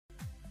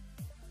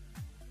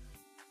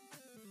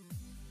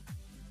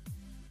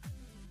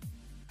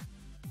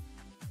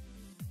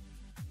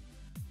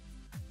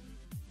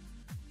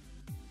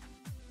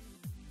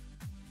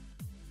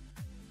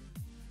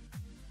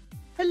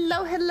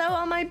Hello, hello,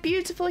 all my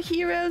beautiful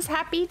heroes.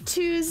 Happy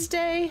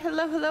Tuesday.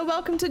 Hello, hello.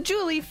 Welcome to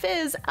Julie,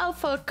 Fizz,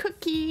 Alpha,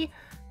 Cookie,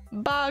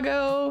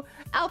 Bago.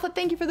 Alpha,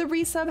 thank you for the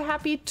resub.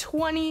 Happy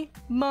 20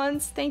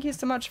 months. Thank you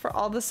so much for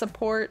all the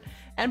support.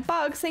 And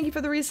Boggs, thank you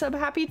for the resub.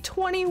 Happy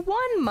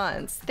 21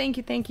 months. Thank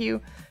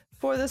you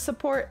for the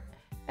support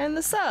and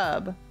the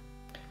sub.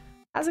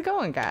 How's it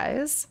going,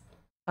 guys?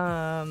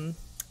 We're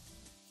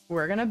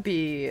gonna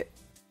be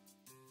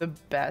the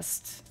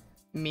best,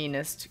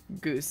 meanest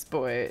goose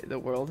boy the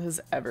world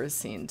has ever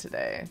seen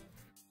today.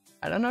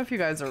 I don't know if you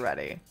guys are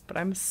ready, but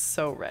I'm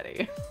so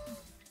ready.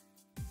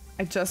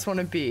 I just want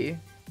to be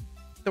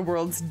the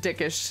world's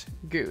dickish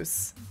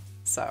goose.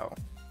 So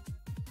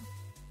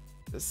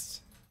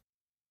just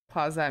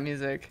pause that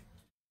music.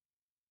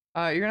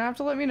 You're gonna have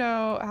to let me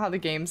know how the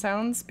game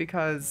sounds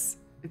because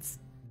it's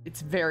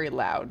very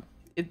loud.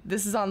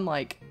 This is on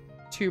like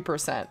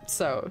 2%,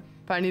 so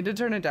if I need to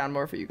turn it down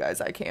more for you guys,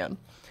 I can.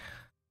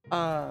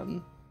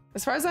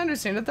 As far as I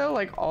understand it though,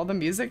 like all the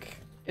music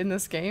in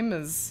this game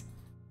is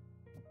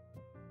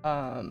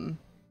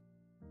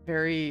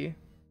very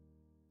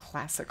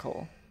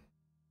classical.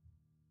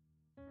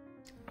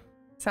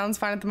 Sounds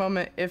fine at the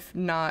moment, if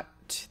not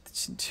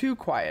too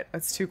quiet.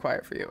 It's too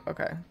quiet for you.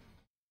 Okay.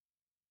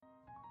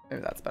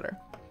 Maybe that's better.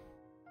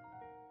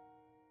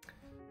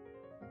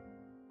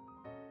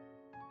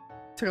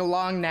 Took a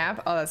long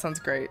nap. Oh, that sounds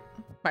great.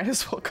 Might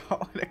as well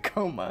call it a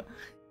coma.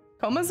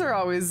 Comas are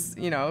always,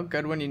 you know,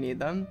 good when you need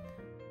them.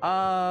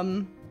 I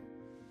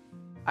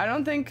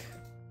don't think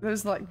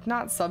there's like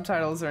not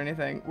subtitles or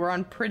anything. We're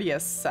on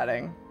prettiest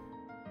setting.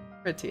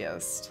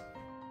 Prettiest.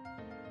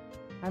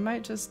 I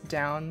might just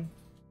down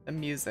the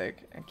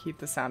music and keep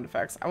the sound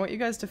effects. I want you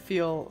guys to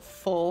feel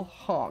full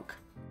honk.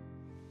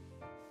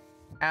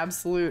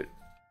 Absolute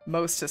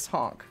mostest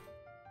honk.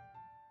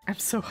 I'm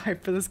so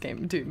hyped for this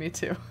game. Dude, me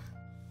too.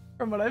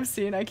 From what I've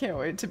seen, I can't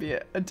wait to be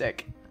a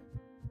dick.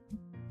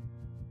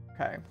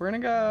 Okay, we're gonna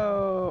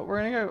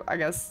go, I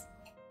guess,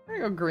 we're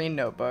gonna go green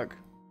notebook.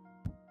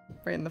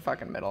 Right in the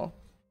fucking middle.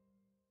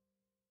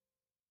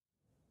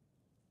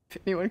 If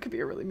anyone could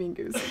be a really mean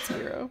goose, it's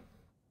Miro.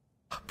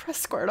 Press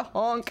square to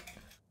honk.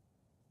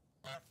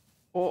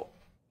 Oh,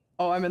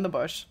 I'm in the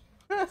bush.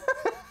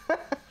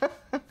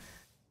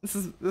 This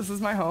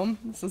is my home.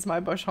 This is my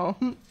bush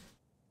home.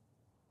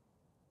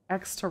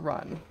 X to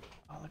run.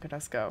 Oh, look at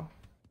us go.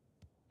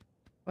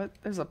 What?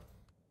 There's a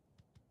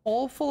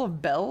hole full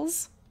of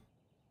bells?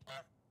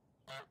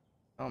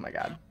 Oh my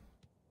god.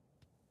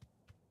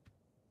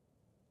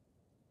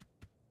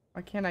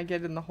 Why can't I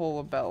get in the hole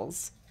of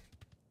bells?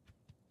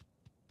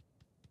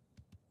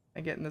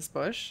 Can I get in this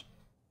bush?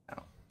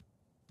 No.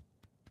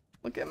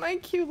 Look at my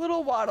cute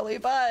little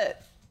waddly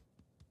butt.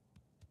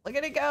 Look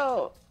at it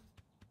go.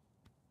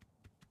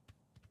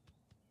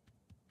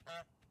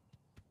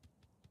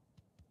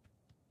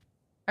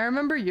 I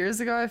remember years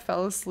ago I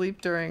fell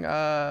asleep during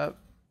a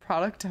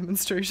product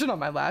demonstration on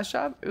my last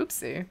job.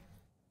 Oopsie.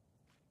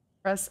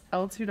 Press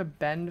L2 to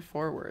bend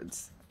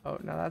forwards. Oh,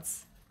 no,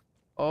 that's...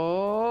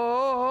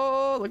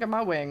 Oh, look at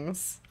my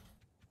wings.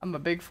 I'm a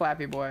big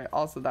flappy boy.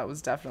 Also, that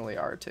was definitely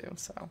R2,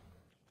 so...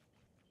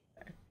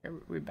 Okay, here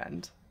we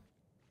bend.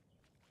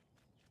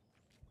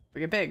 We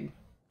get big.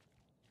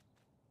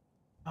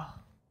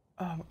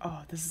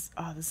 Oh, this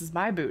is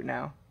my boot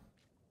now.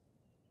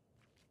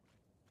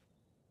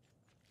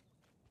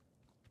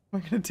 What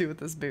am I gonna do with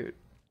this boot?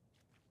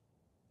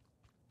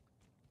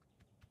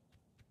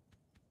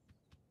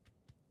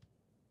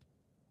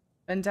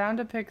 Bend down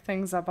to pick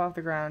things up off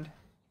the ground.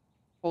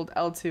 Hold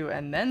L2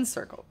 and then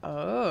circle.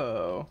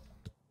 Oh.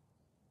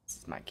 This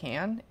is my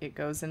can. It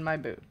goes in my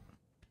boot.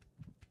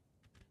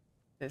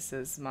 This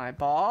is my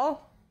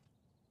ball.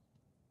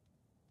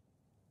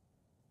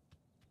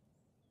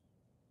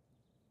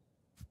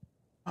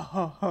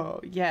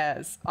 Oh,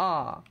 yes.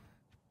 Ah.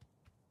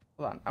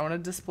 Hold on. I want to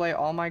display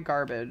all my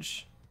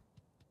garbage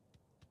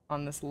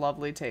on this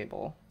lovely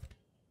table.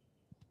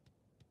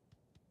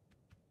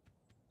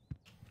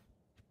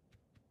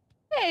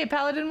 Hey,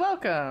 Paladin,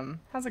 welcome.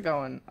 How's it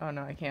going? Oh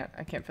no, I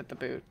can't fit the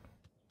boot.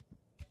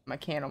 My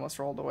can almost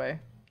rolled away.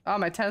 Oh,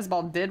 my tennis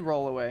ball did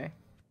roll away.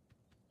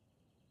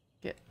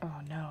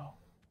 Oh no.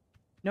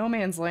 No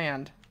man's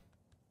land.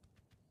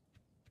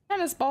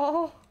 Tennis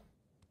ball.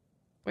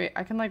 Wait,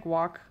 I can like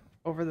walk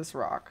over this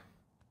rock.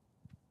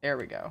 There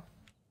we go.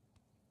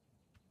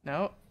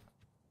 No.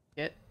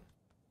 Get.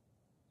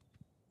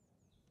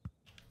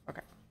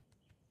 Okay.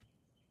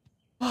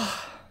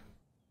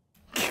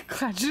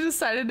 Glad you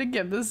decided to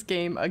give this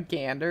game a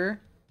gander.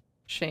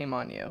 Shame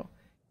on you.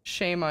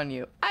 Shame on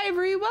you.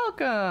 Ivory,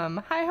 welcome!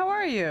 Hi, how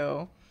are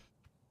you?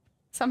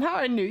 Somehow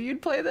I knew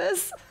you'd play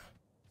this.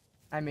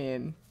 I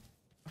mean,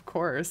 of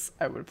course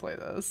I would play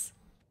this.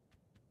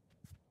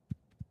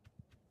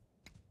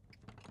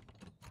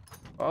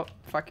 Oh,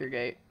 fuck your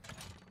gate.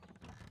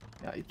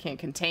 No, you can't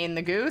contain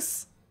the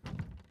goose.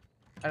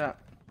 I don't...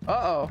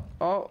 Uh-oh.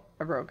 Oh,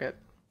 I broke it.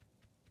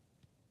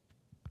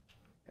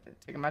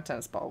 Taking my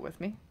tennis ball with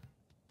me.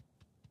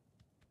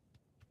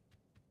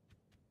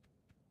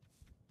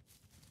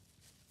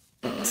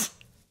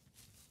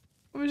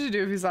 What was you you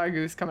do if you saw a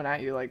goose coming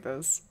at you like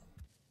this?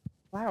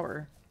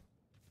 Flower.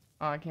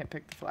 Oh, I can't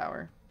pick the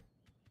flower.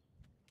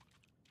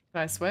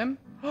 Can I swim?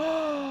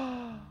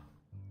 Oh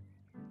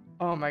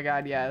my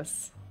god,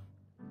 yes.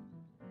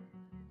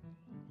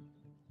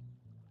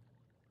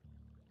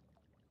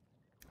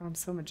 Oh, I'm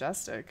so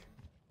majestic.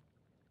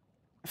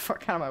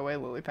 Fuck out of my way,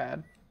 lily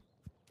pad.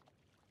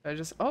 I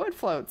just, oh, it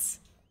floats.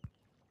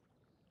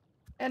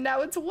 And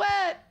now it's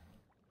wet.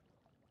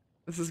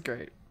 This is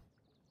great.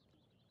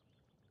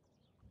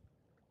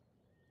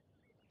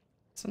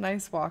 It's a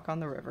nice walk on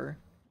the river.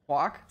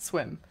 Walk?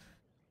 Swim.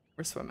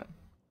 We're swimming.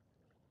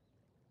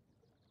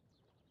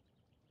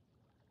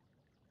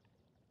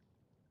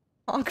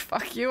 Honk,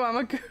 fuck you, I'm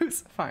a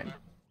goose. Fine.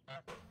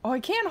 Oh, I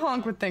can't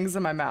honk with things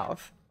in my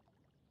mouth.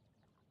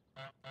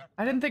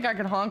 I didn't think I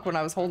could honk when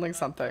I was holding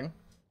something.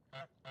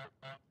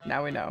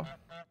 Now we know.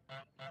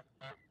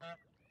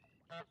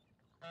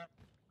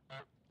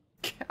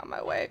 Get out of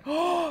my way.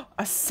 Oh,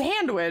 a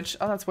sandwich!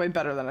 Oh, that's way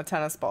better than a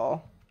tennis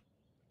ball.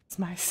 It's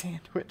my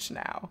sandwich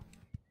now.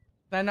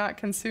 Did I not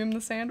consume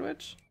the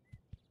sandwich?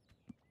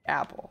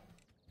 Apple.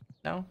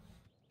 No?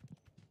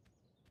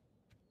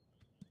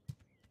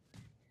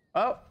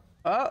 Oh!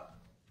 Oh!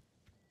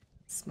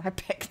 It's my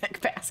picnic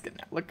basket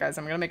now. Look, guys,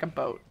 I'm gonna make a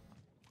boat.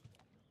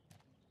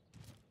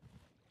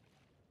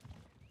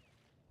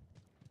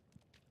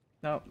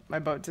 No, my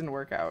boat didn't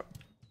work out.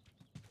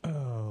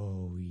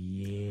 Oh,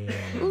 yeah.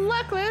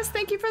 Luckless,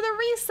 thank you for the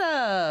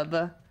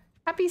resub.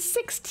 Happy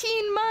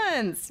 16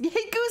 months. Yay,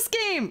 Goose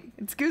Game.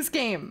 It's Goose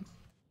Game.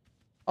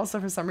 Also,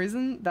 for some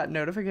reason, that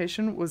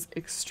notification was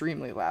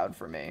extremely loud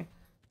for me.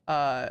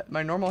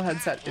 My normal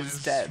headset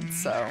is dead,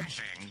 so...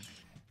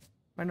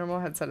 My normal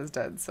headset is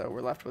dead, so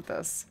we're left with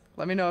this.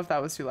 Let me know if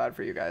that was too loud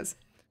for you guys.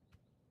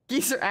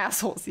 Geese are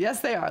assholes.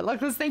 Yes, they are.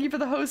 Luckless, thank you for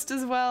the host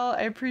as well.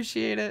 I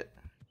appreciate it.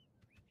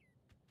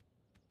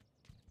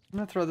 I'm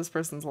gonna throw this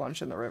person's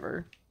lunch in the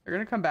river. They're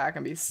gonna come back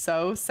and be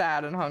so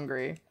sad and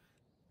hungry.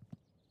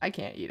 I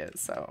can't eat it,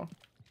 so...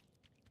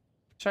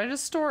 Should I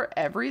just store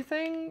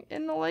everything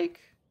in the lake?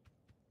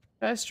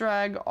 Should I just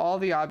drag all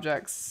the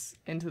objects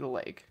into the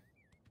lake?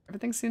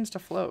 Everything seems to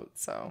float,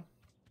 so...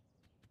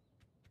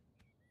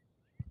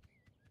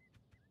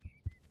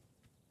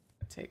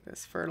 Take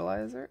this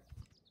fertilizer.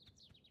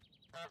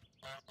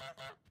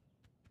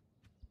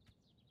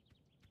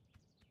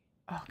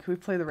 Oh, can we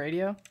play the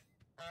radio?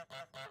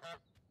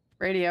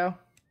 Radio.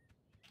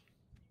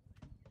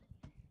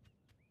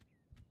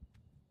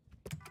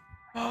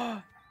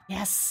 Oh,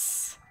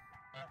 yes.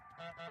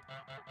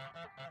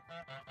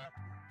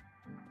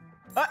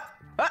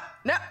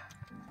 No.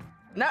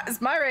 No,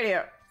 it's my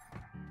radio.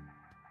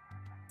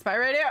 It's my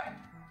radio.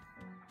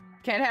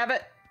 Can't have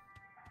it.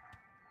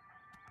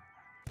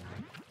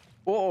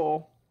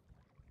 Whoa.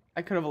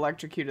 I could have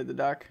electrocuted the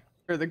duck.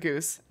 Or the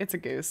goose. It's a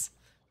goose.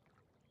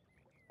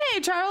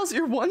 Hey, Charles,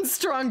 you're one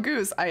strong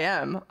goose. I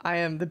am. I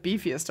am the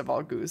beefiest of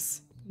all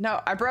goose.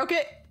 No, I broke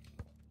it.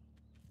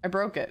 I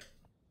broke it.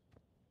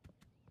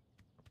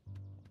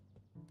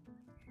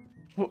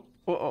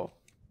 Uh-oh.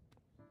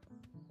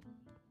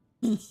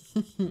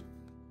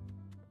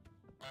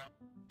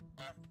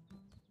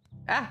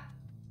 Ah.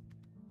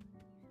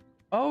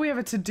 Oh, we have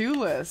a to-do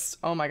list.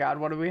 Oh my god,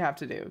 what do we have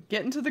to do?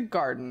 Get into the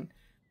garden.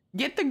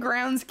 Get the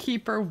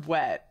groundskeeper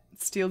wet.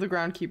 Steal the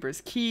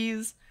groundskeeper's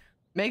keys.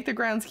 Make the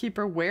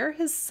groundskeeper wear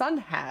his sun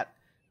hat.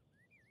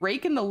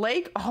 Rake in the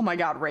lake. Oh my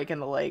god, rake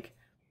in the lake.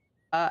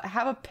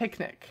 Have a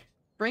picnic.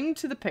 Bring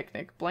to the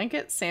picnic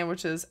blanket,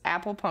 sandwiches,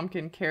 apple,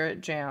 pumpkin,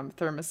 carrot, jam,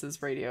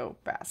 thermoses, radio,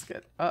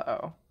 basket.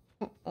 Uh-oh.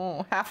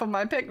 Oh, half of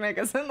my picnic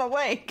is in the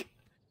lake.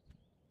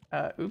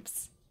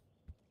 Oops.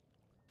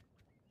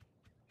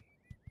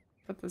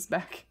 Put this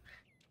back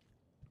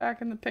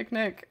in the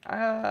picnic.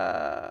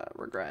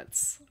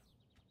 Regrets.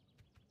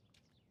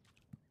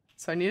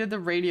 So I needed the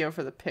radio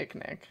for the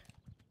picnic.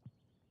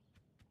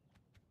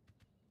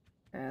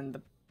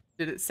 And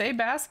did it say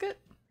basket?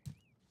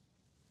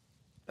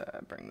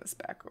 Bring this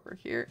back over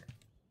here.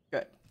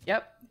 Good.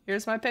 Yep,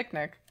 here's my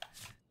picnic.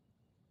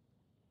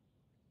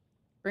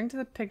 Bring to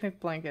the picnic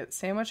blanket,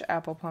 sandwich,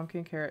 apple,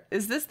 pumpkin, carrot.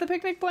 Is this the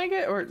picnic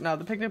blanket? Or no,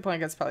 the picnic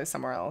blanket's probably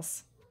somewhere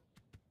else.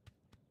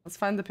 Let's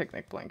find the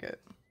picnic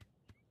blanket.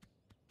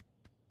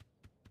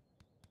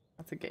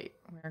 That's a gate.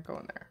 We aren't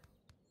going there.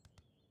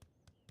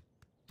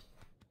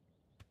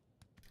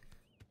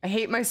 I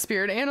hate my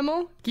spirit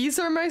animal. Geese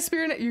are my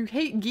spirit. You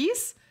hate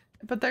geese?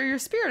 But they're your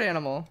spirit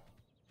animal.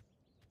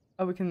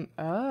 Oh, we can...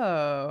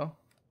 Oh.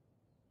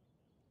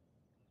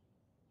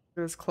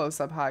 There's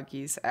close-up hot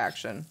geese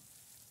action.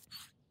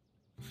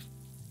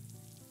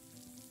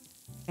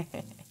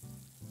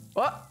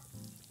 What?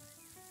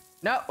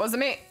 No, it wasn't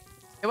me.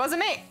 It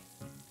wasn't me.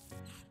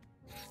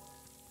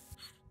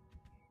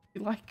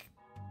 You, like,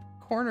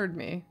 cornered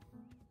me.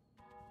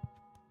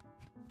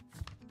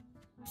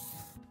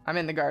 I'm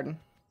in the garden.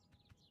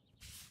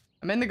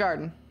 I'm in the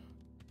garden.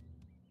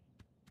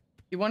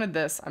 He wanted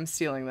this. I'm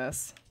stealing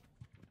this.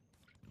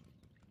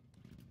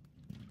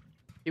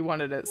 He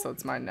wanted it, so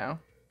it's mine now.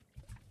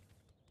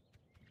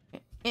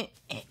 You'll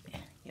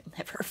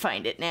never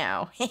find it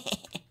now.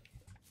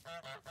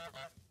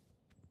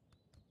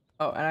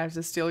 Oh, and I have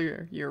to steal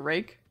your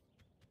rake?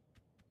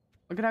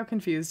 Look at how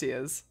confused he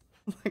is.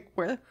 Like,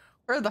 where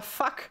the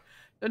fuck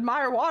did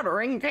my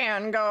watering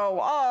can go?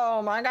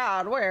 Oh my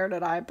god, where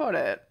did I put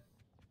it?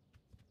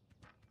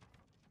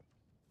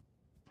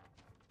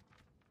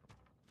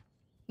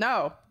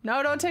 No,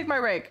 no, don't take my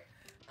rake.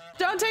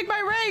 Don't take my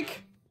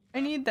rake!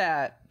 I need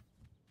that.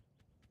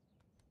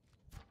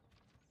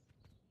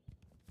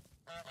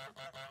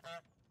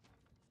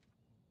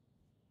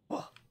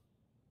 Oh,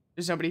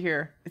 there's nobody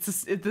here.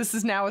 This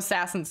is now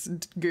Assassin's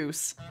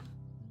Goose.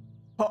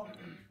 Oh,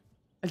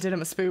 I did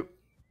him a spook.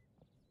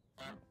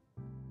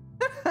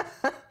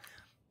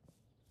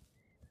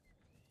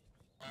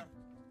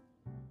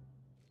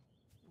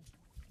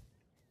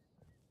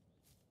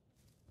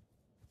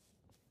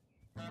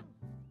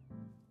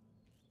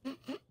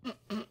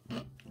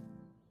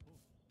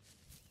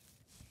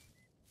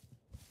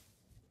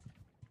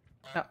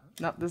 No,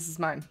 no, this is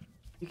mine.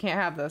 You can't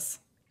have this.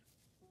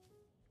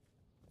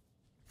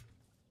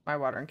 My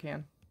watering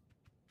can.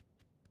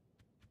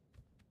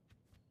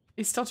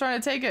 He's still trying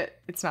to take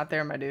it. It's not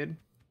there, my dude.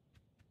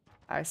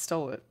 I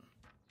stole it.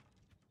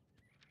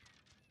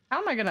 How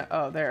am I gonna...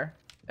 Oh, there.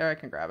 There, I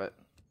can grab it.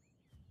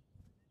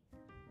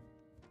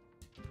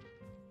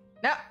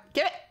 No!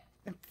 Give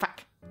it!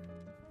 Fuck.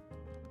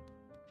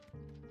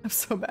 I'm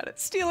so bad at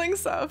stealing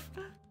stuff.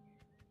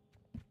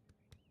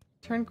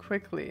 Turn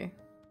quickly.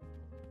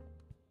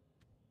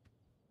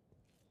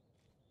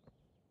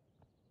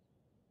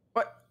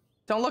 What?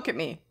 Don't look at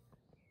me.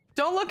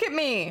 Don't look at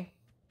me!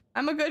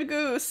 I'm a good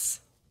goose.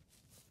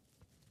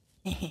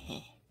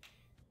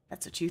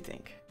 That's what you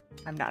think.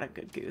 I'm not a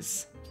good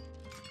goose.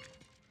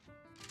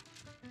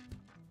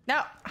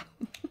 No!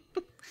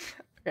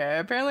 Okay, I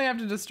apparently have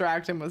to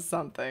distract him with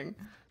something.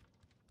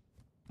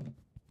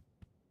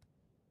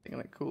 Making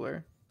it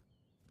cooler.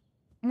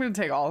 I'm gonna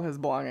take all his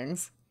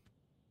belongings.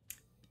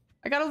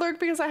 I gotta lurk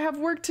because I have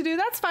work to do.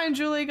 That's fine,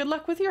 Julie. Good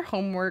luck with your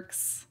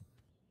homeworks.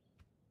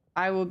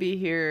 I will be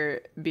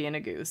here being a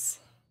goose.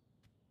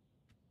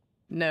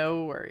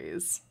 No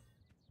worries.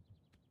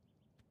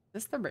 Is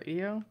this the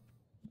radio?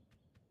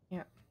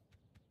 Yeah.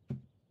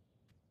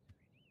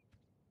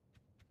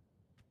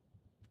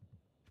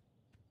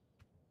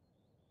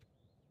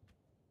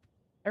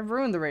 I've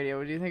ruined the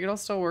radio. Do you think it'll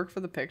still work for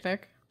the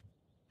picnic?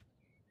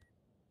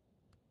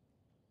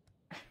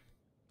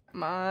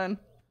 Come on.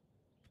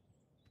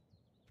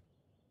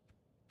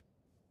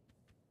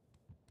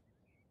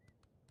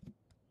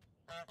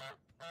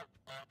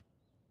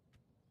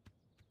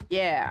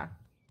 Yeah.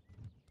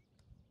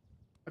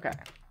 Okay.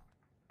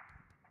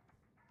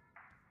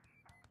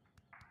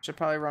 Should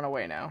probably run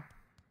away now.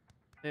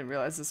 Didn't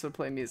realize this would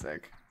play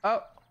music.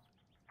 Oh.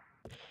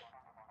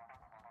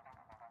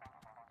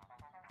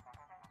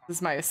 This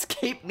is my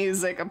escape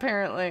music,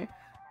 apparently.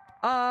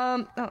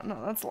 Oh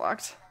no, that's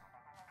locked.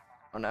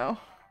 Oh no.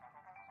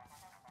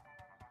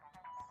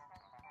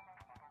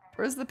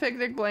 Where's the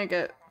picnic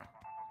blanket?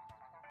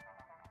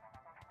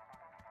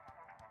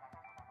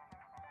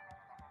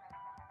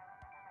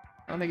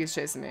 I don't think he's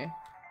chasing me.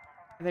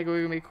 I think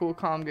we're gonna be cool,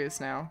 calm goose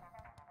now.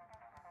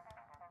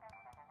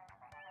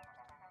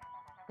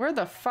 Where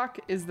the fuck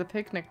is the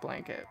picnic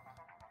blanket?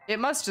 It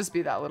must just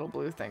be that little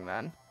blue thing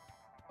then.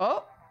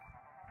 Oh!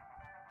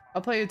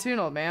 I'll play you a tune,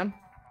 old man.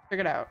 Check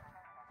it out.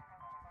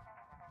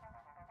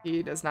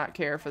 He does not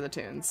care for the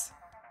tunes.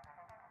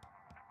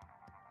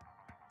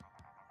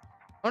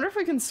 I wonder if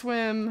we can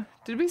swim.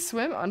 Did we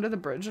swim under the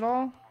bridge at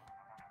all?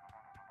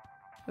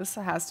 This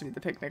has to be the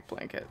picnic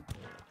blanket.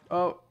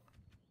 Oh.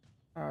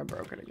 Oh, I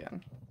broke it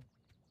again.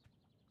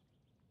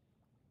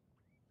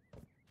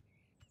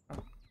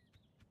 Oh.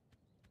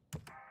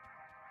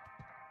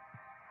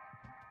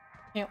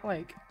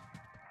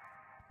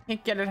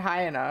 Can't get it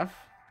high enough.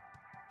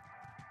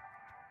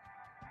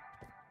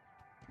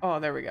 Oh,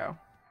 there we go.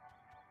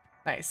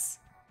 Nice.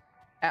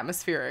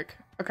 Atmospheric.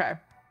 Okay.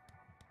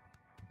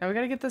 Now we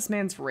gotta get this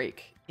man's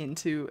rake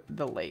into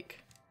the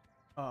lake.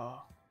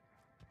 Oh.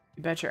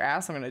 You bet your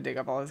ass I'm gonna dig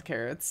up all his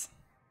carrots.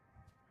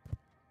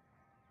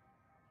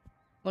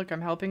 Look,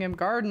 I'm helping him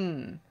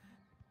garden.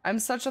 I'm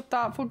such a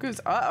thoughtful goose.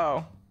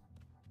 Uh-oh.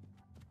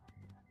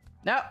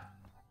 No.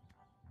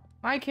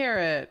 My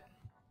carrot.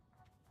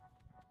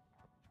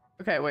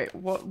 Okay, wait.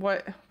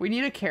 What? We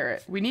need a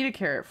carrot. We need a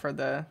carrot for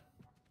the...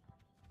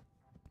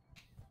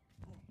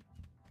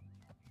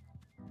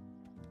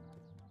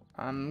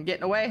 I'm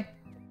getting away.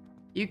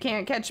 You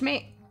can't catch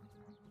me.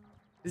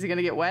 Is he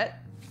gonna get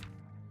wet?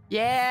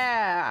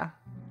 Yeah.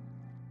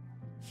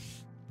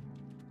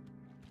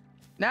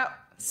 No,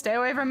 stay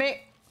away from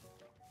me.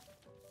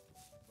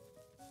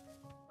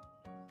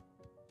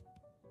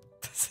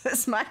 This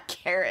is my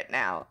carrot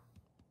now.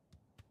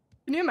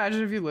 Can you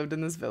imagine if you lived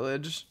in this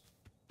village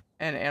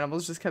and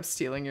animals just kept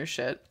stealing your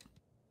shit?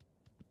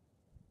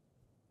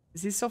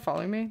 Is he still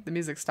following me? The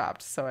music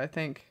stopped, so I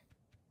think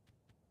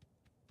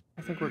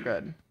we're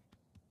good.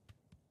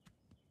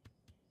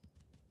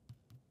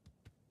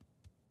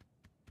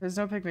 There's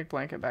no picnic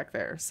blanket back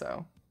there,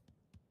 so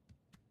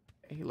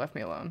he left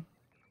me alone.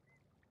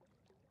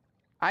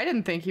 I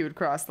didn't think he would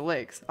cross the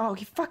lakes. Oh,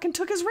 he fucking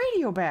took his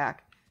radio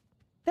back.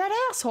 That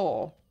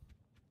asshole.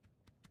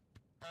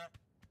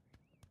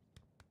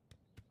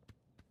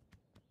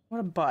 What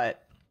a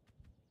butt.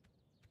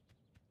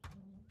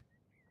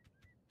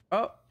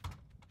 Oh.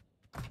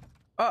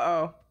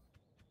 Uh-oh.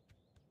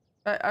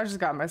 I just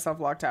got myself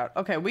locked out.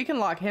 Okay, we can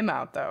lock him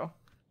out, though.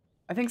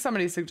 I think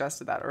somebody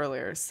suggested that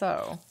earlier,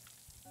 so...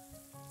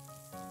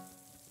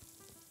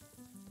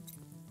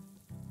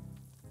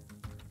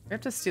 We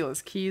have to steal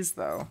his keys,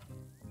 though.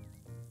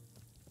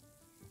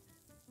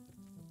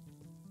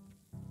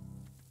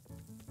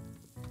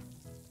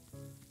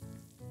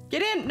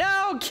 Get in!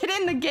 No! Get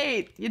in the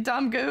gate, you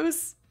dumb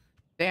goose!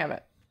 Damn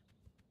it.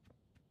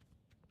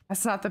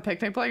 That's not the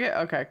picnic blanket?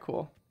 Okay,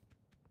 cool.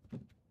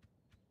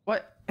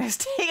 What? He's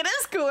taking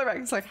his cooler back.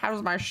 He's like, how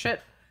does my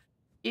shit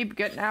keep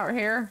getting out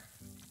here?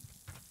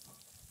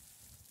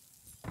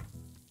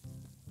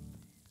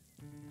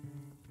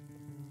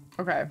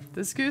 Okay,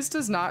 this goose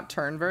does not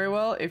turn very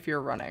well if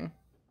you're running.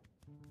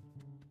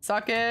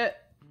 Suck it!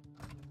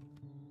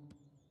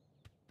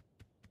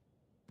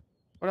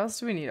 What else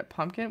do we need? A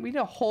pumpkin? We need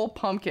a whole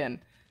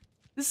pumpkin.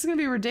 This is gonna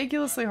be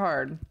ridiculously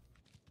hard.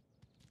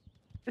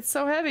 It's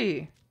so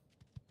heavy.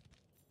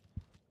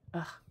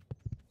 Ugh.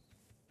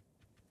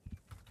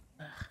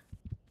 Ugh.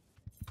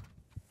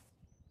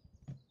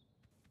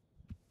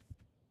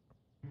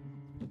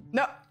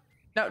 No!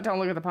 No, don't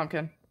look at the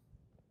pumpkin.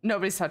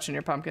 Nobody's touching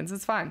your pumpkins.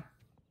 It's fine.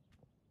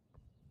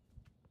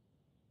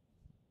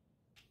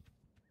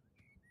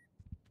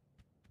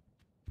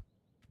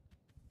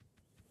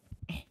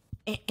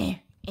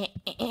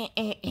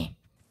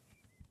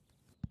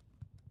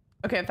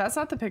 Okay, if that's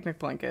not the picnic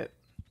blanket,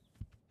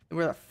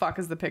 where the fuck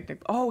is the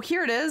picnic? Oh,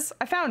 here it is!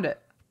 I found it!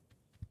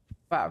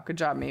 Wow, good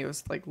job, me. It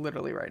was like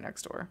literally right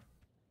next door.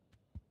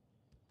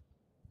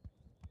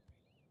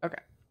 Okay.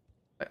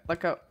 Let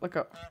go, let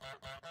go.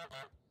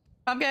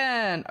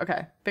 Pumpkin!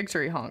 Okay,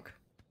 victory honk.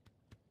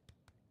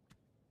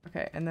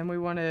 Okay, and then we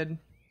wanted...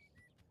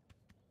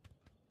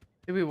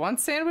 Did we want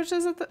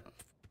sandwiches at the...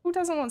 Who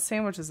doesn't want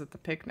sandwiches at the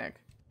picnic?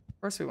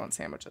 Of course we want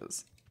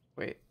sandwiches.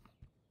 Wait.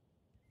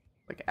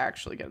 Like,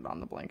 actually get it on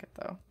the blanket,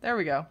 though. There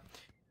we go.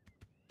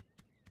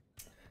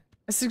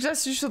 I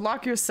suggest you should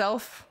lock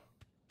yourself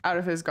out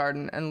of his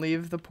garden and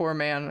leave the poor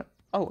man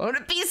alone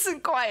in peace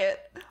and quiet.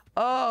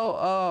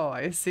 Oh,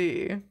 I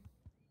see.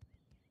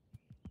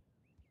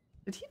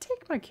 Did he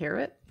take my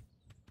carrot?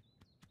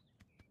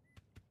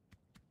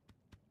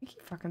 I think he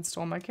fucking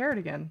stole my carrot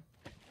again.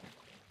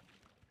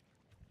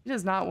 He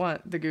does not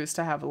want the goose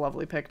to have a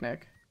lovely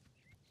picnic.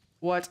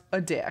 What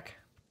a dick.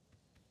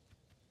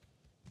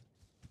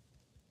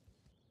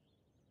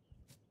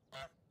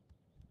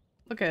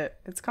 Look at it.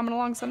 It's coming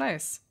along so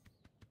nice.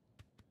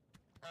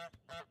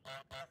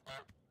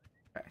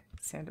 Okay,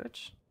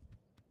 sandwich.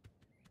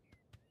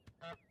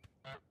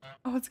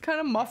 Oh, it's kind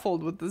of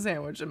muffled with the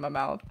sandwich in my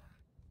mouth.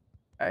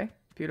 Okay,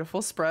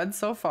 beautiful spread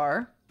so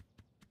far.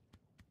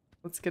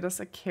 Let's get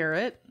us a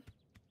carrot.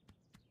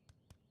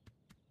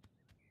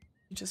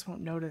 You just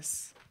won't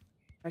notice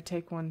if I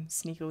take one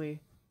sneakily.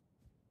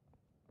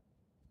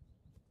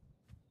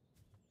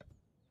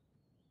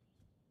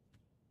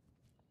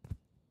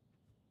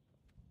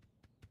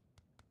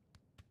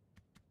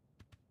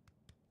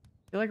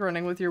 I feel like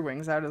running with your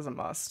wings out is a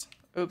must.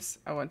 Oops,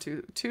 I went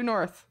too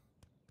north.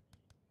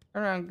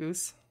 Turn around,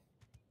 goose.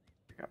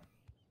 There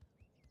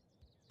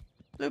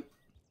we go. Bloop.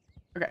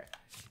 Okay.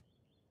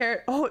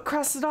 Carrot. Oh, it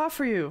crossed it off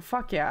for you.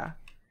 Fuck yeah.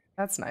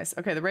 That's nice.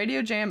 Okay, the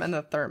radio jam and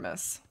the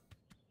thermos.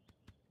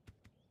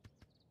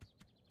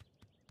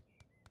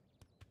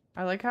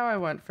 I like how I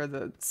went for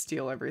the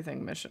steal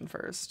everything mission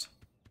first.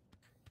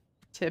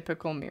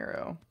 Typical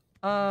Miro.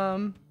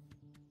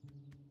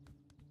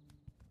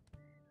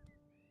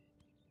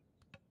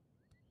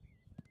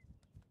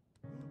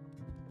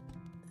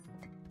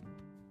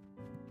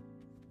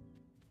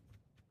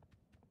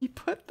 He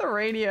put the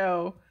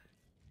radio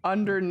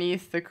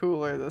underneath the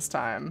cooler this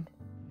time.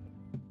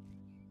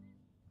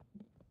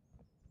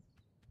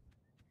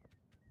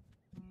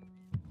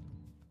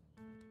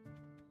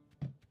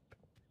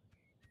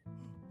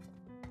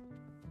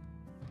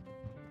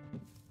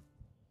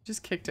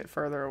 Just kicked it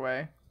further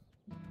away.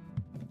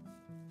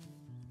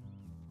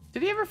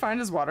 Did he ever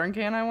find his watering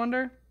can, I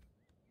wonder?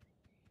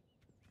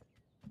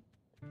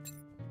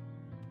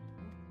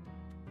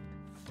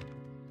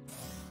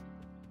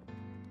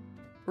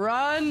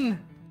 Run!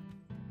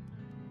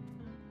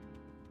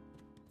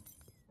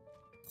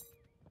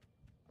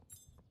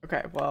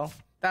 Okay, well,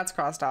 that's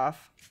crossed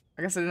off.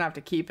 I guess I didn't have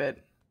to keep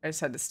it. I just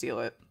had to steal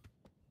it.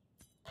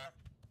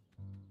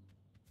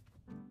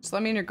 Just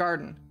let me in your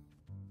garden.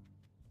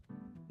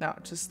 No,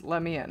 just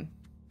let me in.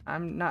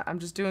 I'm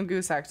just doing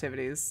goose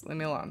activities. Leave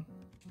me alone.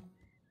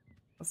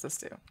 What's this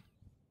do?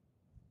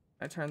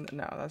 I turn the,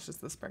 no, that's just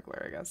the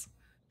sprinkler, I guess.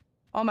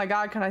 Oh my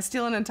god, can I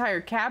steal an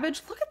entire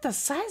cabbage? Look at the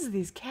size of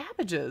these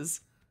cabbages.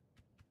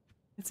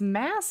 It's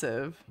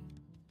massive.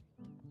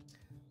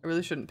 I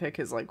really shouldn't pick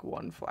his, like,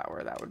 one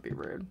flower. That would be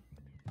rude.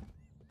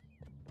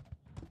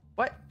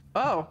 What?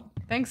 Oh,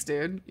 thanks,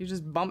 dude. You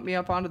just bumped me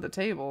up onto the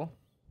table.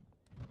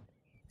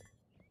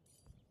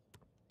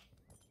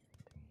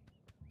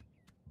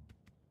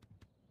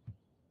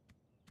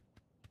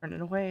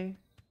 Running away.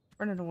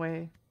 Running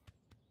away.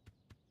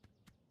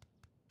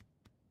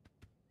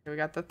 Okay, we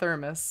got the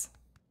thermos.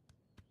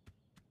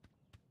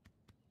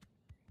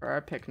 For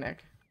our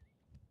picnic.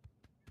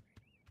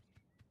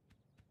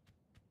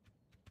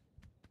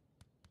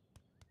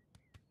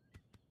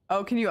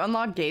 Oh, can you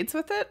unlock gates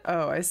with it?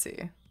 Oh, I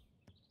see.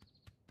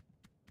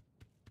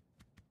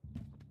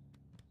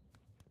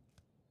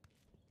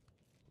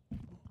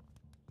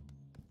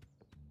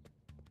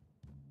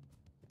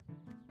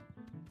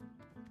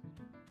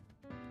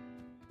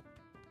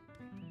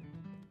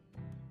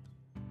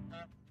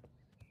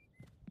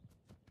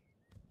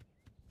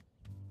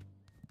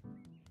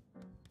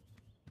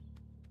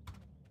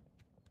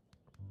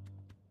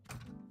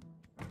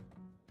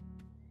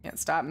 Can't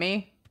stop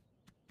me.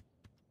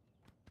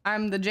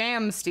 I'm the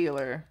jam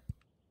stealer.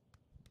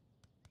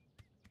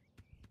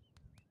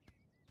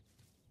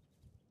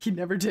 He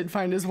never did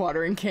find his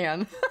watering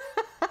can.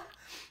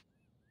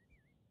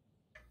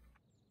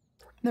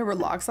 There were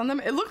locks on them.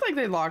 It looked like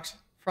they locked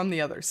from the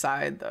other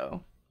side,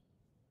 though.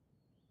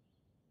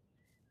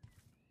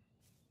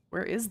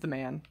 Where is the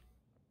man?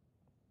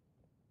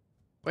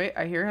 Wait,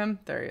 I hear him.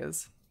 There he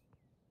is.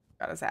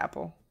 Got his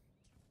apple.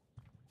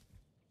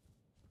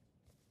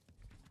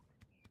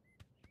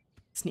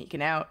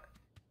 Sneaking out.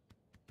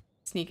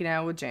 Sneaking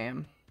out with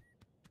jam.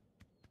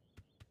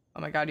 Oh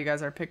my god, you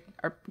guys are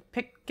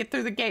get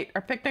through the gate.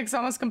 Our picnic's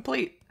almost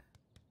complete.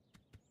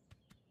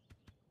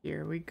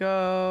 Here we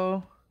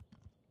go.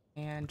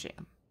 And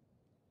jam.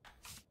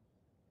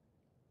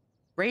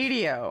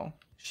 Radio.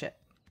 Shit.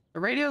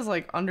 The radio's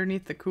like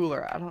underneath the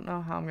cooler. I don't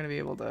know how I'm gonna be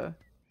able to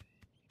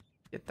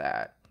get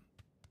that.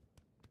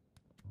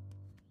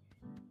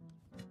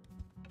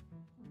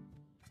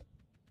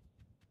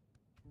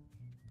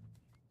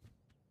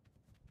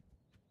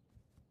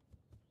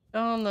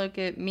 Don't look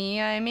at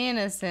me, I'm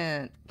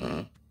innocent.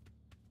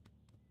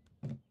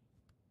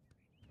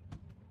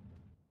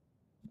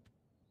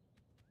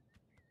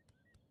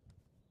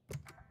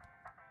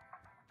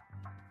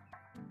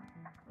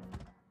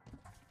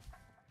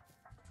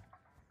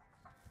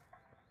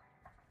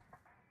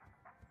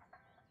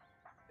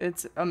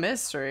 It's a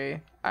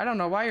mystery. I don't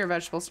know why your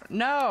vegetables...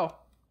 No!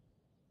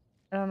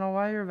 I don't know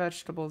why your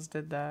vegetables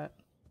did that.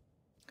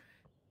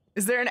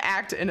 Is there an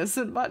act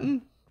innocent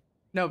button?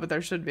 No, but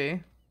there should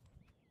be.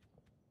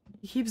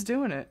 He keeps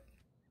doing it.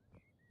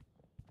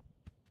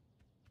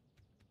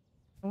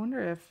 I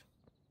wonder if...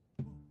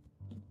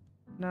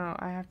 No,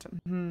 I have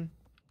to...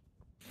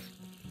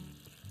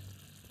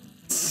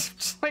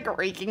 Just like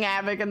wreaking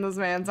havoc in this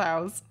man's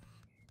house.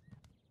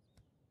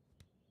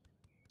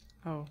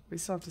 Oh, we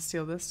still have to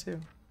steal this too.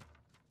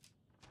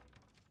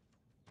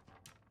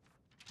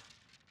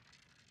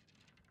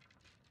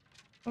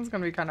 It's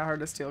gonna be kind of hard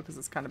to steal because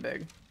it's kind of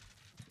big.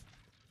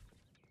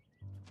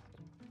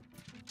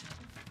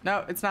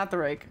 No, it's not the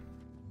rake.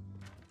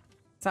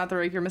 It's not the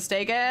rake, you're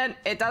mistaken.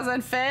 It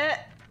doesn't fit.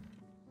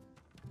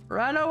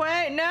 Run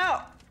away,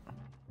 no.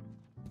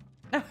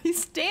 No, he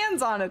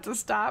stands on it to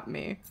stop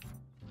me.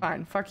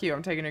 Fine, fuck you,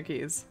 I'm taking your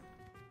keys.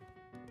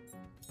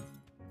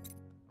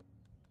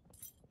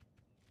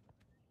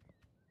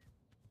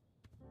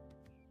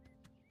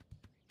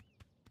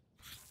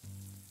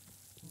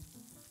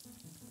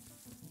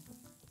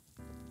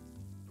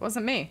 It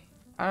wasn't me.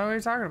 I don't know what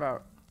you're talking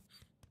about.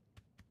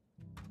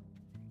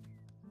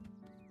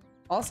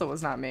 Also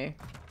was not me.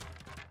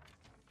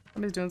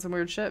 Somebody's doing some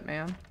weird shit,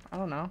 man. I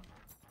don't know.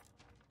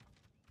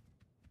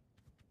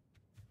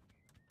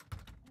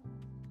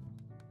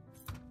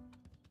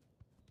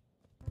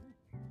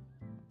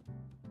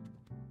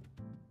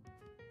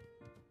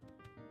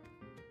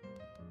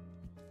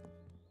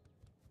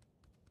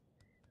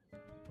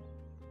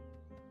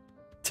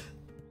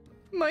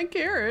 My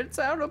carrot's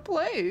out of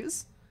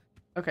place.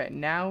 Okay,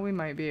 now we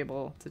might be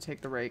able to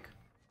take the rake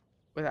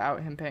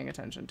without him paying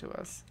attention to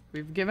us.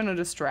 We've given a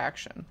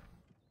distraction.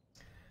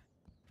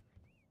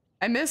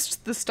 I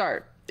missed the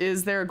start.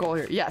 Is there a goal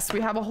here? Yes, we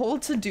have a whole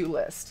to-do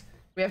list.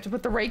 We have to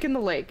put the rake in the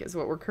lake is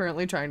what we're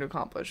currently trying to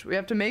accomplish. We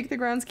have to make the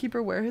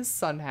groundskeeper wear his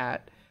sun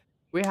hat.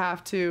 We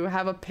have to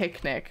have a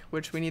picnic,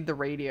 which we need the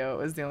radio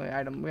is the only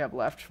item we have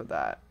left for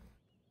that.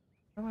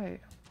 Oh,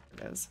 wait.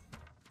 It is.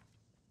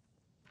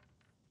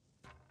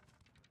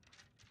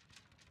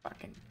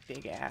 Fucking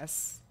big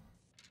ass.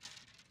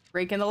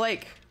 Rake in the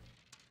lake.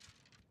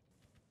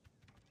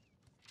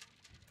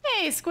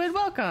 Hey, Squid,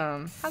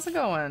 welcome. How's it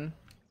going?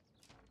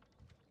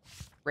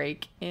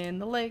 Rake in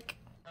the lake.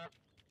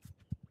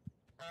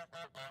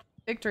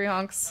 Victory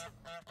honks.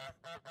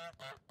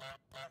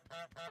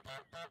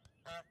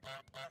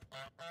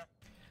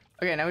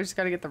 Okay, now we just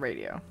gotta get the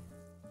radio.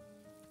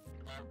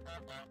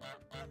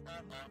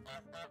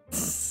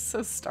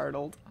 So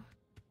startled.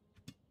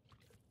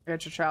 I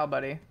got your trial,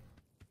 buddy.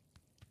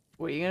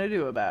 What are you gonna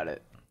do about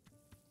it?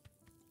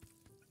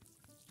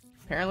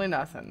 Apparently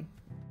nothing.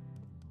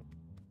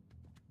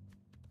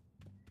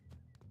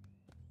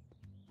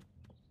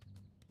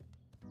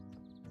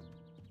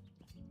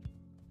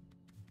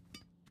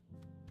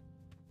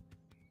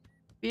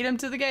 Beat him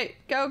to the gate.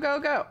 Go, go,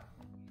 go.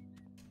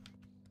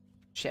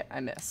 Shit,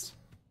 I missed.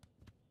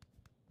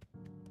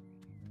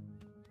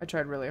 I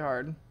tried really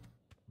hard.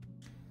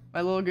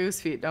 My little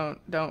goose feet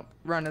don't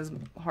run as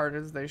hard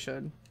as they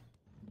should.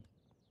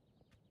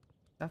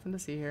 Nothing to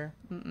see here.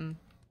 Mm-mm.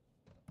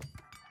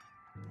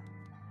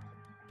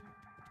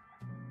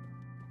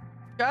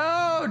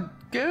 Go,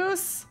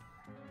 goose!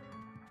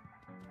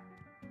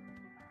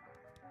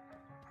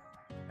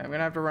 I'm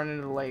gonna have to run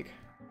into the lake.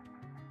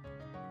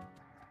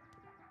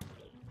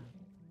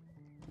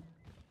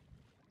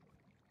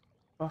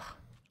 Ugh.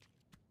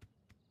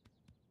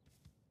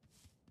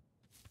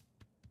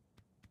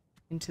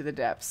 Into the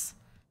depths.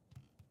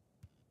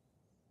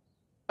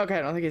 Okay,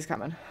 I don't think he's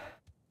coming.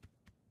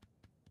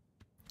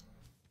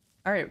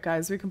 All right,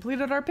 guys, we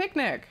completed our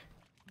picnic.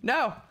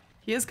 No,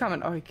 he is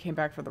coming. Oh, he came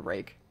back for the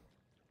rake.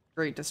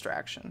 Great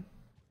distraction.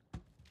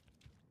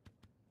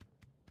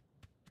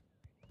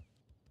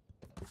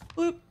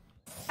 Bloop.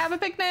 Have a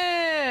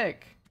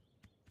picnic.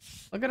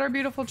 Look at our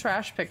beautiful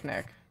trash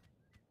picnic.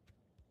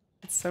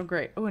 It's so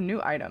great. Oh, a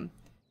new item.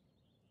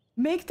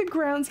 Make the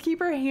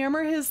groundskeeper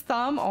hammer his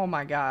thumb. Oh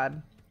my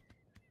god.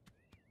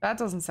 That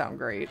doesn't sound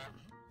great.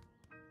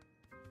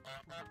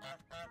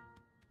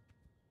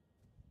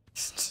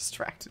 He's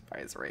distracted by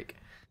his rake.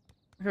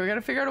 Okay, we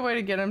gotta figure out a way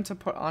to get him to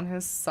put on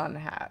his sun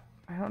hat.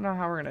 I don't know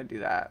how we're gonna do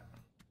that.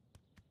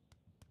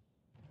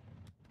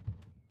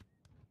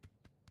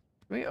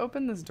 Can we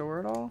open this door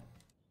at all?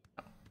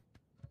 No.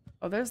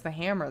 Oh, there's the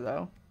hammer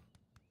though.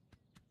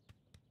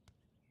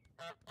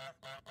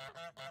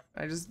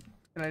 Can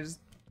I just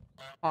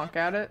honk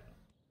at it?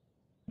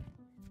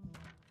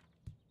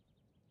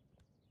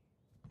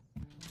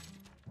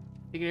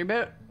 Taking your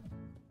boot.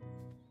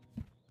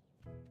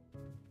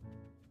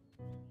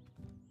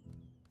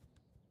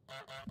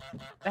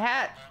 The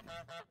hat.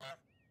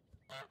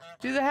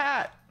 Do the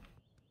hat.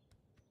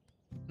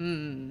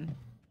 Hmm.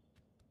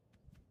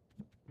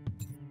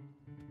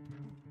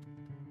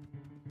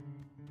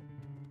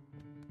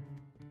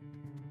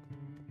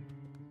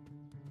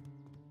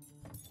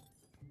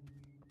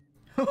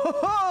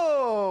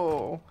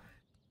 Oh!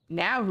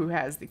 Now who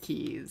has the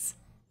keys?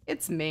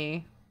 It's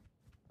me.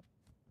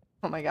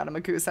 Oh my god, I'm a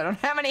goose. I don't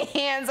have any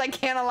hands. I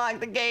can't unlock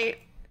the gate.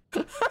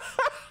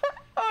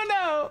 Oh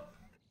no.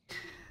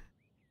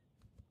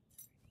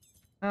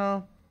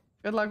 Oh,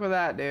 good luck with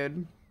that,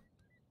 dude.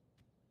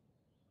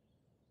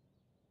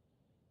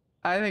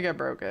 I think I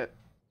broke it.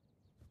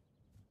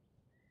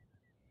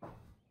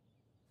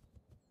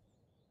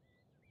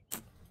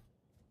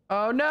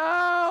 Oh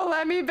no,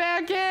 let me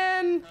back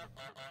in.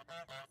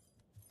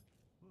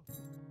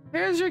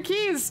 Here's your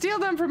keys. Steal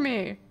them from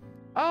me.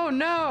 Oh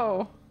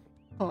no.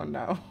 Oh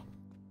no.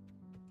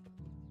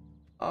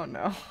 Oh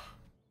no.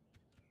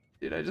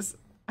 Dude, I just...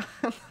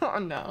 Oh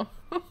no.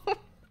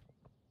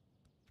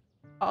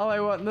 All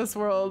I want in this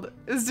world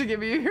is to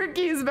give you your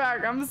keys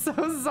back. I'm so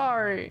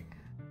sorry.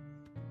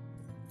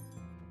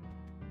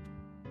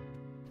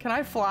 Can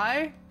I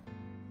fly?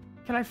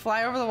 Can I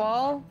fly over the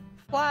wall?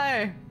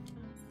 Fly.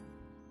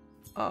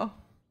 Oh.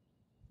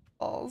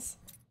 Balls.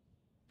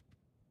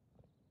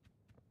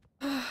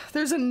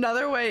 There's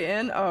another way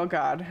in? Oh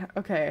god.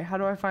 Okay, how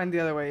do I find the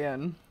other way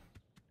in?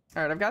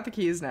 Alright, I've got the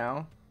keys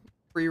now.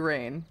 Free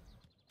reign.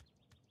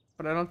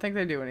 But I don't think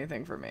they do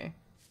anything for me.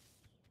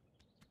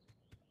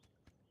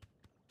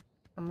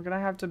 I'm gonna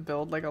have to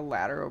build like a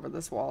ladder over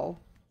this wall.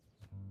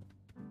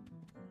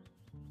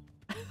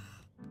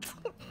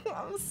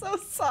 I'm so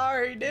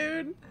sorry,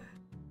 dude.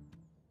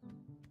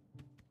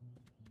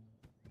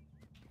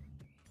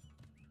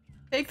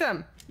 Take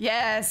them.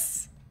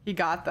 Yes! He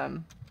got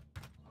them.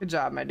 Good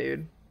job, my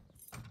dude.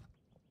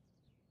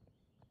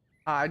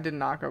 I didn't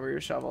knock over your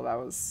shovel. That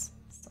was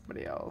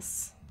somebody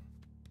else.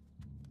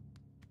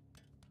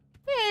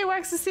 Hey,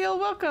 Waxaseal,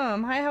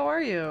 welcome. Hi, how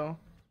are you?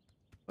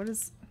 What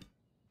is...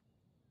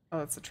 Oh,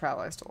 it's a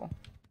trowel tool.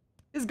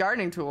 His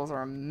gardening tools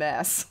are a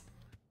mess.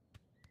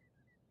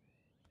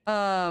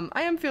 I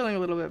am feeling a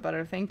little bit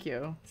better, thank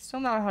you. Still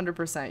not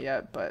 100%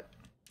 yet, but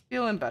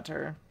feeling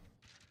better.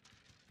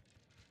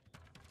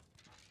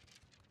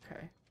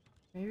 Okay.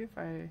 Maybe if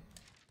I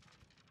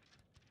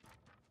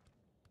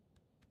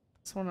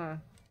just want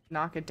to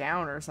knock it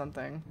down or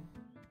something.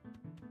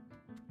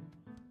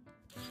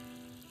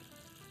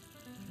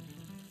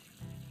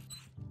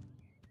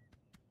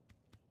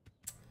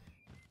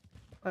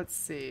 Let's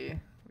see.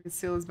 We can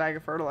steal his bag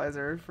of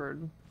fertilizer for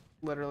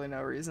literally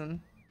no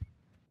reason.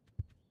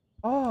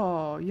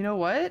 Oh, you know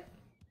what?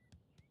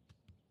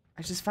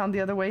 I just found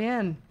the other way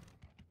in.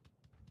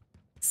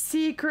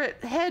 Secret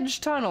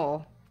hedge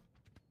tunnel.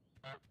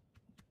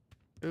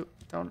 Oop,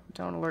 don't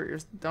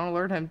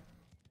alert him.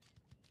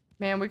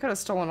 Man, we could have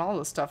stolen all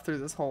the stuff through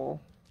this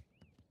hole.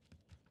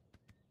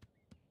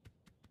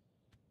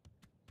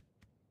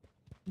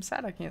 I'm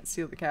sad I can't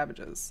steal the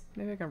cabbages.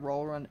 Maybe I can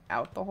roll run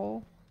out the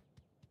hole.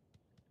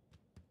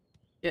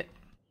 Get.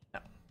 No.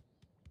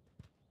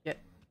 Get.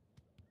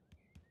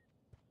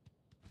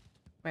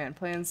 Man,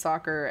 playing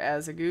soccer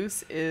as a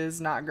goose is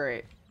not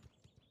great.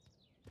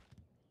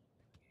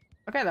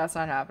 Okay, that's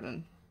not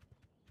happening.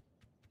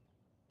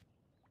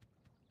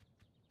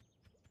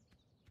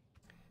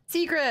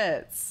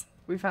 Secrets!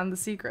 We found the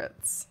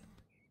secrets.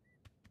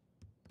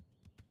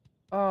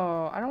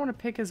 Oh, I don't want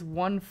to pick his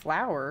one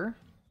flower.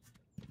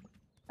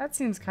 That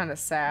seems kind of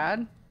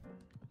sad.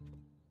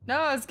 No,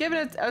 I was giving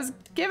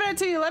it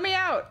to you. Let me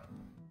out.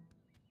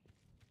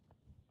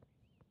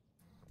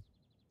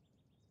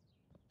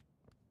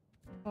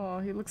 Oh,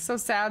 he looks so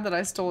sad that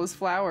I stole his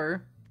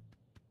flower.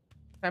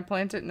 Can I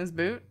plant it in his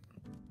boot?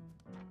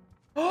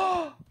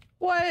 Oh,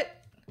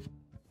 what?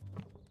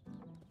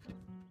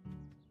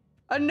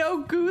 A no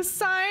goose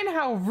sign?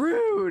 How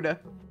rude. Oh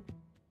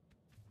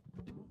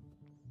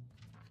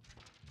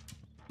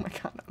my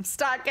god, I'm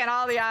stuck in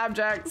all the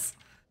objects.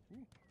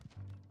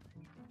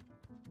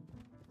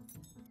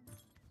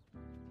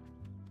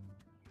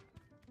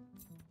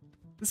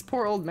 This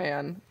poor old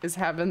man is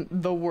having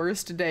the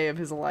worst day of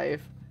his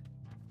life.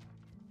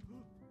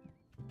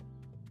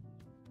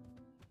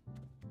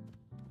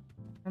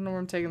 I don't know where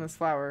I'm taking this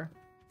flower.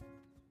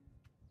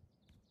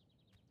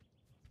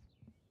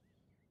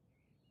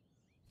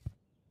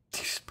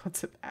 He just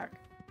puts it back.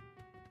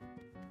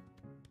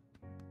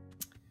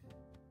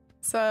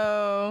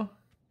 So,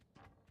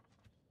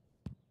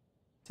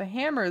 to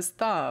hammer his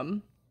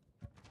thumb,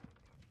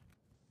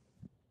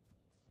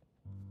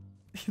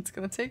 it's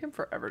gonna take him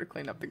forever to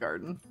clean up the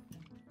garden.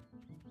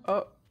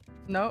 Oh,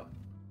 no.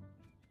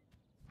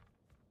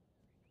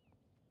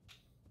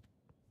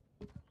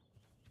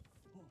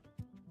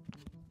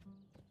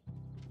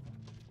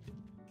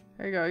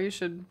 There you go, you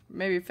should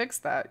maybe fix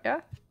that,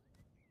 yeah?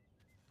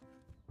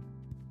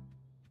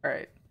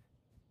 Alright.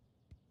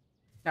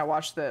 Now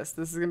watch this.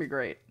 This is gonna be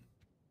great.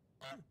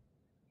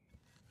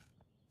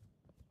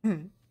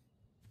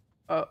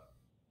 Oh.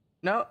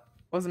 No,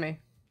 wasn't me.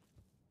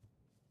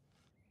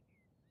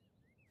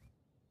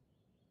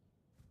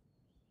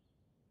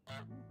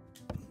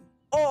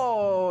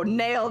 Oh,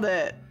 nailed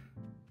it.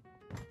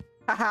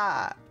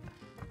 Haha.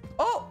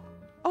 Oh!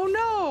 Oh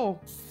no!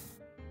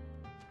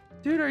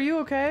 Dude, are you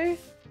okay?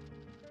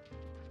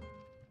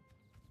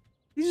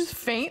 You just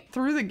faint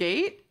through the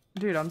gate?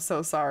 Dude, I'm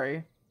so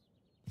sorry.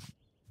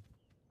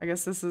 I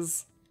guess this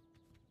is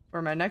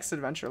where my next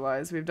adventure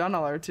lies. We've done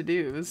all our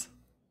to-dos.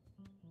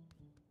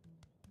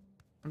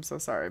 I'm so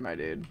sorry, my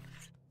dude.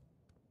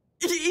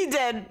 He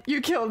did!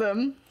 You killed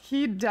him.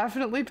 He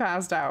definitely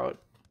passed out.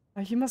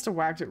 He must have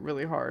whacked it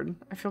really hard.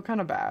 I feel kind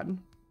of bad.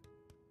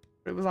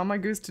 But it was on my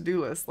goose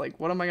to-do list. Like,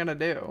 what am I gonna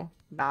do?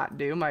 Not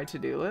do my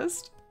to-do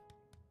list?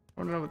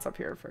 I wanna know what's up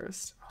here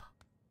first.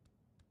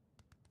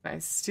 Can I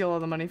steal all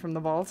the money from the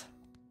vault?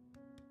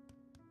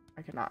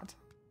 I cannot.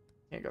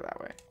 Can't go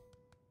that way.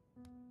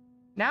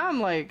 Now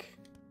I'm like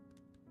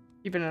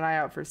keeping an eye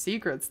out for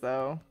secrets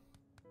though.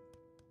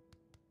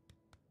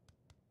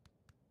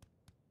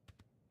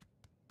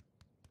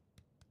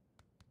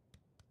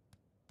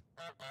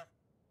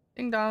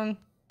 Ding dong.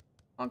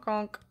 Honk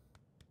honk.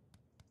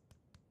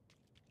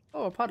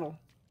 Oh, a puddle.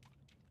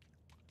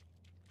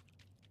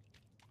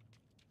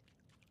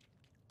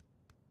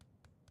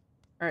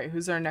 Alright,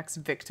 who's our next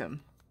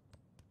victim?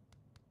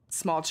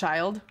 Small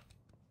child?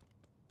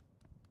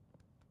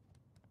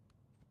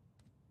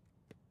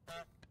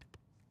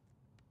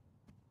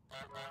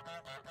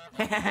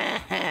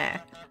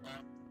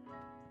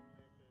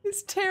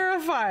 He's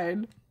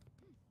terrified.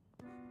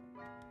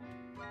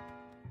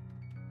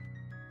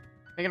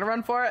 Making a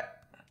run for it.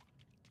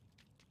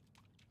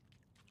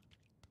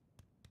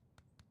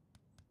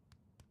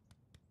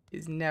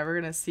 He's never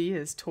gonna see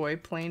his toy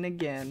plane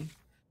again.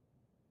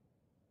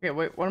 Okay,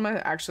 wait, what am I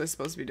actually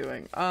supposed to be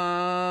doing?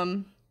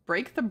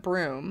 Break the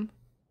broom.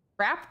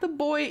 Trap the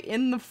boy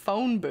in the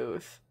phone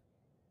booth.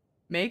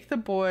 Make the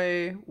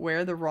boy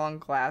wear the wrong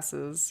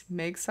glasses.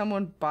 Make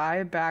someone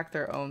buy back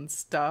their own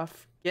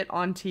stuff. Get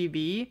on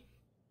TV.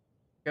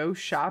 Go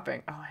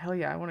shopping. Oh, hell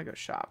yeah, I want to go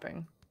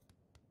shopping.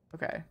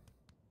 Okay.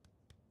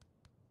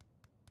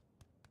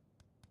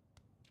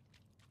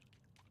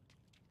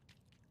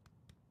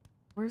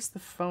 Where's the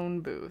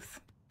phone booth?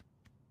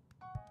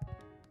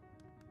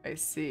 I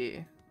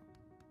see.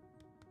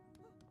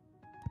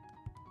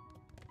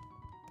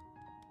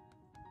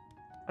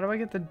 How do I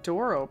get the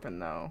door open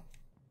though?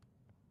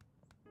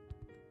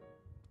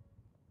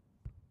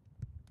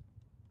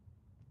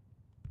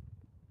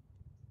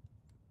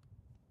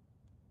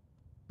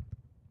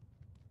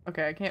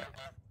 Okay, I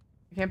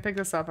can't pick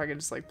this up. I can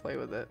just like play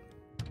with it.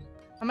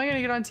 How am I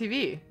gonna get on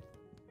TV?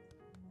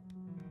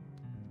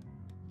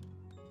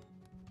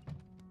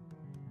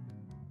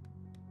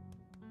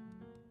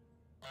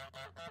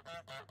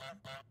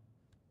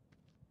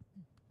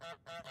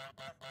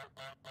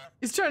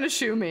 He's trying to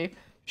shoo me.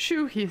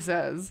 Shoo, he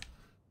says.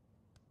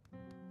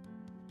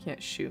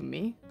 Can't shoo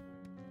me.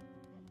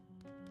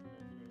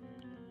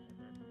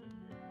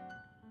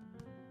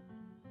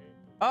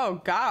 Oh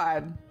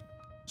God.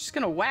 She's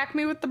gonna whack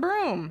me with the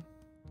broom.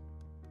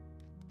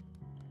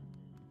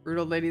 Rude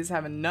old lady's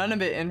having none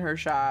of it in her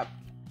shop.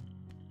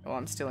 Oh,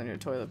 I'm stealing your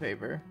toilet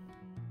paper.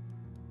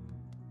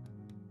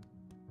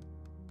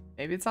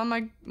 Maybe it's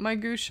on my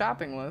goose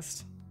shopping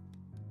list.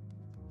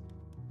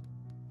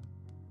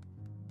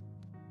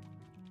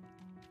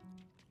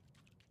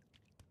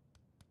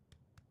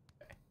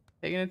 Okay.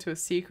 Taking it to a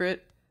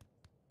secret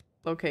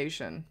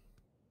location.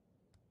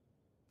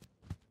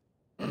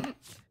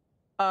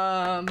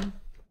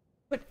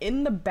 Put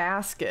in the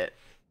basket,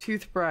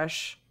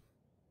 toothbrush,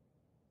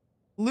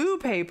 loo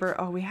paper.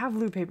 Oh, we have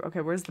loo paper.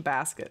 Okay, where's the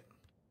basket?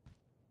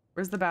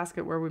 Where's the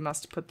basket where we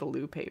must put the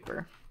loo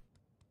paper?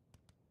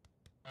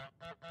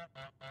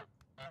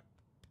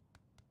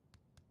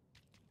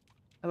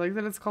 I like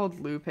that it's called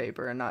loo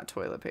paper and not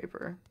toilet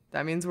paper.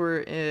 That means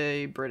we're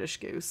a British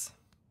goose.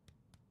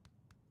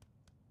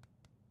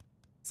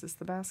 Is this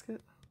the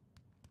basket?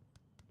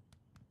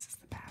 Is this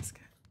the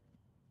basket?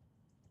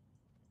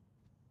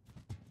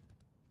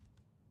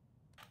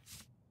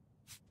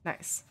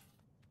 Nice.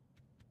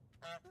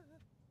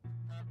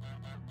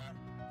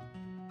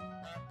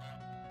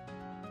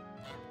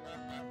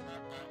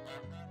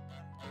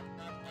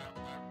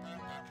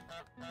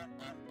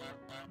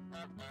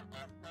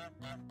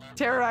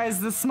 Terrorize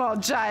the small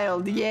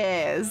child,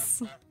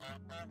 yes.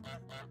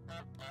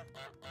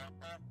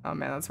 Oh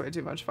man, that's way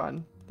too much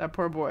fun. That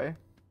poor boy.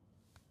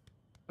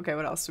 Okay,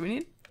 what else do we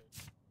need?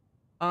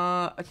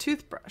 A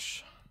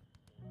toothbrush.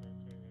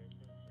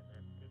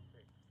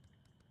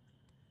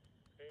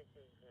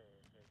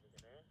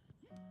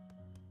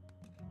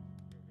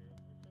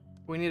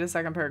 We need a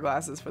second pair of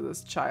glasses for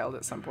this child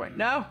at some point.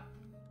 No!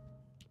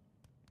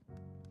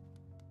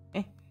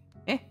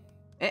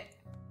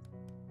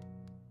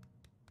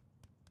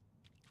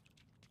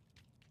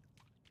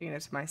 Taking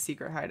it to my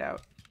secret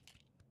hideout,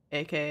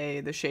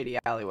 aka the shady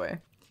alleyway,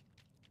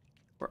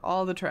 where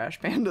all the trash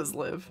pandas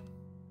live.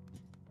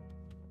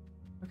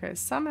 Okay,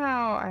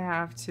 somehow I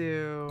have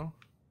to...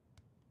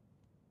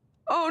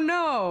 Oh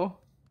no!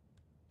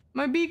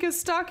 My beak is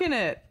stuck in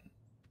it!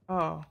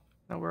 Oh,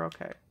 no, we're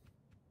okay.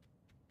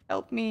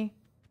 Help me.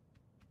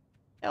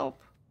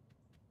 Help.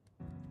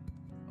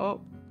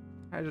 Oh,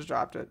 I just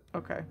dropped it.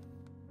 Okay.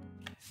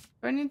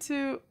 Do I need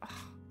to... Oh,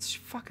 she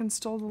fucking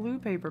stole the loo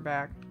paper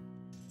back.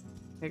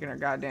 Taking her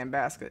goddamn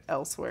basket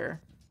elsewhere.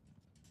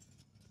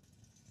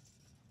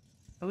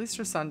 At least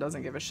her son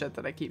doesn't give a shit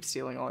that I keep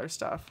stealing all her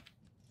stuff.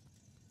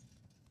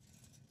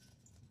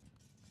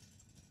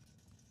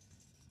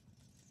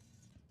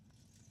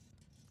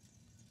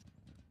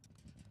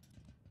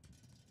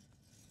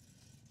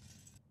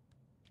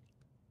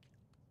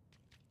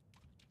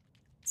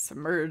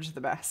 Submerge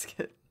the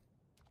basket.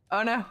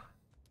 Oh no.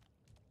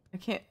 I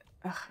can't.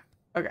 Ugh.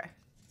 Okay.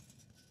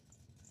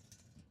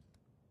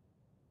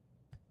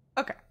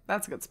 Okay,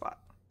 that's a good spot.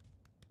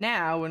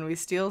 Now, when we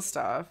steal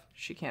stuff,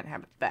 she can't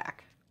have it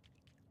back.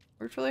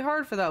 Worked really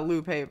hard for that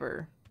loo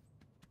paper.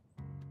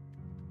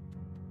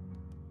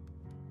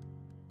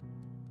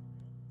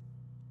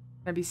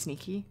 Can I be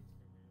sneaky?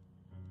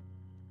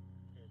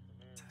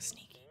 So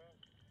sneaky.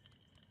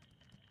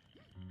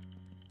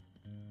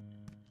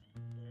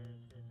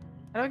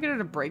 How do I get her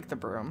to break the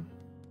broom?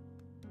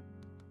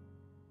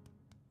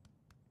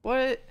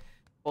 What?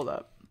 Hold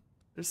up.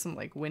 There's some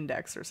like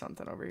Windex or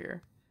something over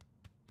here.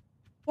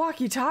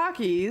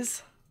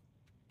 Walkie-talkies?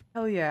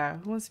 Hell yeah.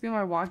 Who wants to be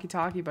my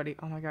walkie-talkie buddy?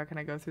 Oh my god, can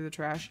I go through the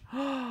trash?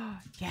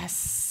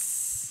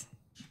 Yes!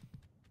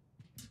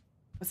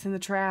 What's in the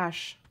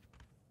trash?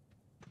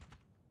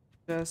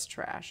 Just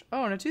trash.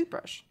 Oh, and a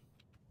toothbrush.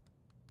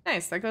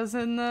 Nice, that goes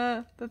in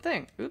the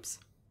thing. Oops.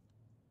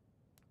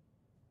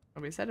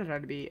 Nobody said it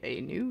had to be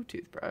a new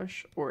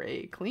toothbrush or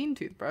a clean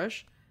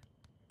toothbrush.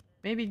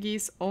 Maybe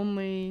geese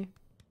only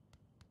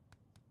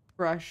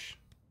brush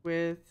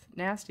with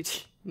nasty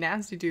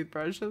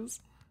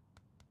toothbrushes.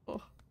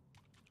 Oh.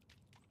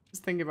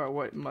 Just thinking about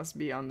what must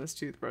be on this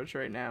toothbrush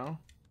right now.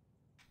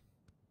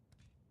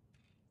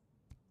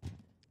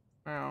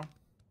 Wow,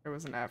 there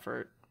was an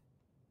effort.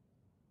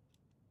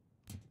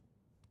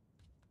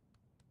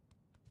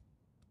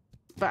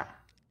 Bah.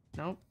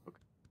 Nope. Okay.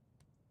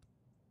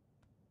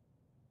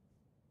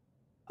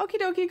 Okie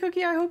dokie,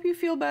 Cookie, I hope you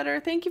feel better.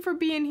 Thank you for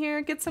being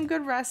here. Get some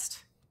good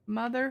rest.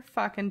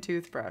 Motherfucking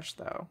toothbrush,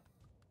 though.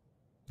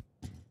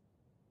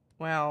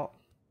 Well.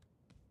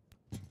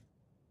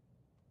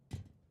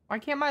 Why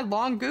can't my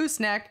long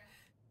gooseneck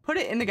put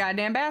it in the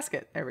goddamn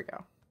basket? There we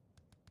go.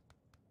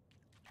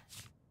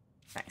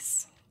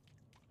 Nice.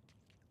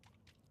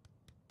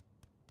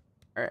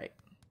 Alright.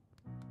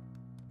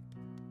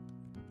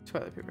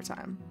 Toilet paper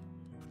time.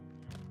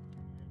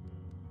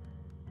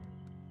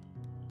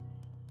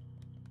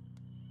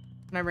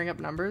 Can I bring up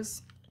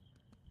numbers?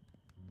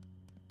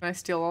 Can I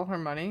steal all her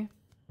money?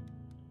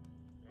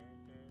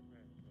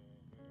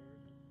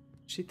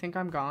 Does she think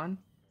I'm gone?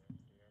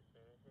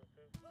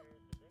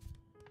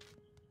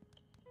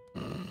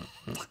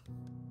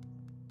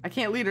 I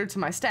can't lead her to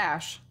my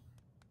stash.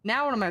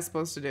 Now what am I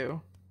supposed to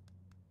do?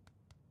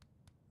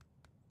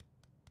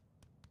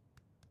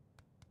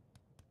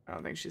 I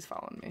don't think she's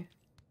following me.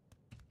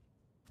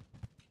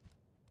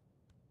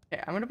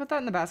 Okay, I'm gonna put that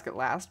in the basket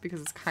last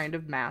because it's kind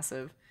of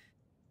massive.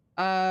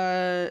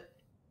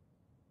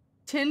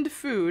 Tinned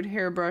food,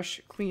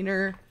 hairbrush,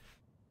 cleaner,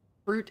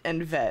 fruit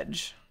and veg.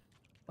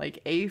 Like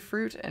a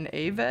fruit and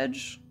a veg,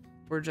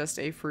 or just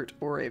a fruit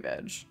or a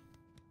veg.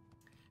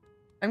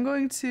 I'm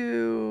going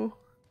to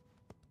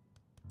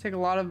take a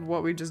lot of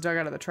what we just dug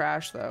out of the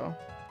trash though.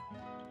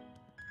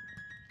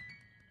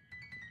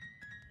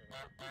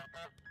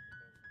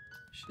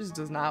 She just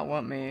does not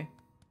want me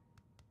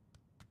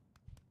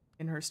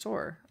in her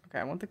store. Okay,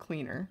 I want the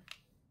cleaner.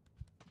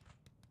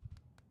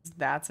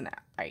 That's an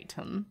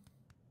item.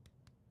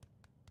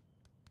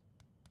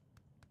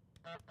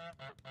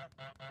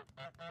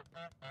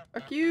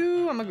 Fuck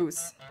you, I'm a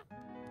goose.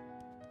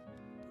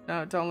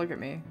 No, don't look at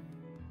me.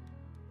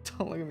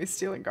 Don't look at me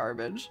stealing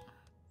garbage.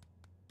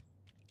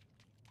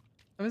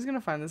 I'm just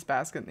gonna find this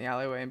basket in the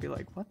alleyway and be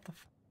like, what the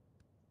f—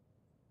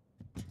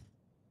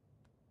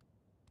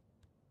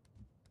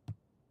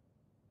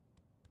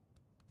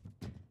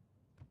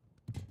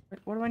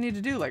 what do I need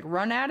to do? Like,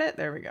 run at it?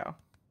 There we go.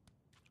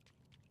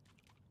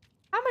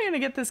 How am I gonna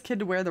get this kid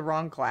to wear the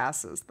wrong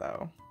glasses,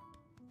 though?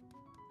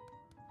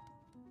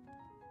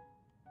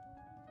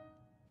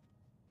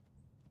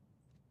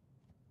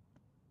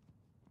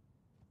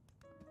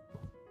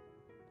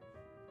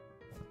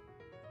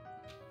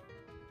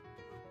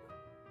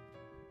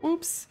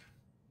 Oops.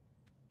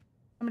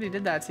 Somebody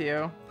did that to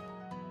you.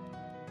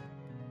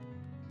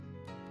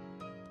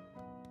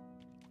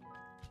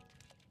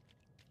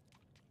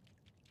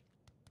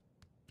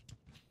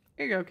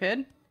 Here you go,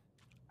 kid.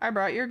 I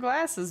brought your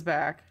glasses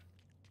back.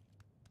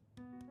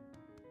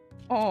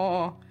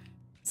 Oh,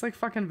 it's like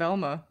fucking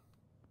Velma.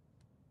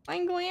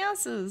 My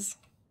glasses.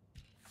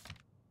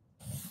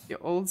 You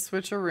old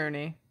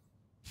switcheroony.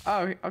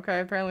 Oh, okay.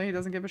 Apparently he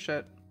doesn't give a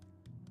shit.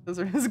 Those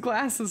are his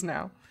glasses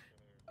now.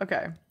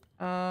 Okay.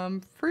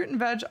 Fruit and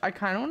veg. I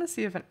kind of want to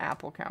see if an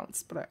apple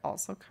counts, but I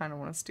also kind of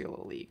want to steal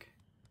a leek.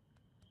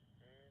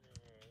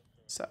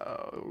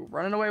 So,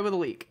 running away with a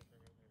leek.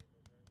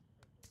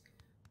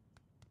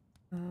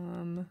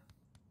 What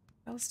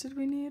else did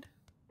we need?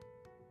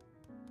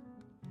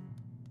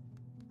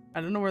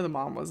 I don't know where the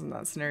mom was in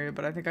that scenario,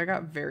 but I think I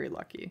got very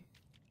lucky.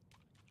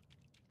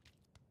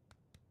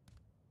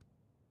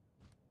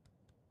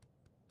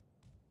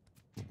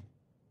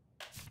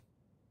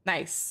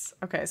 Nice.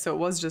 Okay, so it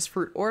was just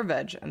fruit or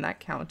veg, and that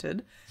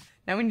counted.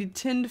 Now we need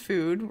tinned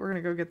food. We're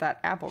gonna go get that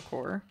apple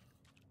core.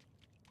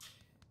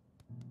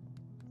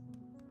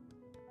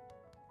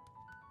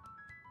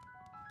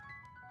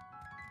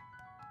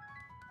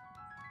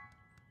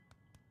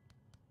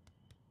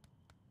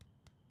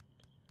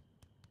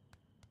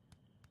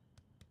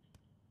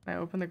 Can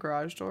I open the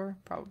garage door?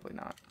 Probably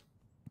not.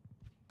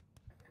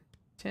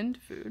 Tinned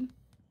food.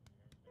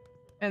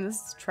 And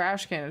this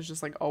trash can is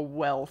just like a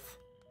wealth.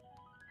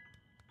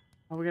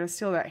 Oh, we gotta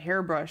steal that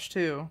hairbrush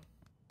too.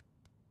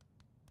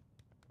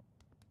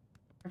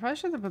 I probably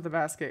should have put the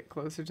basket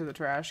closer to the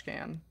trash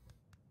can.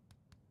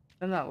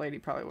 Then that lady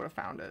probably would have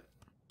found it.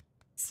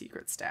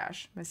 Secret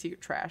stash. My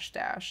secret trash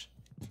stash.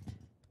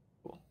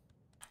 Cool.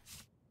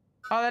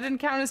 Oh, that didn't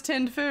count as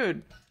tinned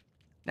food.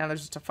 Now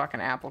there's just a fucking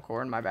apple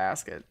core in my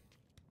basket.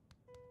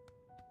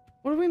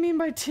 What do we mean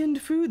by tinned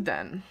food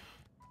then?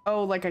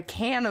 Oh, like a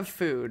can of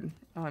food.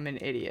 Oh, I'm an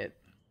idiot.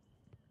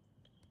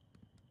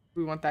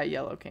 We want that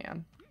yellow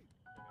can.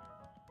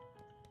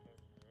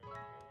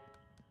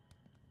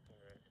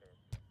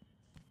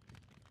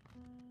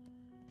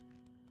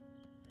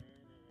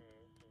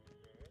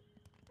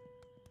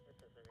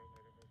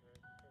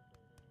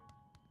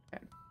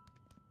 Okay.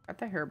 Got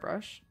the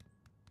hairbrush.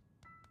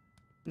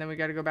 And then we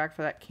gotta go back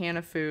for that can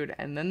of food,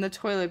 and then the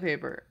toilet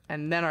paper,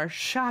 and then our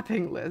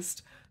shopping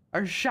list.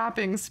 Our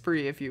shopping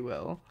spree, if you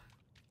will,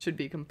 should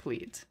be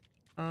complete.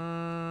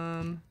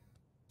 Nope,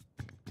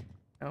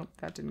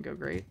 that didn't go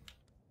great.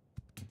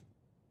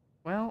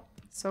 Well,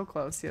 so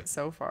close yet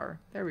so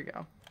far. There we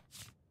go.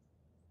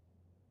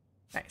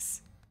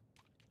 Nice.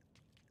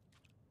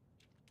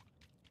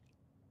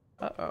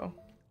 Uh-oh.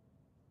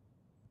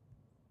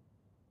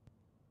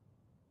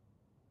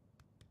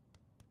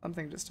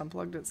 Something just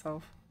unplugged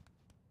itself.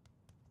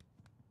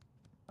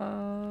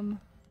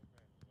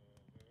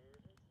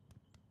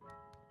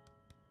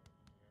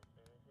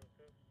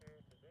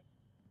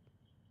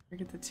 We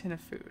get the tin of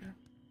food.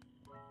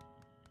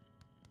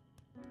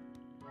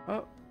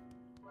 Oh.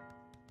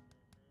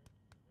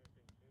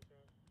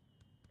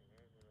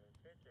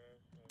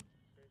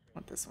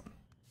 Want this one.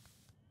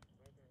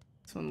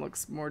 This one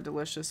looks more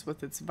delicious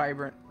with its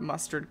vibrant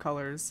mustard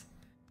colors.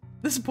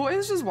 This boy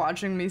is just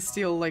watching me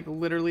steal like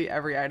literally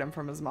every item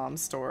from his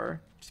mom's store.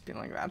 Just being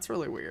like, that's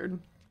really weird.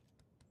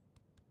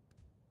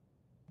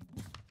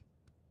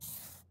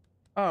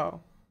 Oh.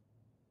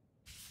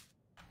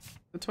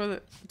 The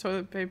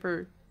toilet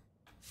paper.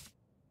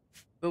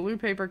 The loo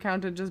paper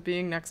counted just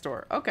being next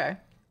door. Okay,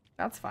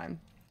 that's fine.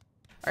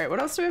 All right,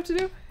 what else do we have to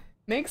do?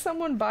 Make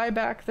someone buy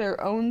back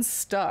their own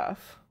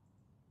stuff.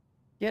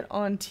 Get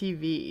on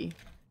TV.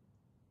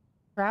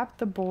 Trap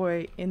the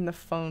boy in the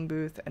phone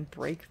booth and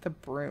break the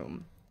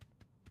broom.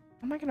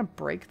 How am I gonna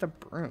break the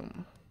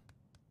broom?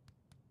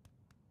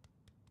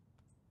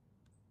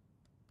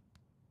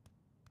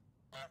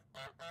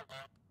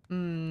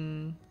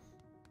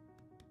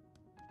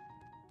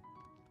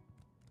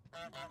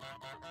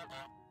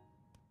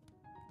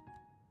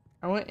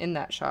 I went in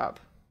that shop.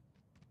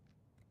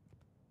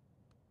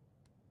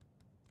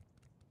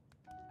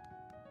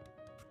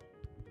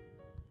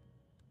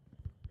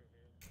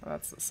 Oh,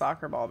 that's the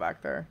soccer ball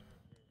back there.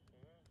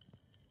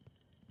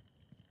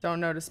 Don't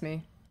notice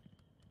me.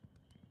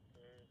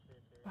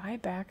 Buy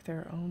back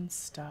their own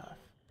stuff.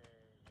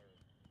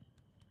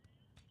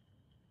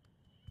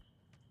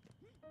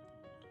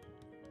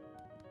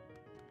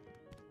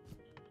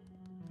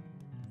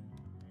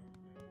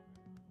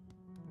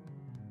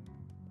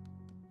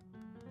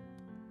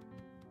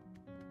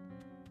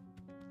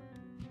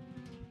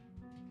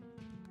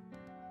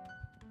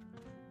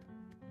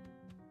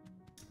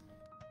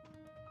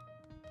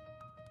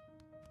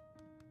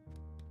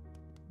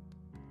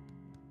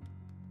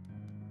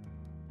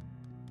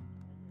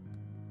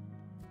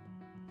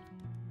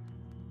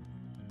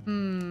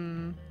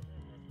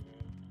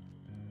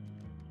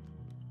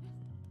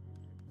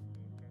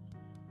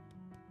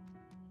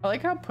 I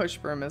like how push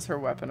broom is her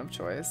weapon of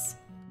choice.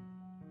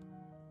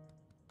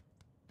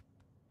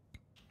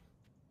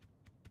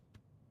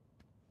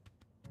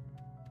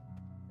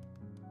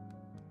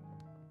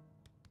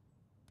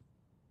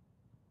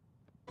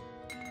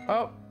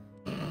 Oh.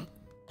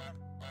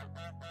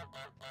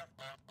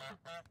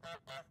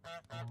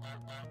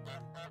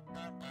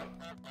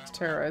 Let's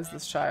terrorize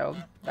this child.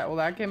 Will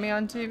that get me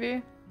on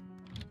TV?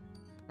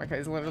 Okay,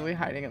 he's literally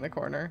hiding in the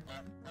corner.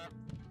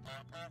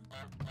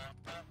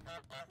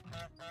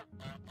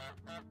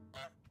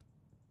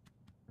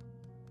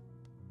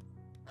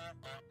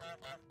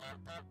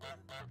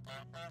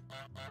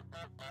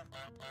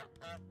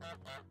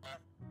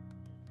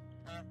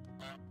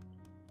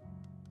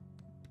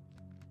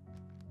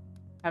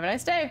 Have a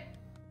nice day.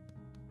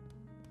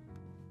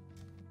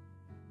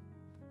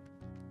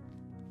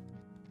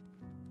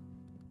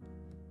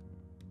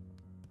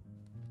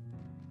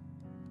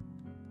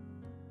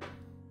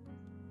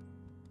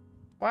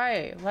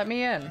 Why? Let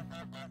me in.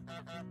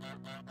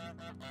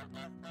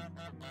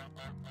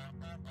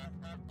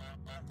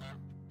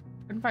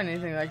 Couldn't find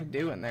anything that I could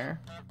do in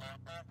there.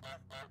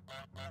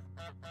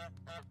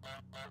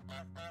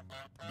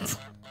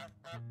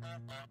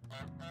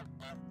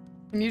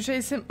 Can you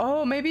chase him?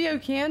 Oh, maybe you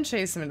can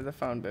chase him into the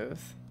phone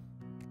booth.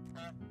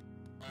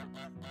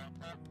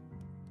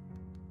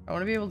 I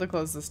want to be able to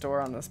close this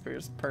door on this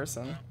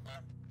person.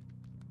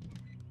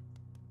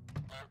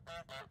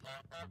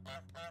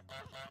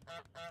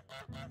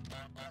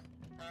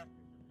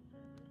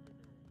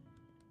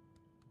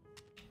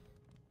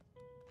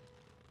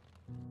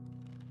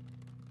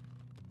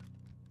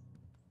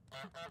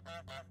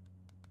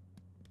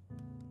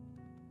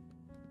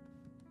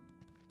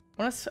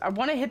 I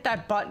want to hit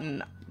that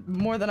button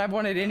more than I've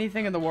wanted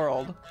anything in the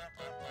world.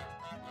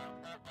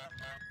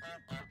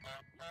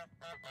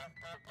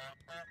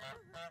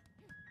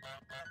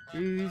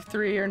 You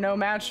three are no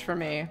match for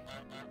me.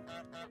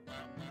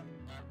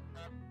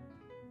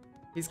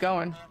 He's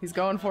going. He's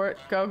going for it.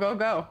 Go, go,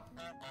 go.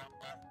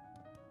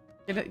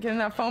 Get in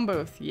that phone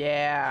booth.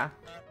 Yeah.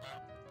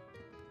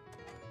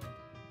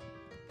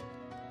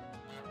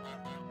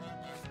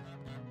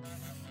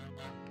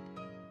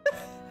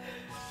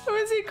 Who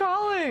is he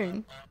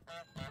calling?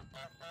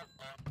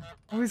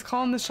 Oh, he's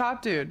calling the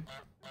shop dude.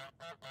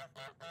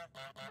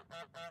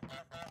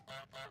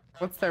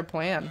 What's their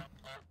plan?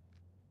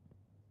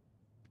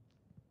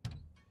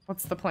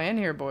 What's the plan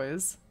here,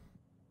 boys?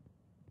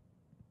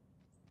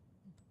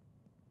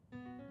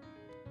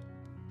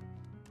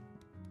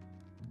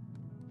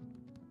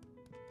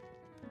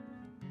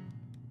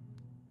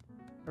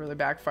 Really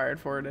backfired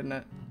for it, didn't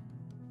it?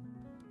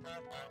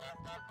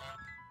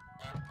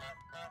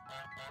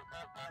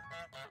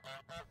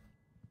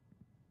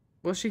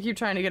 Will she keep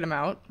trying to get him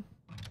out?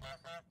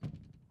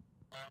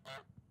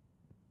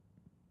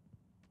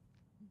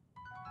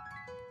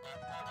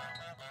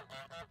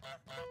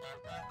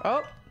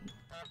 Oh!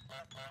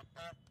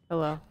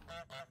 Hello.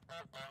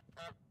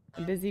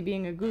 I'm busy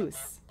being a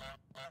goose.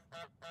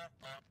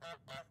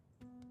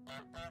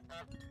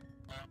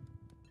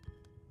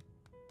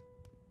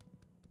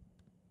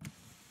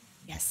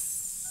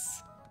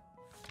 Yes.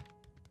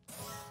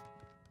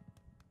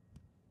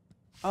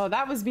 Oh,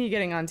 that was me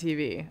getting on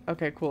TV.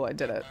 Okay, cool, I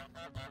did it.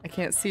 I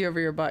can't see over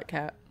your butt,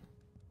 cat.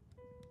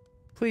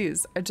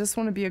 Please, I just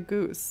want to be a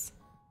goose.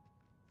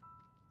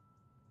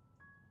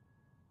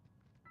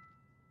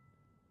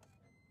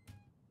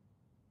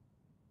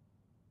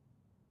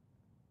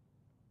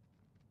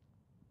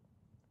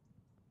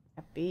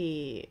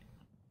 Happy.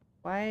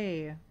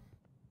 Why?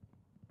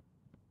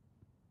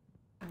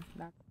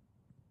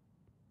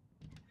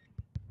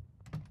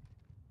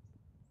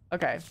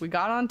 Okay, we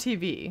got on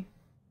TV.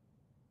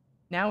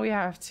 Now we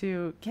have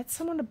to get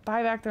someone to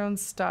buy back their own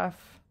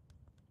stuff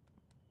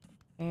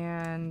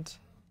and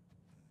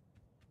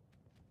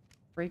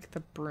break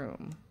the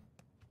broom.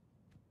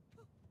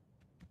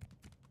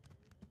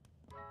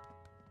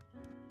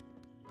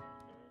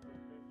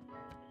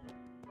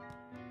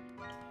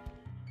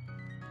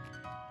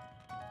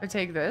 I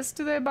take this.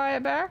 Do they buy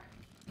it back?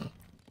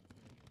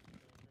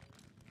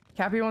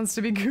 Cappy wants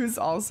to be goose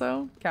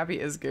also? Cappy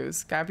is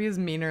goose. Cappy is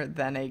meaner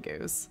than a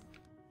goose.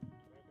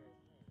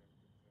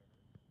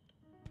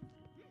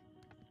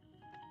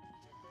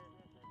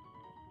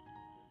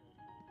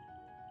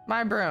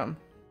 My broom.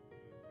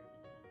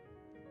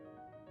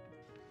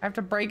 I have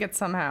to break it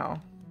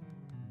somehow.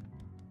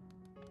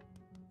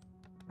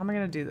 How am I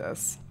gonna do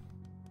this?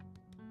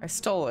 I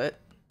stole it.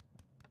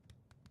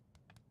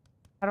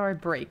 How do I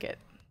break it?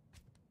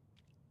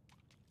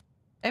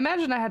 I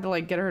imagine I had to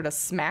like get her to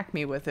smack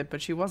me with it, but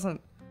she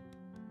wasn't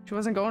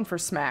going for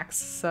smacks,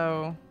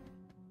 so.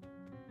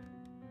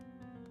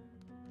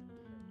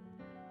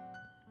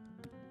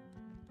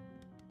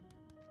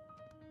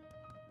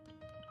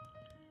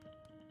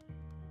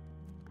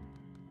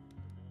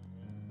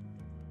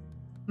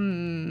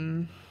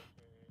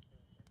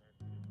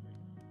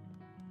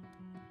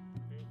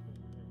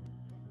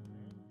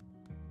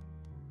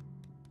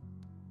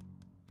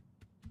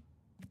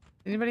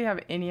 Anybody have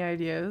any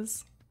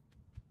ideas?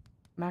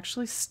 I'm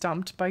actually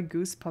stumped by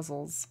goose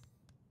puzzles.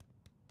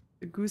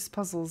 The goose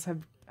puzzles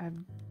have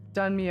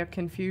done me a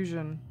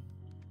confusion.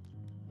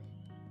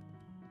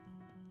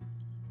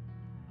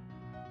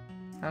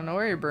 I don't know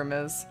where your broom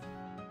is.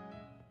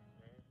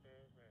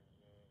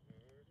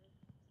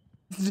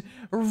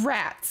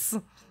 Rats!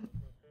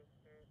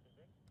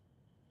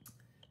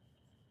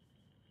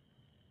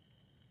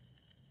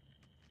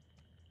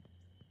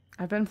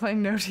 I've been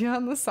playing Noti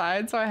on the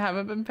side, so I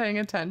haven't been paying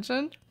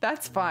attention.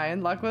 That's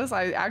fine, Luckless.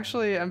 I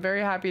actually am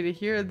very happy to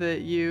hear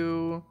that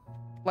you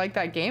like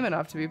that game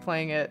enough to be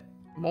playing it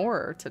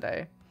more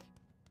today.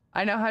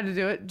 I know how to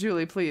do it.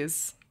 Julie,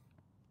 please.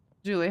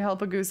 Julie,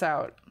 help a goose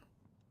out.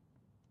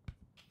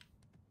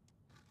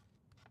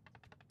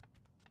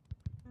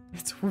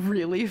 It's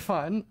really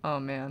fun.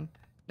 Oh man.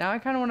 Now I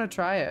kind of want to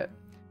try it.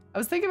 I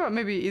was thinking about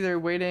maybe either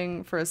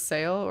waiting for a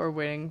sale or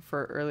waiting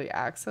for early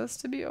access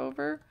to be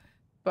over.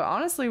 But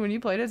honestly, when you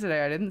played it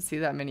today, I didn't see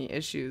that many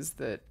issues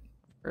that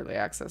early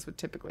access would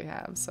typically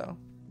have, so.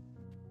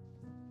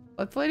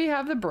 Let the lady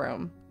have the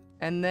broom,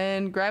 and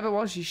then grab it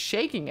while she's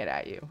shaking it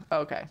at you.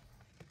 Okay.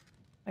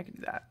 I can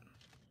do that.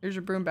 Here's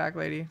your broom back,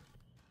 lady.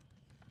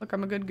 Look,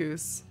 I'm a good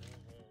goose.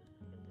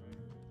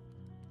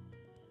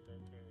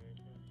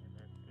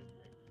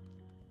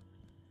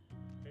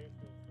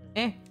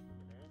 Eh.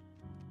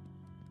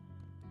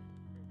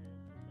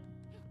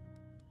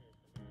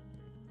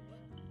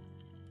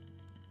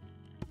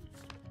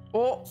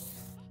 Oh,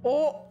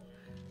 oh.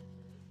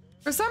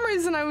 For some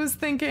reason I was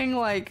thinking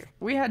like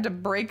we had to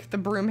break the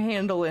broom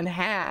handle in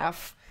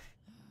half.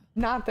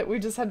 Not that we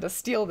just had to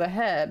steal the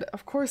head.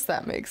 Of course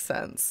that makes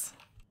sense.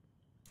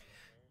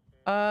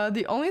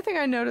 The only thing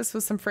I noticed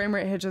was some frame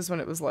rate hitches when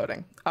it was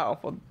loading. Oh,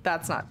 well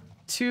that's not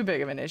too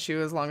big of an issue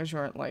as long as you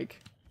weren't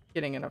like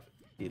getting in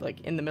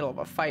in the middle of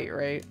a fight,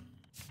 right?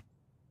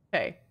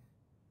 Okay.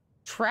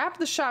 Trap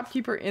the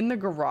shopkeeper in the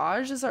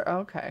garage is our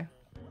okay.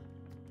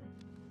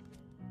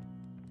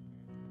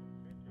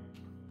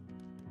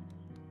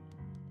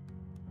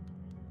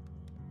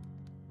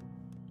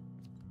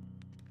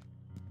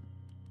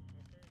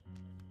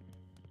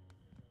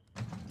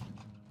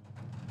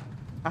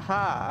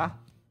 Aha.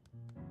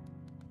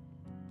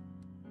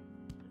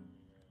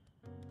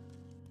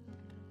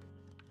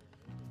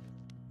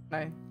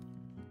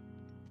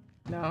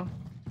 No.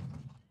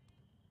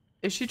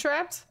 Is she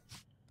trapped?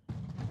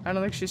 I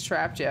don't think she's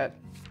trapped yet.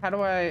 How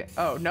do I...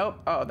 Oh, nope.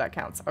 Oh, that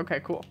counts.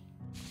 Okay, cool.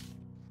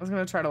 I was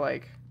gonna try to,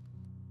 like,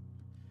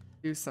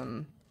 do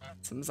some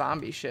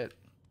zombie shit.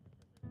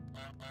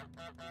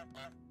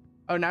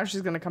 Oh, now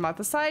she's gonna come out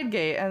the side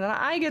gate, and then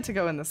I get to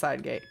go in the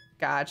side gate.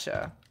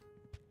 Gotcha.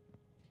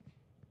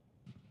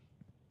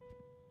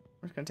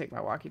 I'm just gonna take my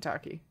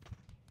walkie-talkie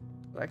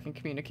so I can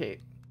communicate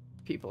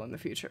with people in the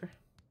future.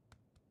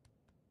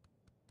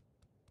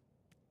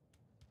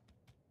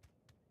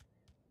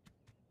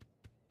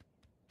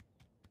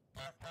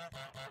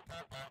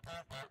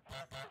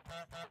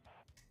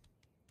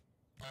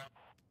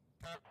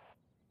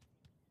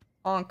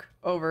 Honk.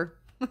 Over.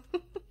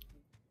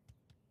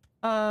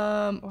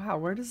 Wow,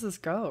 where does this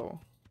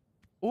go?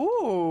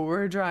 Ooh,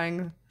 we're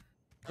drawing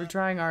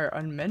our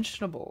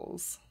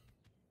unmentionables.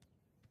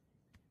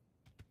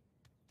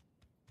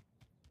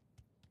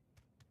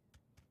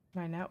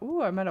 Am I now?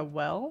 Ooh, I'm at a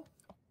well.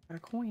 Oh, got a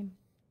coin.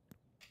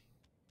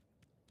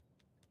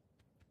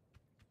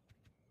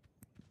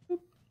 Boop.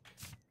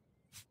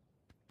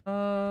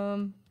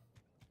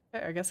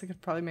 Okay, I guess I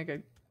could probably make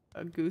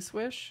a goose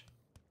wish.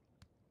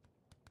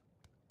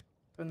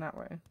 Going that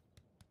way.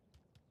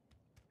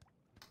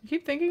 I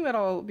keep thinking that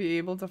I'll be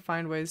able to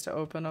find ways to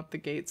open up the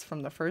gates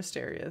from the first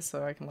area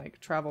so I can like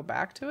travel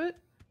back to it.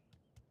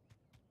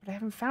 But I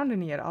haven't found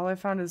any yet. All I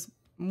found is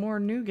more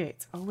new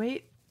gates. Oh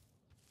wait.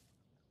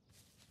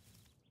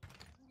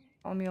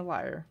 Call me a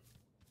liar.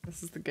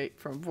 This is the gate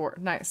from Vor.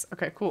 Nice.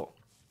 Okay, cool.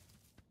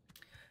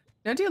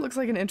 Noti looks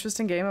like an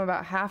interesting game.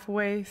 About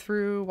halfway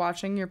through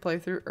watching your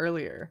playthrough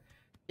earlier.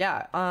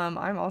 Yeah,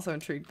 I'm also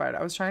intrigued by it.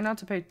 I was trying not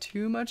to pay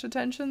too much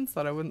attention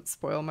so that I wouldn't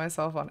spoil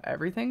myself on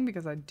everything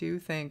because I do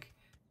think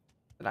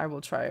that I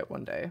will try it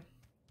one day. I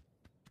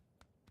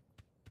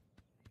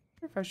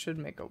wonder if I should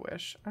make a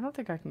wish. I don't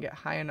think I can get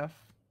high enough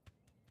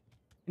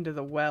into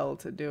the well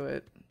to do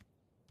it.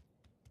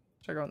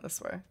 Try going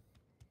this way.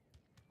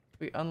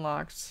 We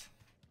unlocked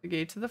the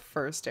gate to the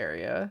first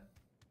area.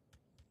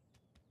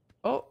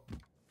 Oh!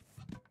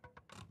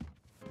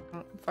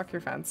 Oh, fuck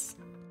your fence.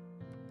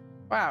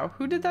 Wow,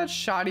 who did that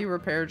shoddy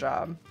repair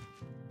job?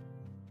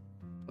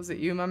 Was it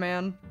you, my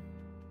man?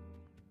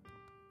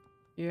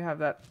 You have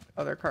that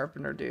other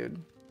carpenter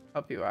dude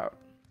help you out.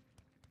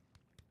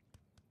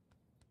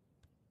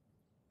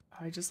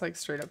 I just like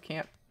straight up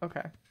can't.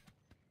 Okay.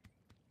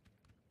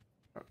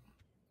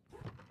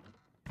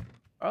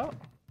 Oh.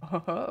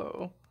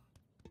 Oh.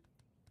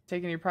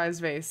 Taking your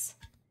prized vase.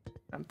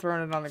 I'm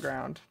throwing it on the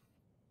ground.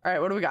 All right,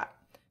 what do we got?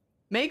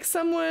 Make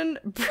someone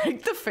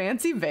break the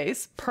fancy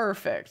vase.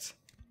 Perfect.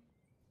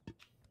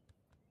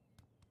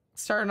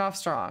 Starting off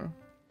strong.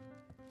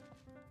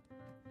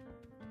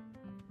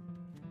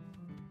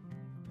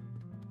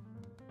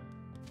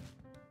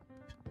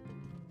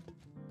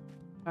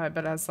 I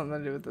bet it has something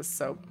to do with this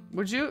soap.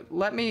 Would you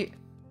let me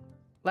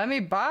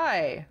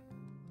buy,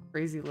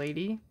 crazy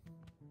lady?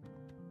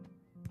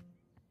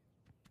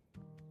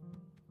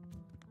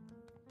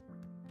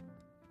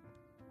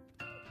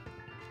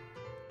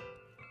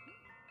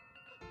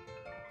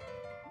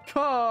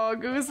 Oh,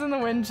 Goose and the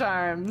wind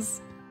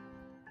chimes.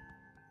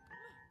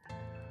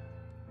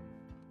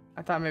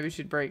 I thought maybe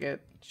she'd break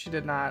it. She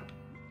did not.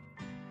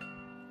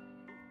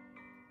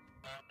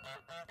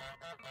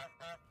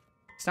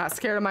 She's not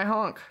scared of my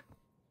honk.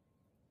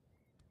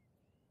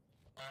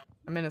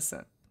 I'm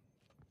innocent.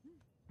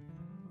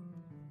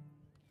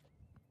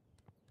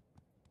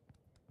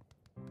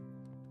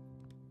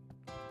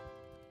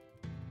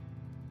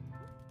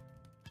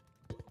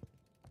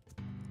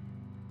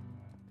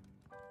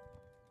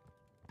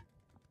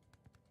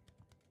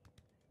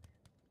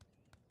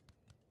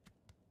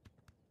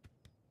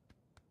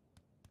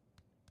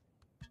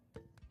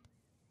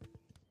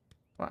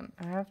 One.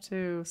 I have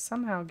to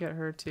somehow get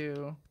her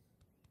to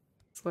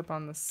slip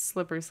on the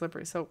slippery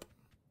soap.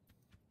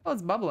 Oh,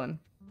 it's bubbling.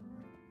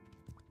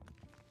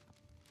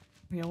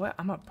 You know what?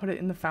 I'm gonna put it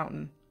in the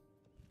fountain.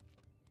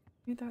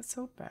 Need that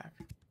soap back.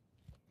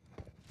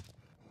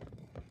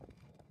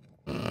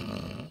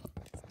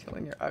 It's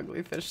killing your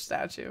ugly fish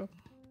statue.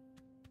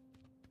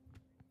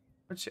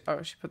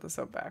 Oh, she put the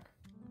soap back.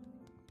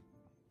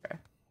 Okay,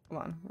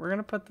 hold on. We're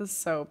gonna put the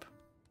soap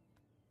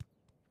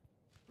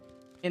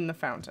in the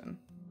fountain.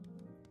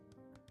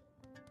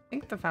 I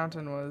think the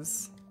fountain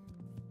was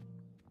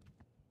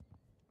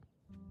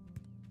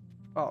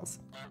balls.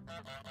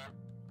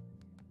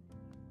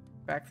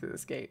 Back through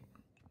this gate.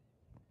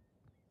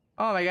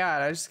 Oh my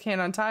god, I just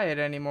can't untie it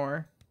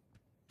anymore.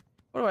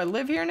 What do I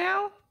live here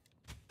now?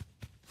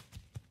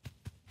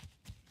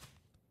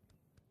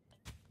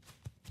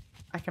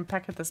 I can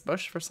peck at this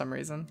bush for some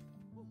reason.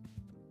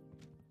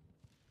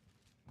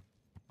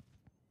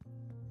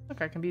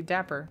 Look, I can be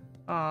dapper.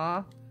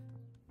 Aw.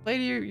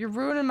 Lady, you're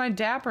ruining my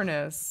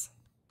dapperness.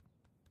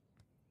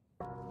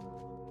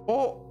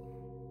 Oh!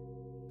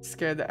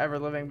 Scared the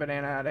ever-living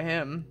banana out of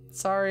him.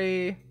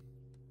 Sorry.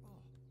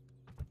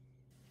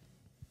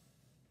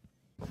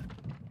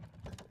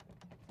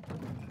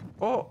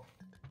 Oh!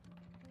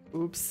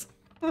 Oops.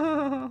 Hey,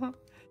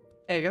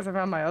 I guess I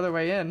found my other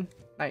way in.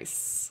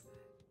 Nice.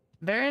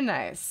 Very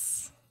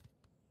nice.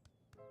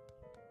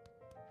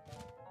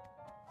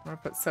 I'm gonna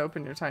put soap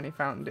in your tiny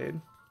fountain,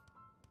 dude.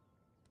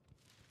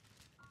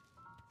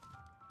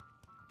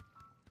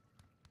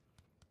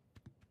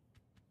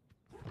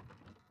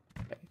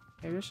 Okay,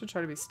 maybe I should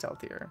try to be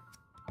stealthier.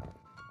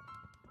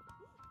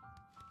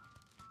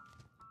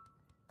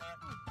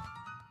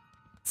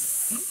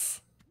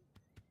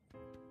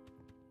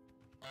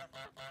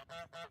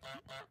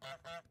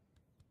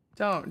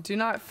 Do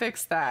not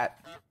fix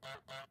that.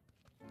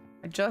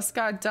 I just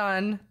got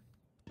done.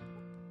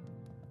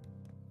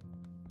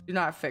 Do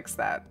not fix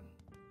that.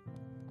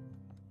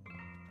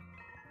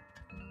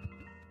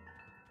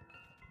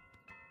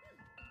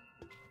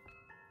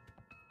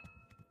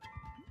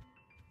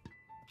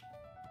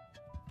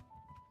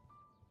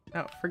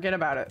 No, forget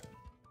about it.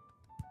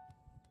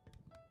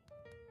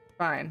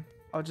 Fine.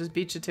 I'll just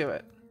beat you to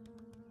it.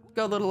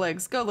 Go little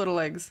legs, go little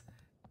legs.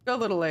 Go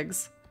little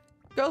legs.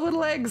 Go little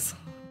legs!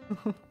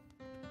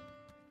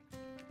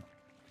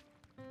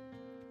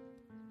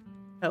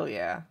 Hell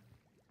yeah.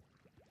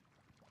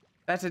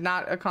 That did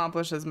not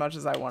accomplish as much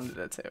as I wanted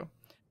it to.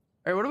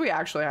 Alright, what do we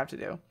actually have to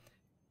do?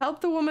 Help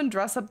the woman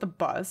dress up the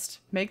bust.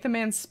 Make the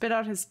man spit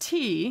out his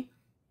tea.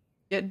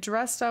 Get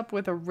dressed up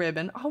with a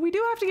ribbon. Oh, we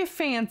do have to get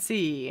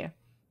fancy.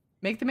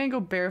 Make the man go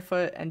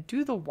barefoot and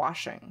do the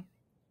washing.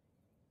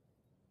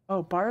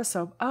 Oh, bar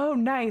soap. Oh,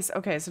 nice.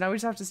 Okay, so now we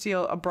just have to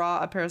steal a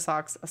bra, a pair of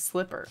socks, a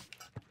slipper.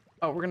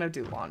 Oh, we're gonna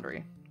do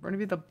laundry. We're gonna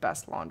be the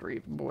best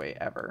laundry boy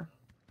ever.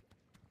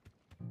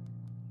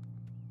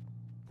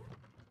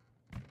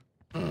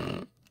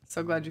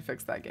 So glad you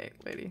fixed that gate,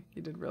 lady.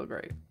 You did real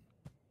great.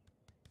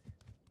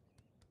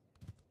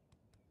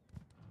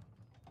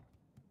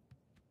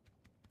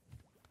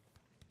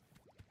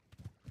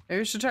 Maybe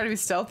we should try to be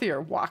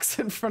stealthier. Walks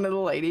in front of the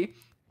lady.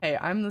 Hey,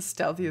 I'm the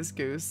stealthiest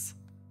goose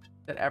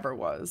that ever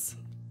was.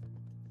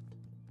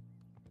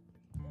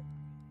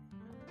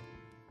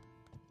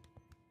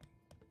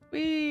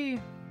 Whee!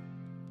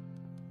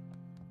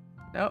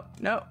 No,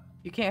 no.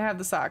 You can't have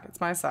the sock. It's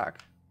my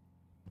sock.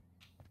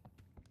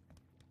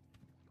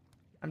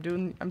 I'm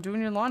doing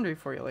your laundry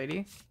for you,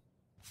 lady.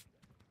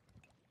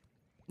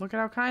 Look at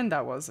how kind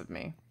that was of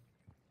me.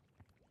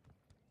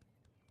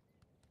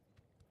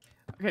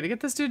 Okay, to get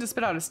this dude to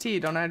spit out his tea,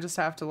 don't I just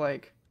have to,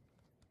 like,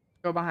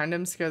 go behind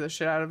him, scare the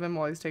shit out of him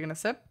while he's taking a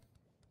sip?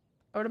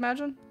 I would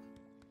imagine.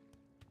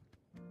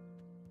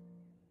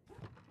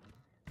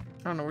 I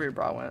don't know where your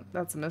bra went.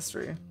 That's a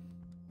mystery.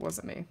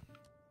 Wasn't me.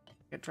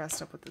 Get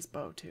dressed up with this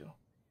bow, too.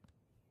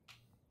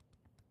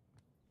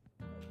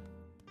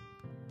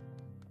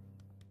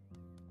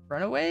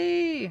 Run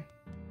away!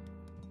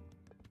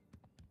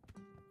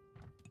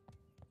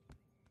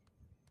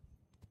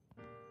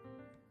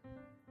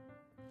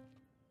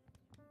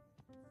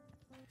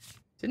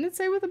 Didn't it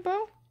say with a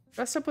bow?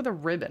 Dressed up with a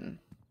ribbon.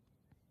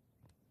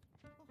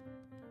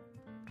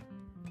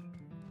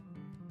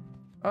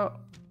 Oh.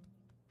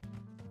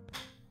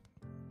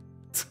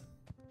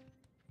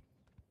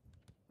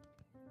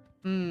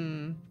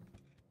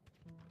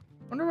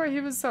 Wonder why he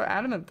was so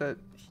adamant that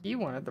he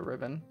wanted the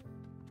ribbon.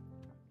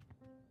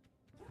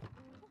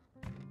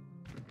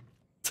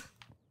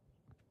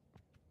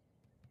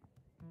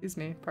 Excuse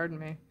me, pardon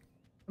me.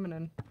 Coming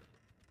in.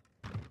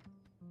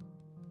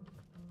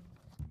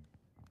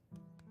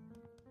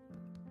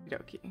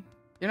 Okie.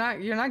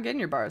 You're not getting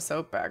your bar of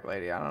soap back,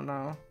 lady. I don't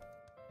know.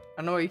 I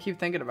don't know what you keep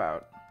thinking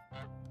about.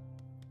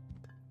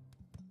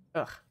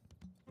 Ugh.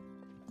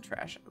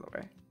 Trash out of the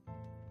way.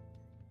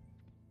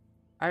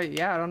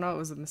 Yeah, I don't know. It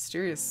was a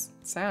mysterious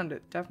sound.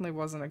 It definitely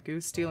wasn't a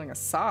goose stealing a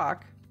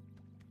sock.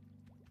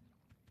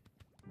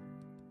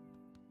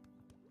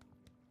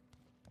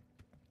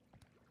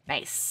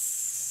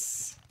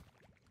 Nice.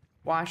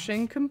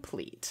 Washing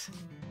complete.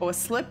 Oh, a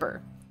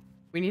slipper.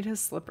 We need his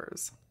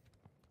slippers.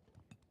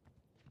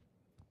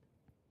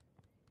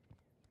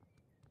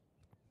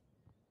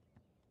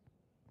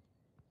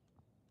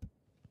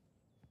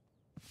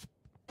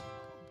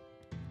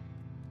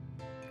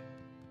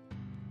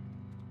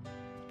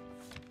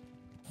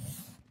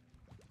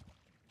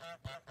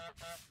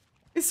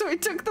 So he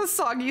took the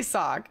soggy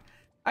sock.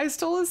 I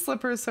stole his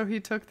slippers, so he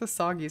took the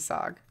soggy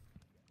sock.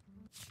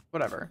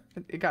 Whatever.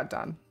 It got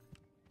done.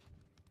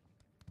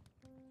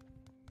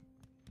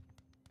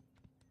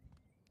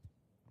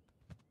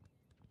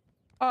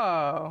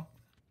 Oh.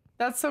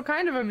 That's so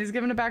kind of him. He's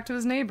giving it back to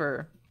his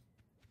neighbor.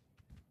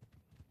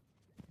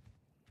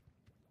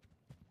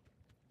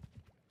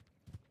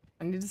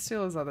 I need to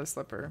steal his other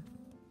slipper.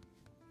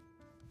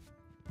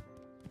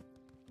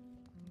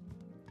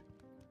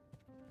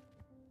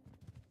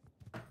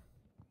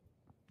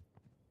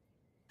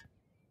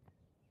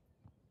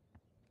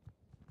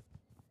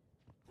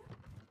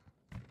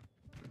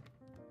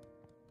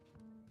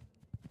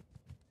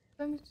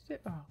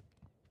 Oh.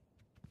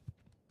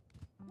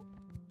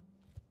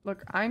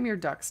 Look, I'm your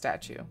duck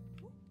statue.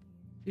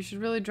 You should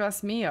really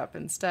dress me up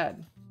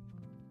instead.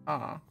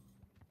 Aw.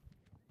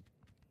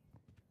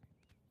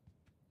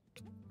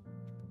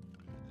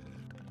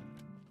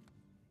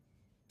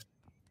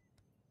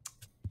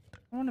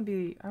 I wanna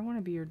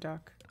be your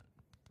duck.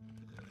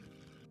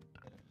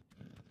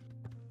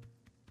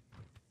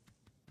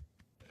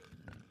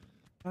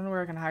 I don't know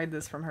where I can hide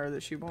this from her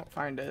that she won't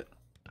find it.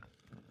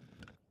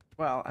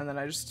 Well, and then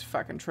I just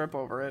fucking trip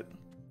over it.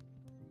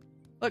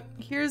 Look,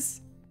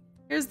 here's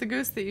the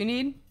goose that you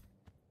need.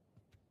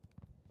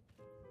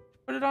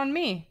 Put it on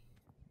me.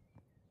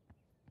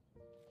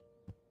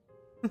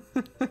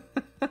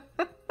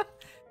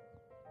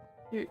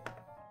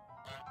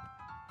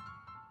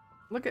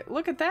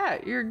 Look at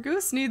that. Your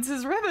goose needs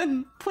his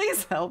ribbon.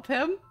 Please help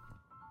him.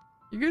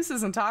 Your goose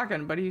isn't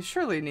talking, but he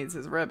surely needs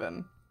his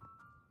ribbon.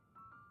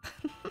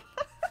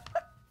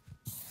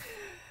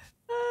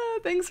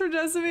 Thanks for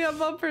dressing me up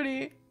all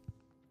pretty.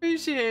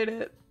 Appreciate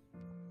it.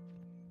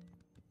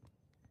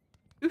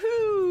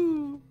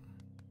 Woohoo!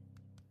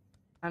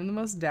 I'm the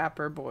most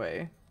dapper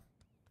boy.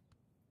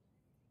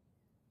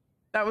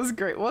 That was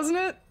great, wasn't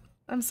it?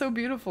 I'm so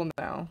beautiful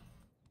now.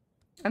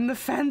 I'm the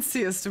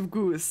fanciest of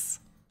goose.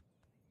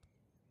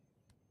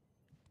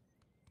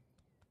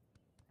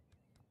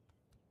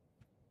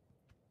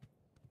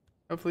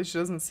 Hopefully she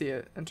doesn't see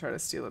it and try to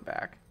steal it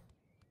back.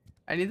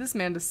 I need this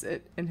man to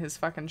sit in his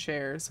fucking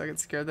chair so I can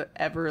scare the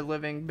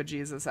ever-living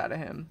bejesus out of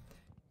him.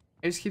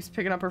 He just keeps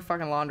picking up her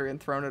fucking laundry and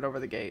throwing it over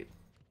the gate.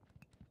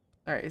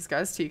 Alright, he's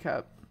got his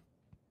teacup.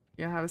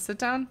 You gonna have a sit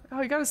down?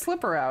 Oh, he got his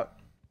slipper out.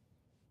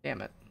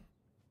 Damn it.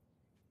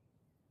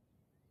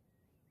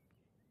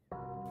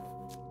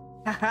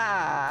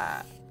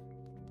 Haha!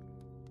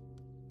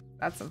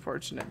 That's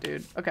unfortunate,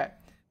 dude. Okay.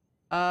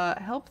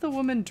 Help the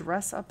woman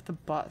dress up the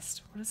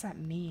bust. What does that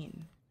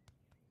mean?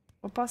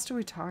 What bust are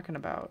we talking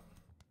about?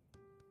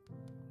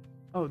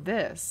 Oh,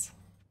 this.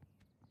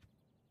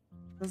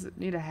 Does it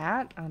need a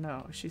hat? Oh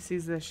no, if she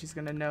sees this, she's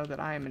gonna know that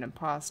I am an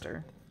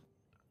imposter.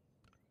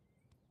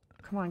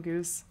 Come on,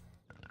 goose.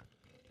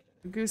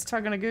 A goose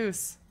tugging a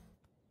goose.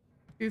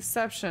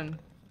 Gooseception.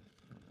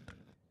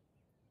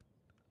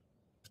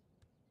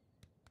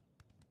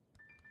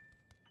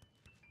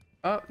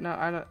 Oh, no,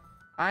 I don't.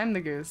 I'm the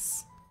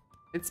goose.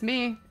 It's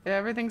me.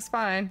 Everything's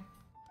fine.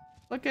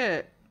 Look at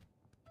it.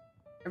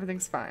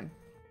 Everything's fine.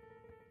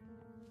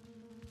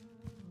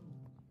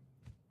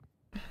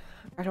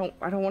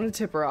 I don't want to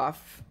tip her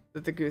off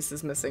that the goose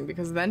is missing,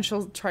 because then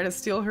she'll try to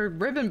steal her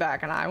ribbon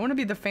back, and I want to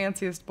be the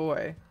fanciest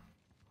boy.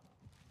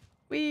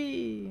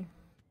 Whee!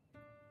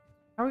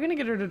 How are we gonna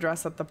get her to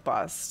dress up the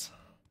bust?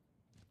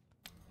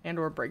 And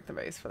or break the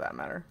vase, for that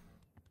matter.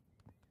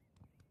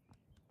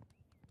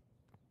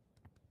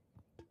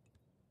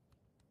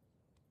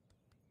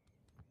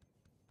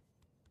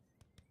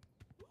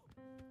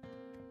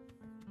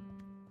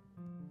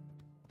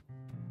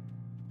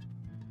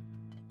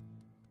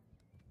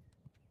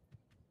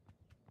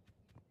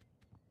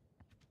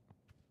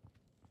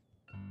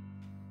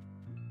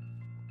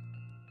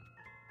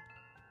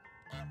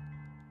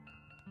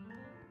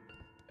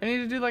 I need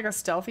to do like a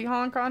stealthy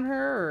honk on her,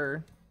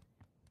 or...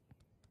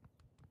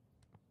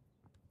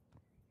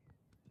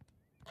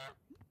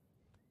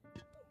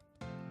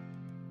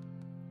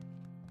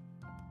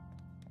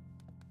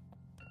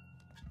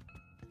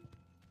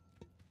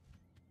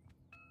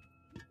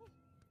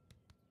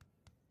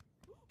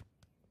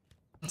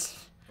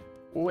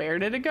 Where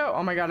did it go?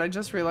 Oh my god, I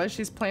just realized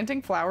she's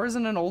planting flowers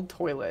in an old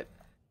toilet.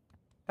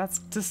 That's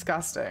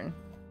disgusting.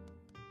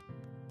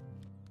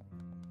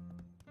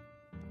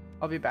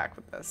 I'll be back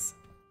with this.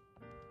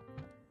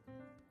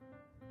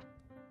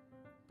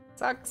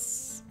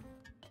 Sucks.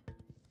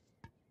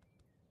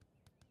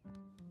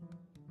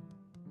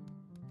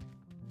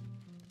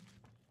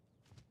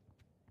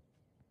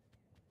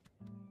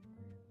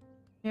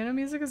 Piano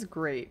music is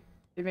great.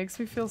 It makes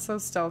me feel so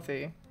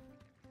stealthy.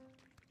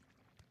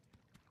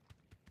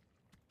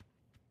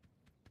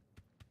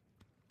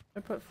 I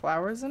put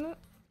flowers in it?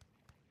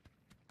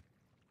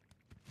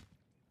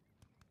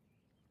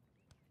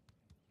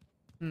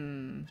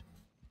 Hmm.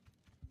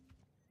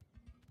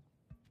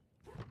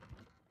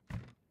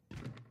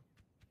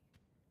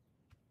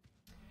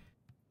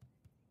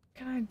 What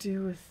can I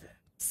do with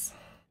this?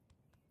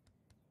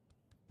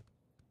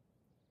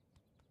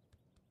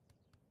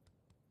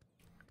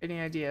 Any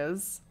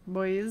ideas,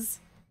 boys?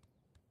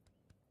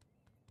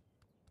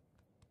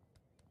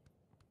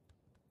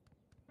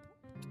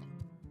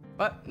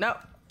 What? No.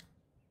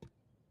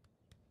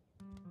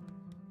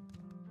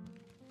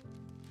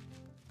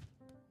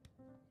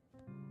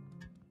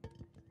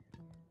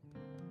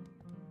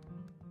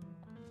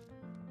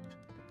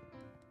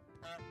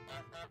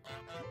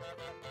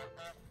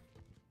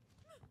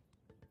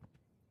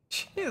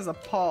 She is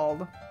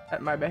appalled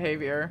at my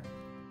behavior.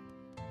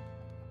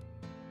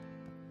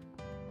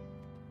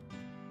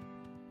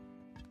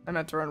 I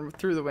meant to run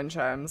through the wind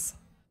chimes.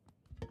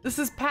 This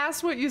is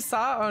past what you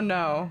saw? Oh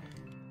no.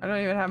 I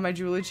don't even have my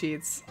Julie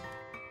cheats.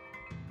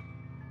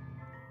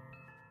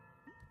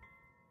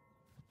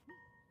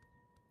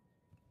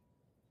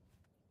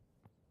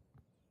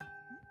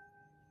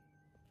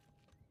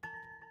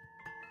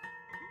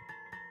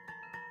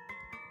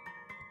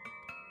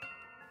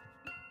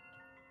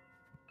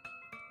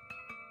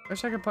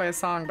 Wish I could play a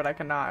song, but I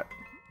cannot.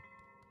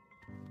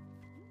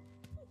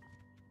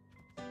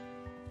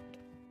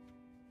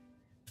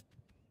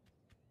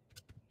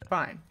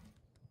 Fine.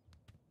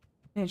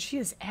 Man, she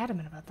is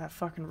adamant about that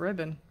fucking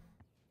ribbon.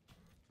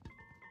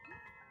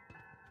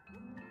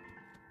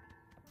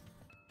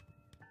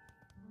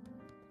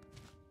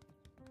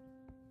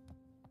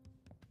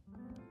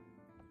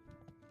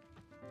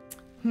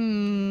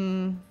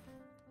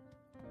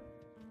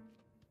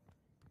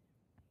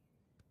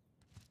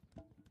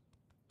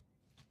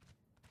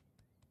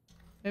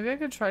 Maybe I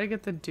could try to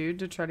get the dude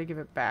to try to give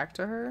it back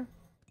to her.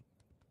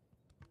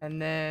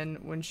 And then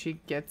when she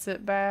gets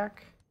it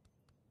back,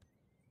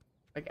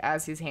 like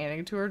as he's handing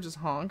it to her, just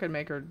honk and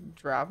make her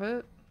drop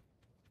it.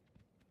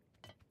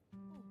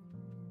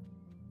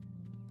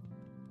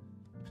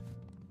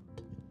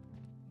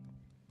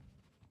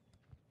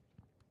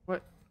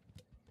 What?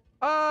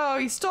 Oh,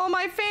 he stole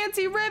my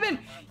fancy ribbon!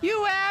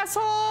 You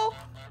asshole!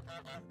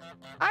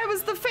 I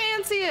was the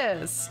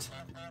fanciest!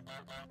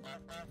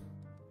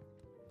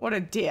 What a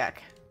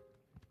dick.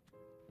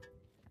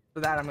 For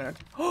that I'm gonna...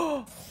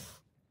 Oh!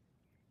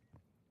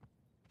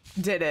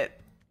 Did it.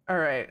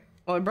 Alright.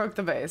 Well, I broke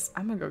the vase.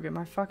 I'm gonna go get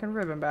my fucking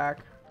ribbon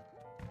back.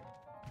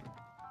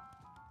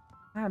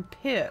 I'm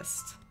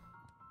pissed.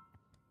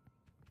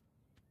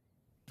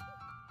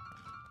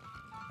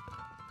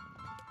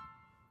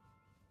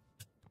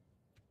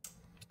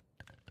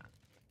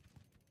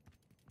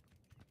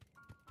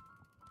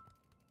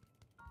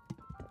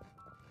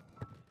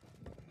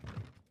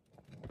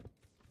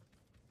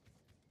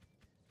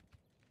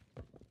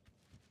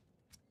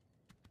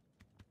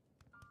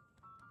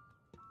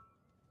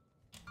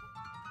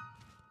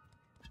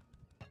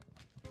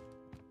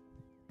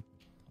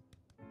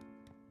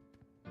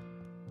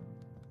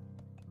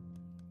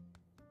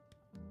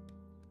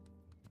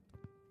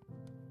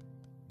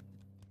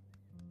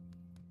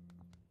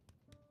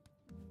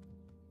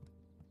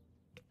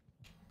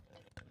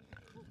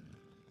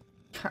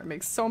 God, it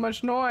makes so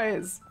much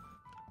noise.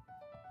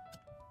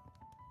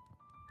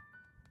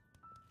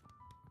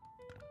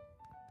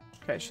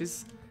 Okay,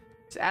 she's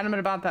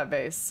adamant about that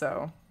vase,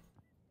 so.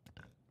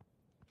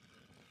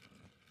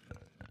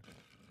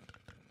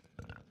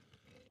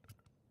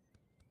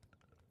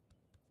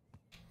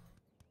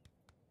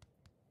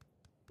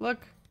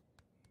 Look.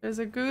 There's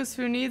a goose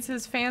who needs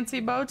his fancy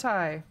bow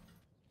tie.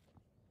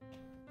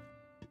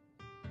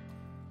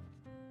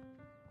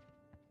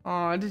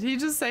 Aw, did he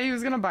just say he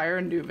was gonna buy her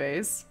a new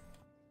vase?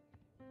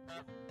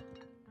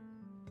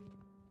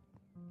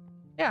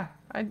 Yeah,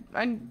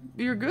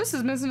 your goose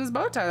is missing his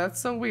bow tie.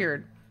 That's so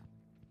weird.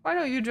 Why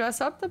don't you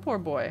dress up the poor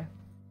boy?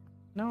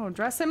 No,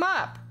 dress him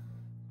up.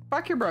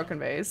 Fuck your broken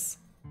vase.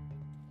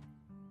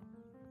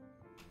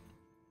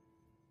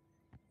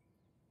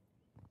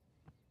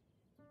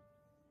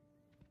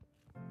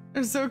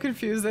 I'm so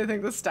confused. I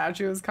think the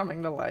statue is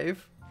coming to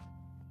life.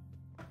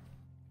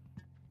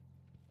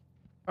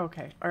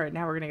 Okay, alright,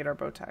 now we're gonna get our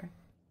bow tie.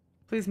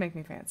 Please make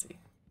me fancy.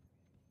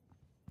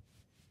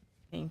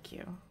 Thank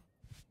you.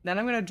 Then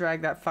I'm gonna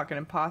drag that fucking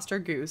imposter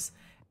goose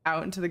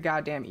out into the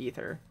goddamn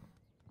ether.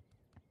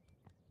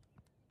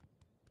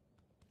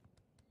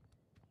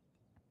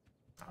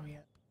 Oh yeah.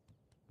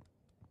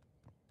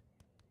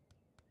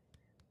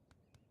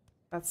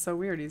 That's so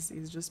weird, he's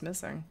just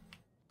missing.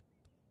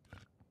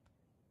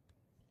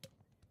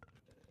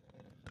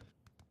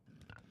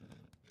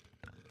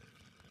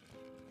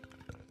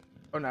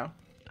 Oh no.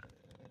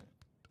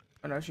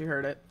 Oh no, she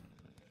heard it.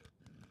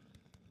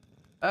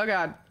 Oh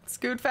god.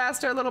 Scoot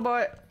faster, little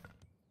boy.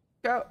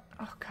 Go.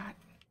 Oh god.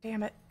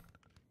 Damn it.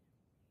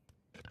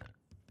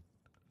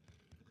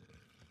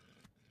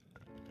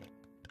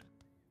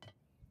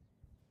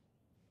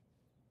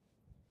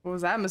 What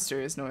was that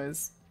mysterious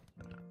noise?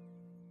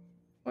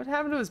 What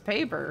happened to his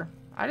paper?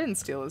 I didn't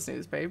steal his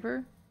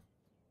newspaper.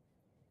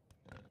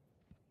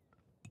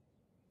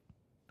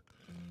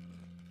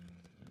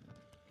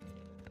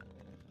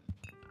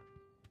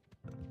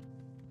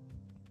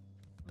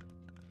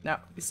 No,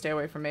 you stay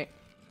away from me.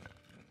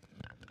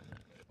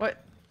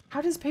 What? How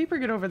does paper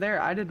get over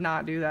there? I did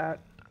not do that.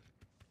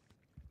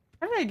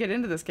 How did I get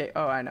into this gate?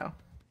 Oh, I know.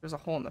 There's a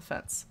hole in the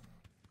fence.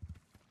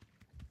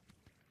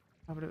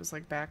 Oh, but it was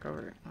like back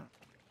over. Oh.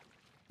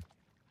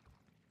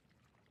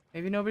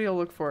 Maybe nobody will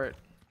look for it.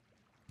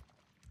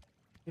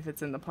 If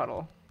it's in the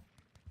puddle.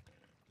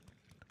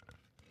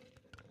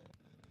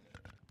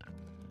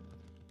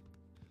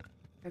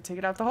 Gotta take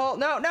it out the hole.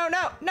 No, no,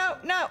 no, no,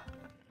 no!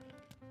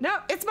 No,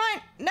 it's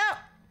mine! No!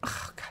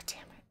 Oh, god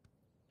damn it.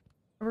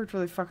 I worked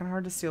really fucking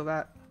hard to steal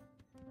that.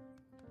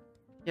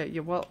 Yeah,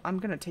 well, I'm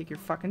gonna take your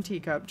fucking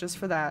teacup just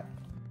for that.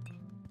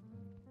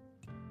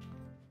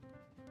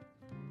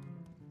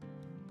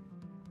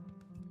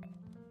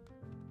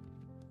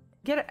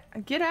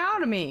 Get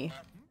out of me!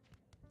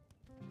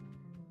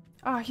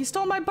 Oh, he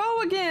stole my bow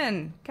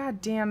again! God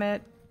damn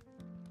it.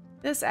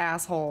 This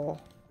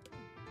asshole.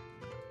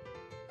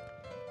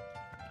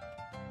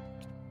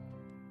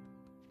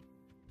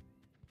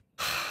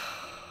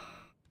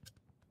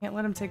 Can't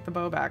let him take the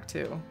bow back,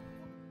 too.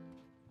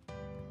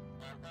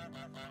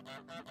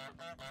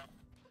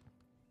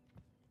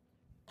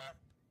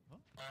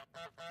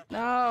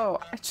 No,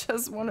 I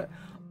just want to...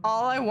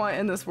 All I want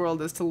in this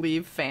world is to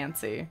leave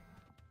fancy.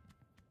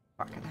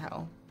 Fucking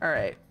hell.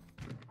 Alright.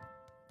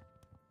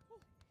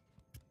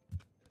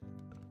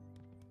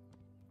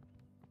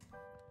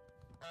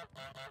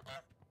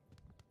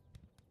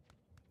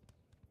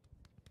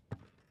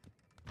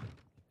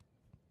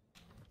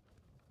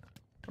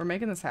 We're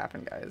making this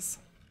happen, guys.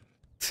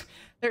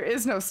 There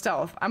is no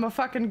stealth. I'm a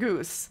fucking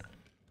goose.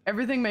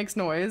 Everything makes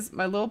noise.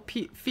 My little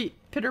feet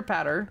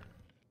pitter-patter.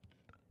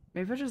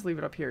 Maybe if I just leave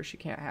it up here, she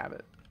can't have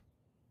it.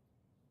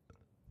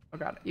 Oh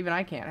god, even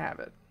I can't have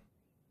it.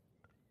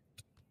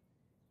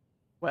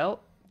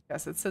 Well,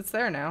 guess it sits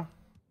there now.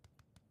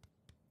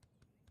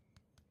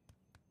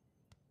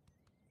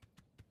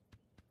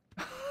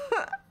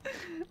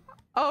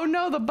 Oh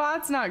no, the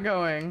bot's not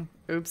going.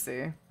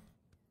 Oopsie.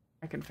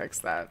 I can fix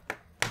that.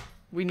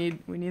 We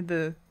need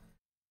the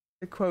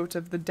quote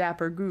of the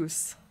dapper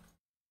goose.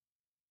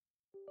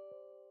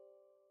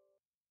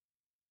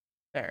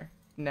 There.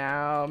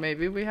 Now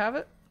maybe we have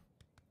it?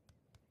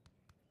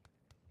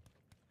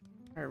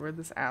 Alright, where'd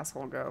this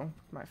asshole go?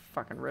 My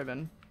fucking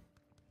ribbon.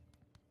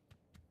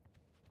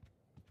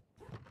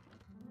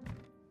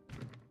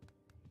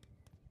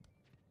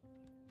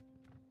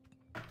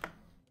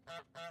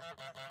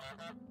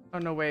 Oh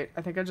no, wait.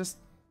 I think I just...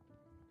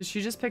 Did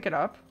she just pick it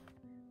up?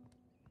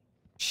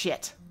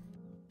 Shit.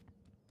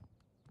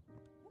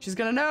 She's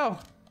gonna know.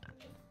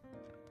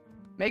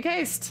 Make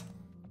haste.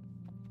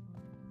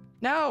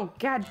 No,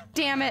 god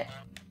damn it.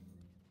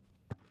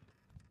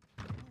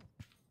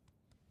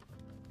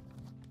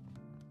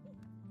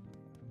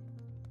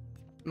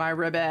 My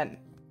ribbon.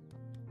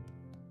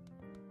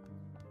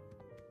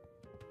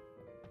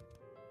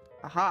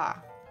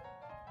 Aha.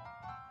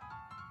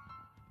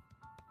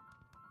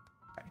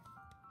 Okay.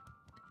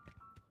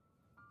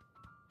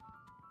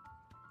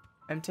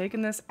 I'm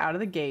taking this out of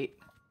the gate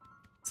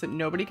so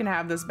nobody can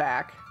have this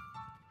back.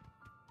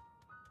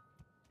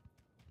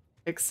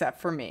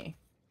 Except for me.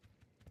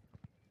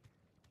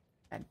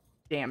 That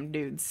damn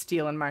dude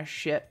stealing my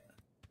shit.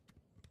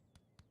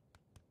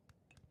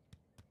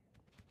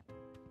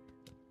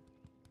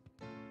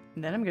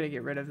 And then I'm gonna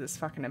get rid of this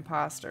fucking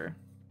imposter.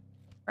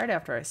 Right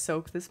after I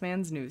soak this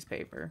man's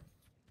newspaper.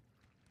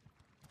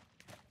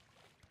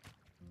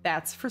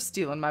 That's for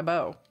stealing my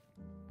bow.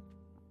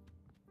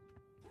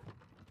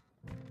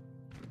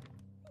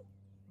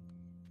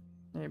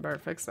 You better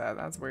fix that.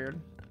 That's weird.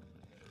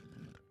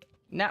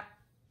 No.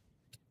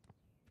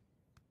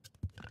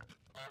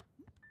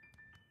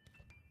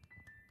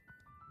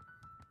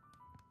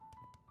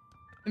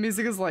 The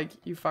music is like,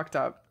 you fucked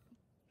up.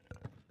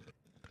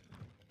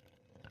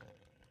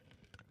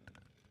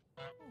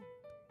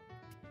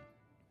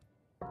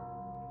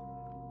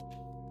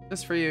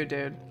 Just for you,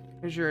 dude.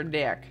 Because you're a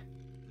dick.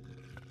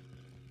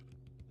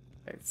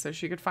 Okay, so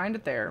she could find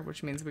it there,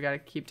 which means we gotta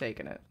keep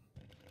taking it.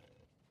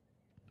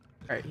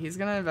 Alright, he's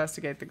gonna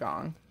investigate the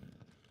gong.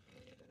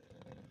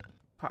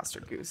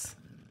 Imposter Goose.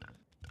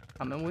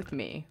 Coming with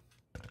me.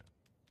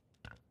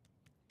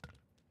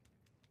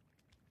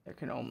 There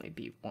can only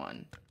be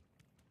one.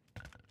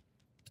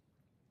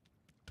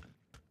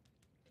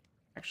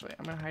 Actually,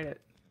 I'm gonna hide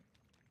it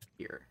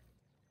here.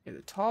 Near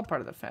the tall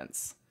part of the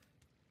fence.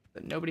 So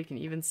that nobody can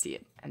even see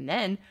it. And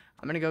then,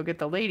 I'm gonna go get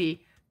the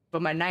lady,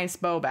 put my nice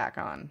bow back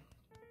on.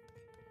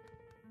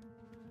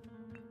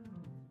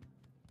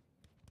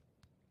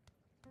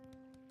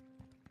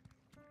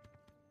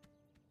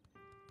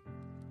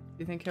 Do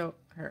you think he'll...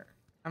 Her.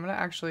 I'm gonna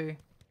actually...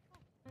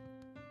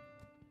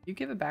 You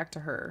give it back to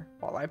her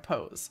while I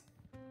pose.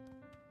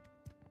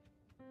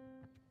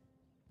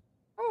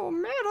 Oh,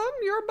 madam,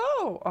 your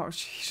bow! Oh,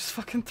 she just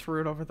fucking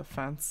threw it over the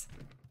fence.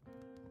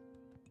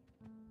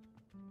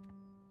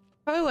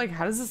 Probably like,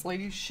 how does this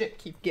lady's shit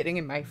keep getting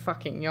in my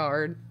fucking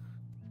yard?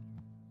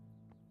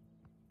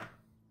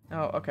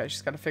 Oh, okay,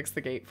 she's gotta fix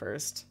the gate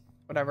first.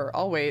 Whatever,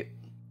 I'll wait.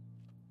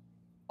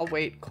 I'll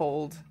wait,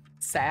 cold,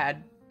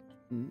 sad,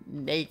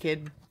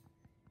 naked.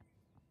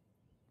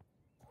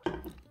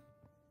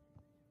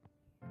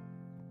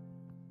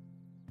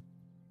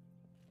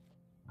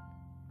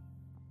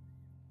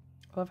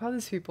 I love how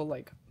these people,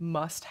 like,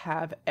 must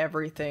have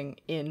everything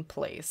in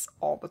place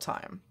all the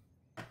time.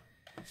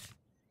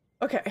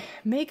 Okay,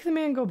 make the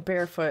man go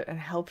barefoot and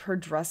help her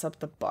dress up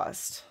the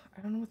bust.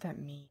 I don't know what that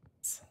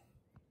means.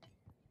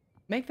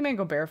 Make the man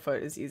go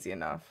barefoot is easy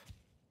enough.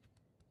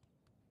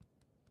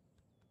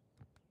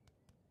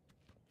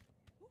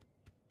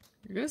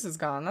 Your goose is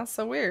gone. That's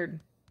so weird.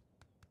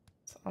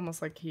 It's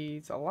almost like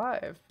he's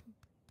alive.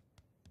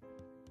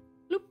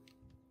 Bloop.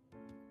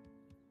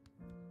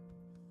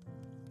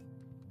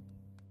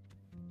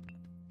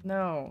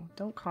 No,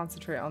 don't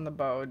concentrate on the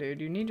bow,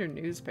 dude. You need your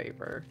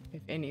newspaper,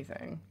 if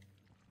anything.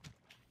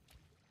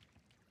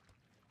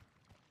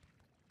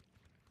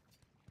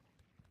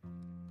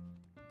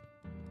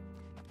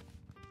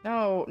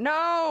 No,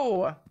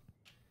 no!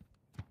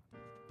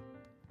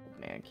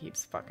 Man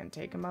keeps fucking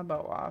taking my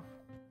bow off.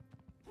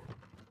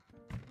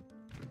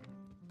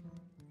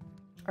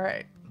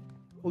 Alright.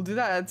 We'll do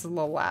that as the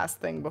last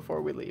thing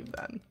before we leave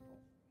then.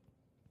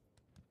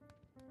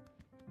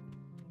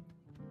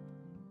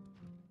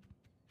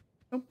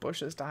 No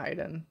bushes to hide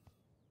in.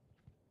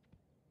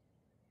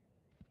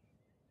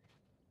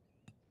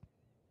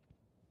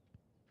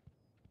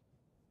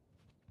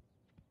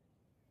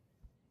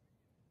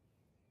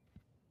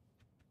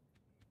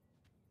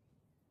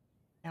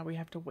 Now we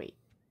have to wait.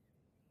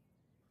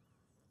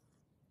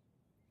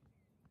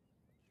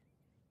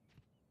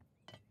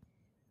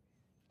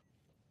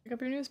 Pick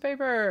up your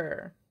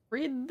newspaper.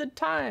 Read the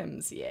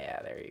Times.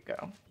 Yeah, there you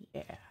go.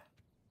 Yeah.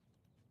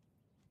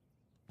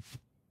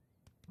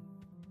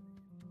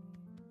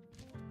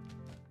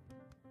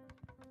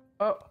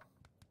 Oh.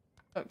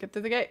 Oh, get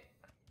through the gate.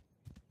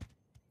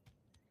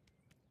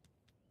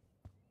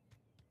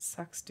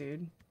 Sucks,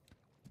 dude.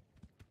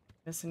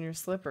 Missing your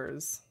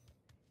slippers.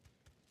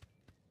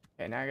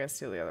 Okay, now I gotta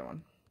steal the other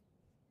one.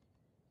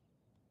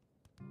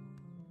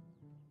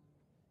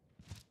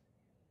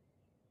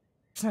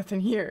 There's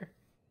nothing here.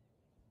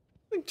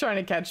 Like trying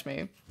to catch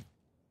me.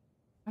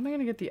 How am I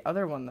gonna get the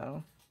other one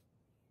though?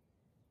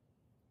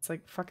 It's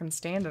like fucking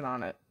standing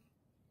on it.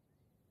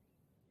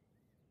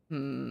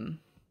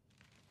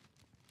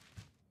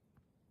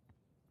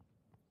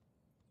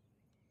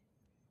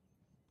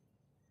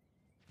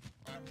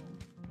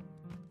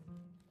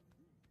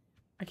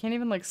 I can't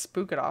even like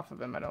spook it off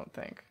of him, I don't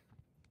think.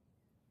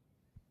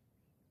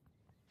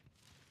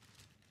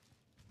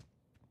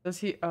 Does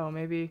he? Oh,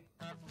 maybe.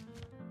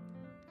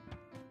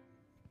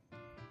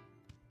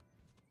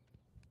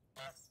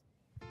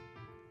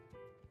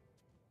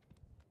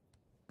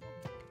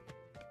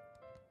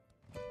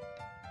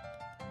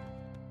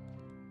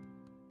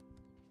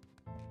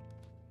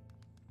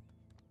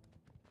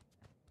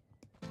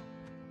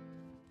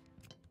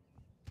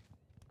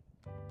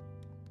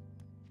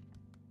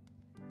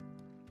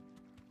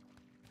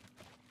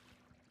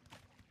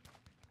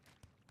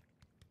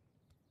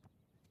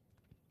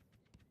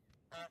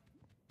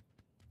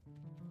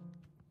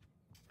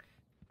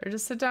 Or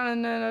just sit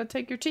down and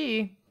take your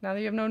tea. Now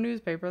that you have no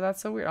newspaper,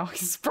 that's so weird. Oh,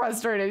 he's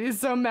frustrated. He's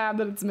so mad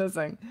that it's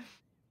missing.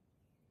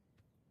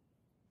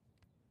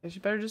 Guess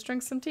you better just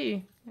drink some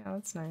tea. Yeah,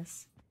 that's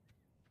nice.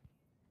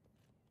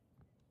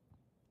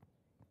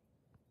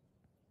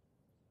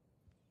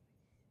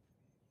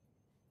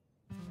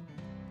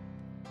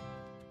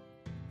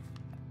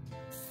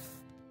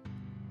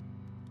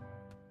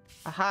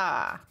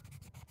 Aha!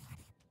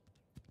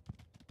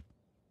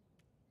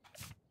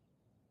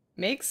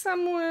 Make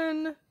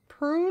someone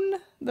prune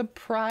the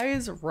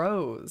prize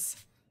rose.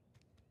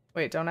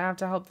 Wait, don't I have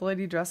to help the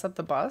lady dress up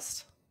the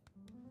bust?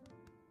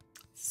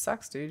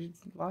 Sucks, dude. You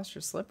lost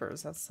your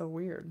slippers. That's so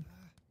weird.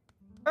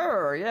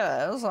 Oh,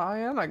 yes, I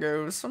am a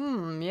goose.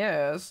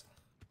 Yes.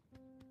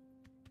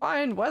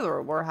 Fine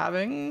weather we're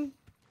having.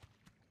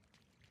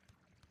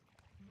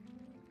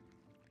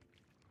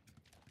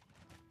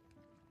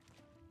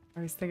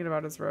 Oh, he's thinking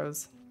about his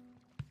rose.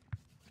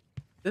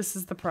 This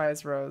is the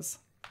prize rose.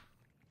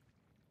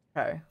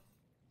 Okay.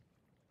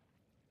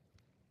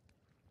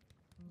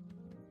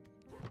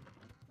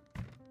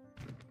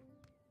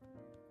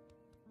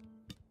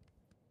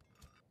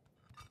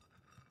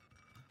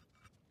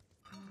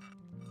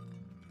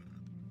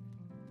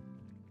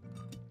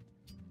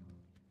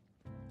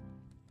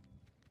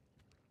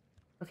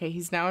 Okay,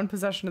 he's now in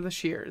possession of the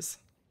shears.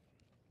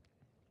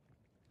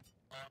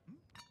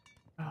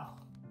 Oh,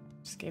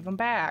 just gave them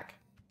back.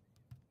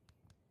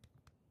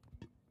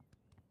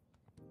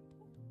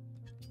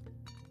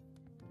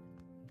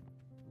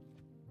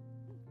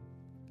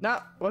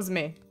 No, wasn't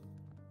me.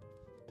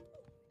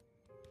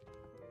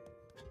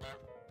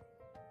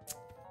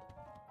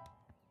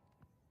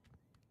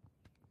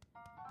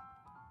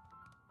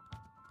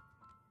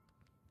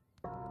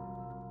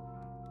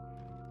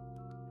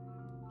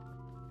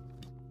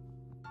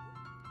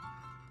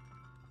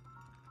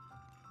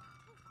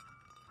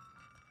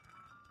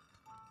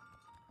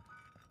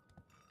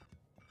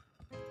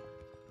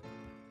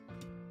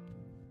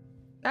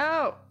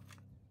 No!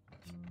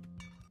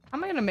 How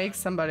am I gonna make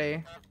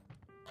somebody?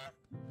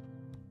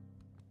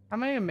 How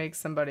am I gonna make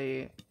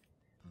somebody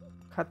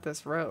cut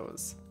this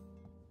rose?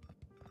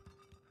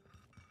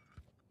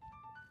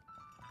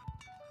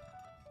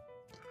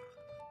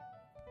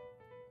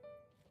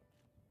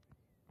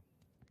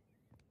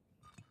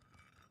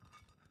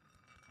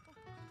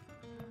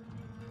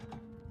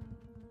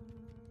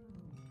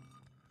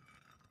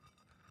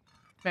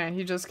 Man,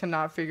 he just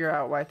cannot figure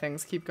out why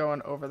things keep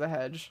going over the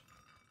hedge.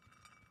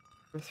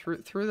 Or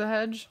through the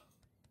hedge?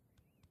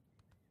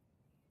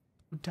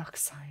 Duck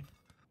sign.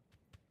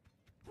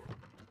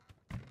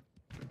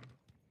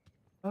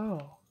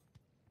 Oh.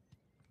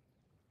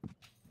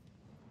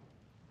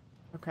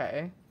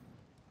 Okay.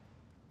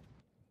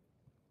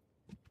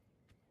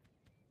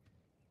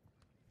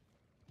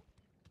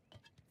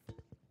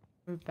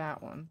 Move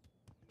that one.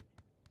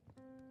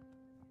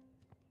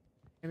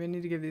 Maybe I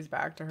need to give these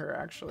back to her,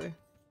 actually.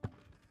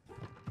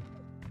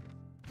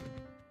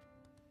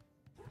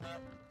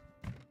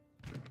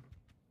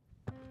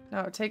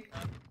 No, take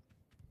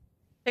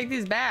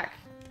these back,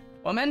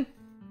 woman.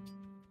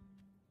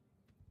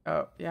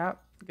 Oh, yeah,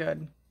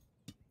 good.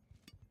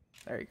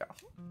 There you go.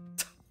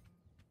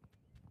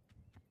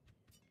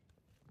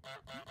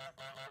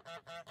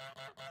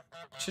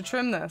 Should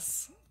trim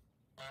this.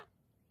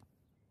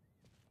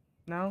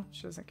 No,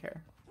 she doesn't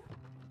care.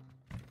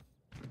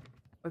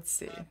 Let's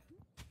see.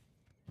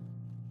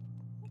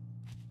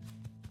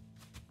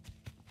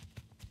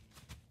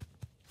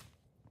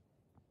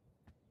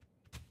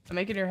 I'm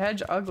making your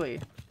hedge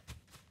ugly.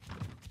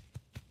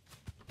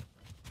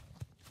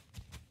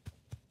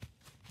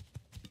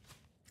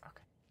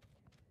 Okay.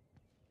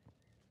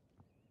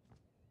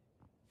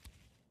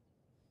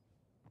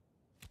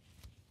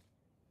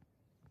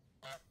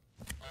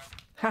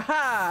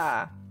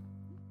 Haha!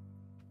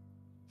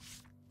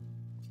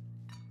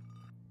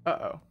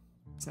 Uh-oh.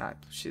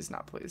 She's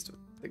not pleased with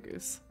the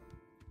goose.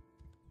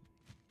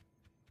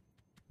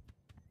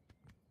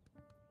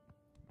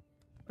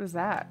 What is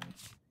that?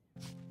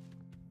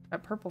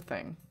 That purple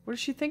thing. What is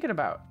she thinking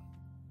about?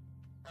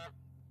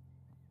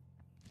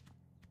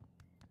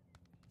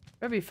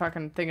 I'd be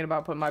fucking thinking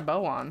about putting my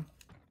bow on.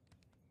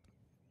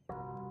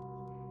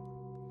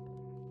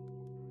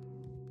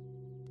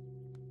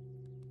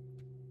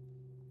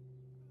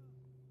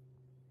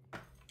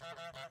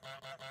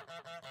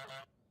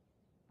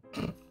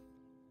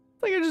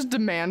 It's like I just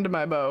demand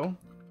my bow.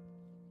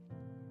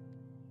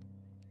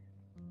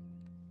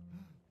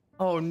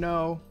 Oh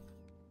no.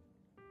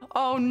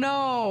 Oh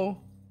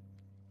no!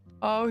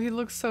 Oh, he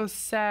looks so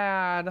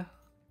sad.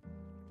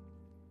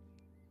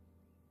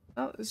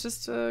 Oh, it's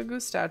just a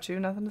goose statue.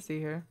 Nothing to see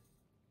here.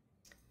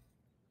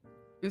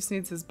 Goose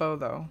needs his bow,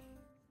 though.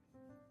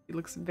 He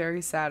looks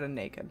very sad and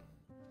naked.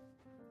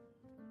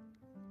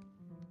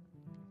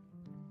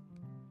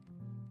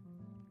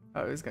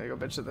 Oh, he's gonna go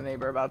bitch to the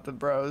neighbor about the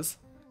bros.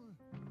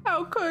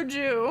 How could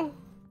you?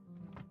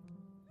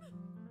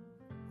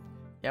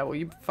 Yeah, well,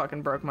 you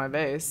fucking broke my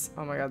vase.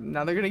 Oh my god,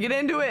 now they're gonna get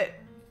into it!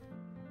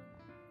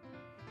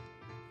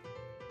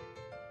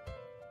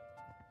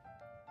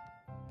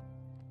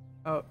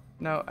 Oh,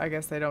 no, I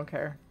guess they don't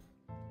care.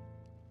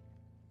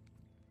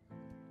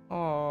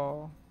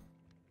 Oh.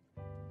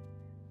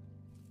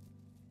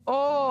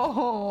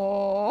 Oh!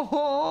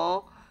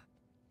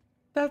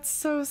 That's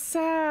so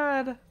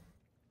sad.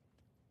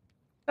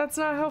 That's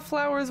not how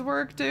flowers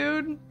work,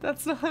 dude.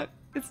 That's not,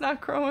 it's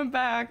not growing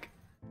back.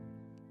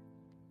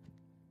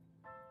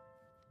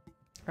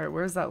 Alright,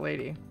 where's that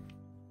lady?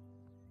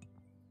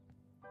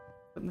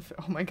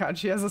 Oh my god,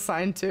 she has a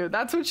sign too.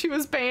 That's what she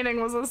was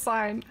painting, was a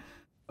sign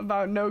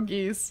about no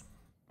geese.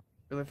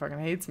 Really fucking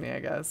hates me, I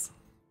guess.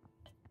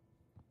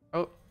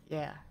 Oh,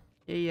 yeah.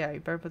 Yeah, you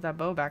better put that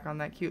bow back on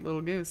that cute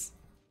little goose.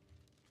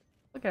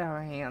 Look at how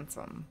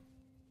handsome.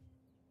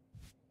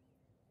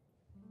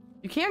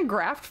 You can't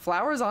graft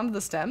flowers onto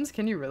the stems?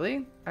 Can you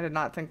really? I did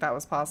not think that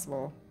was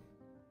possible.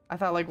 I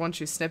thought like once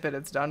you snip it,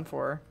 it's done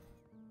for.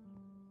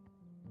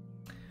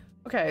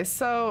 Okay,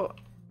 so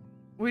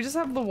we just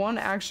have the one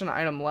action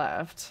item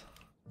left.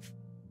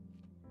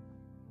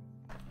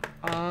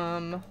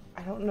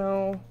 I don't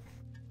know.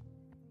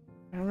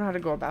 I don't know how to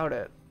go about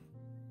it.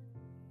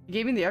 He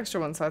gave me the extra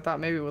one, so I thought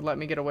maybe it would let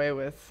me get away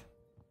with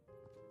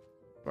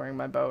wearing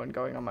my bow and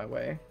going on my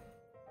way.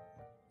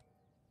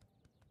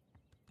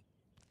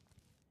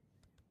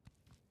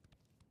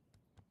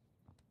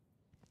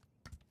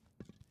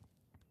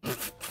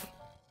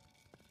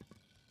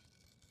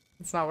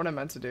 It's not what I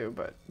meant to do,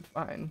 but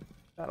fine.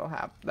 That'll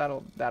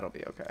happen. That'll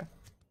be okay.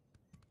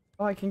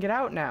 Oh, I can get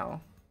out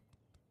now.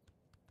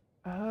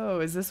 Oh,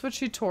 is this what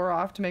she tore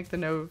off to make the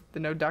no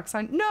duck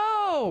sign?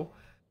 No!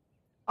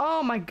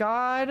 Oh my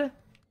god.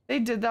 They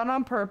did that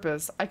on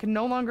purpose. I can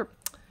no longer...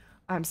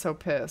 I'm so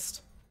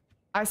pissed.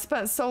 I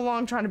spent so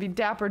long trying to be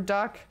Dapper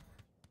Duck.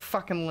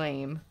 Fucking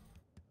lame.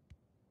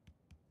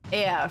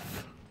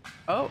 F.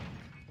 Oh.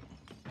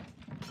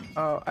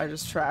 Oh, I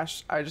just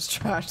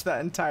trashed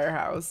that entire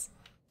house.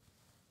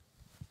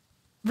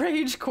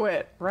 Rage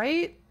quit,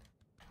 right?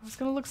 It was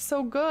gonna look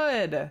so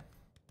good.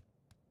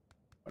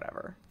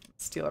 Whatever.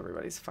 Steal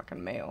everybody's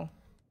fucking mail.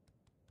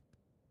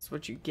 That's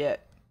what you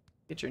get.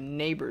 Get your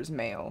neighbor's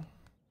mail.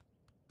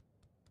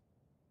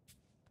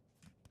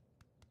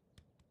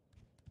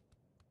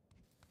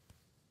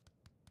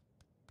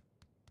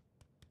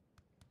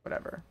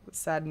 Whatever. The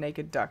sad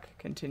naked duck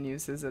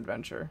continues his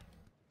adventure.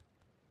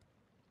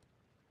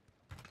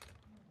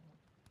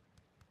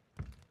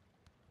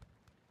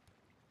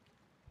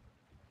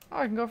 Oh,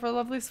 I can go for a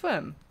lovely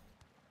swim.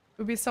 It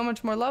would be so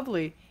much more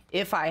lovely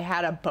if I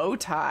had a bow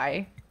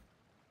tie.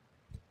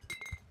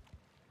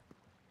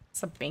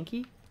 What's up,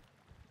 Binky?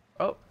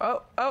 Oh,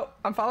 oh, oh,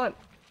 I'm falling.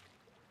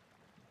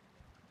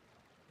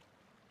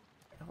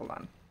 Hold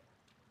on.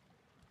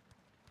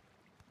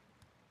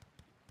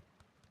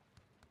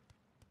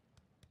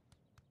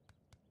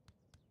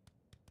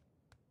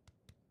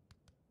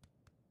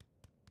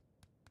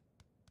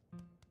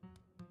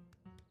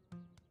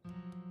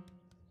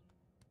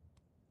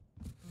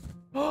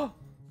 Oh!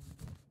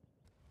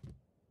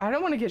 I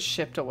don't want to get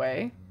shipped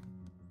away.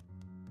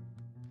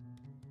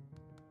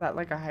 Is that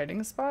like a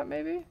hiding spot,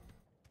 maybe?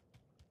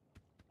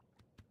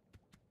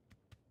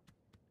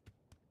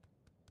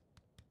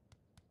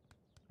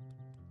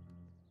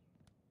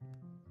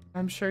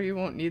 I'm sure you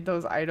won't need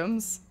those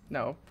items.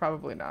 No,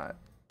 probably not.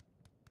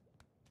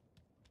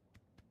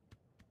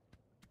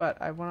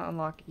 But I want to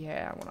unlock...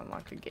 Yeah, I want to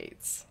unlock the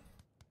gates.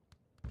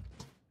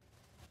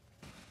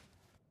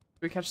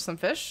 Did we catch some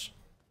fish?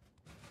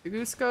 The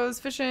goose goes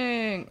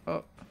fishing.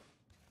 Oh.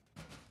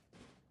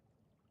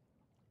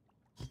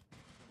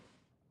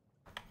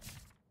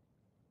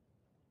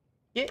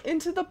 Get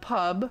into the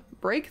pub,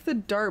 break the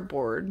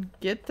dartboard,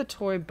 get the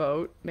toy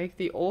boat, make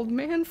the old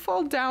man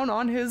fall down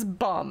on his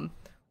bum,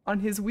 on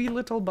his wee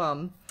little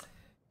bum.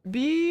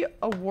 Be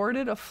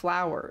awarded a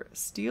flower,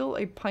 steal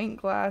a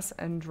pint glass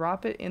and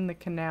drop it in the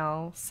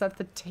canal, set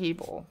the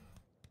table.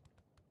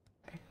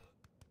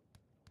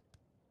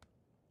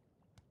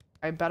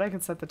 I bet I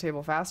could set the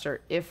table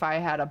faster if I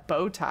had a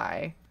bow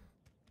tie,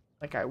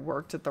 like I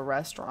worked at the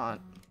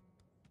restaurant.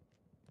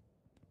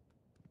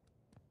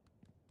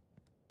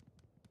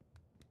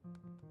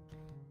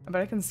 I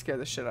bet I can scare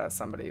the shit out of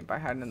somebody by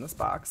hiding in this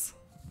box.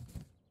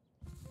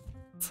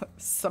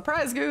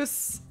 Surprise,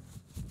 goose!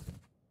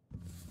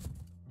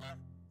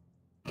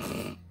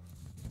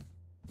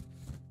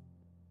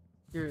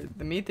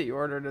 The meat that you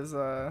ordered is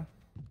a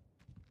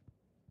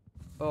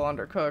little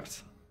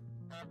undercooked.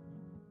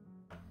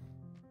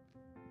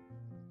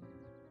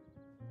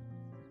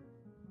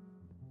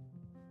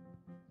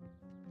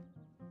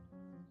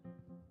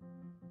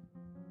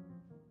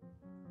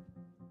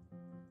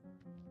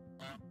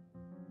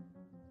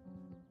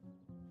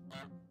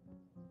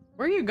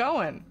 Where are you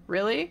going?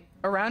 Really?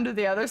 Around to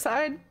the other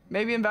side?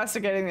 Maybe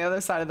investigating the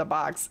other side of the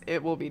box.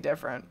 It will be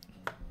different.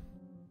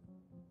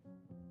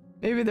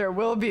 Maybe there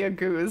will be a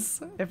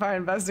goose if I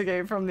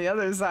investigate from the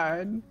other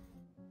side.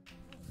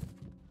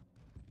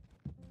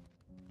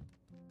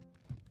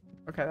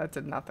 Okay, that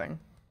did nothing.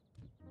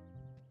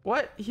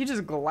 What? He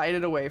just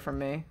glided away from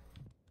me.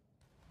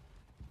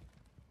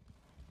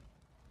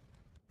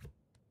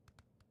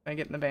 Can I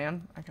get in the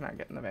van? I cannot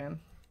get in the van.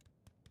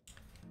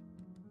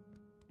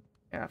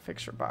 Yeah,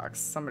 fixture box.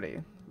 Somebody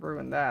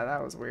ruined that.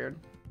 That was weird.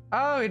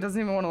 Oh, he doesn't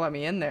even want to let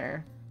me in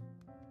there.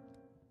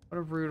 What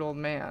a rude old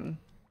man.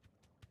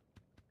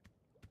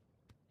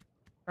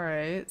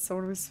 Alright, so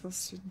what are we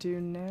supposed to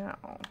do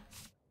now?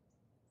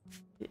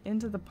 Get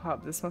into the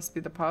pub. This must be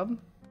the pub?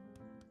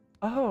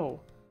 Oh.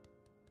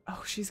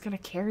 Oh, she's gonna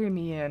carry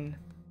me in.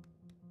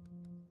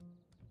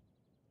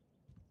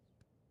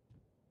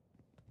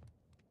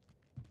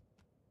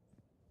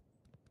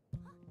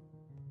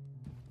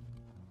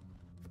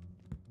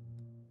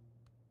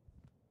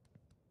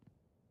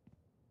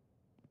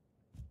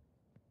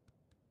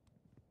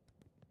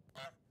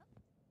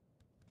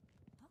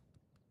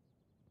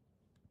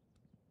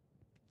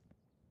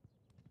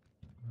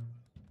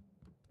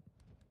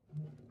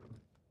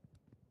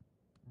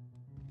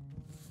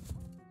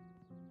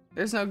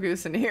 There's no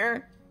goose in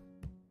here.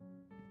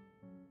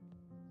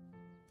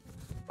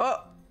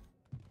 Oh!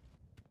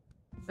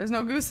 There's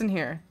no goose in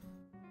here.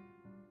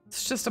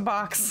 It's just a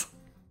box.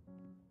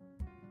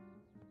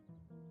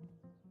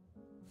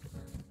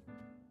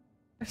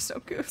 There's no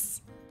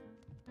goose.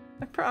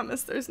 I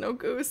promise there's no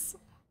goose.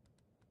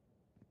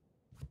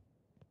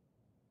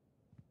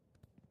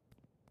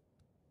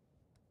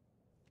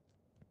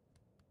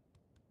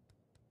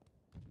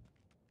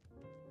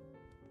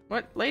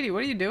 What? Lady,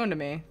 what are you doing to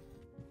me?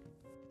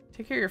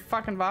 Take care of your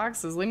fucking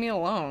boxes. Leave me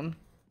alone.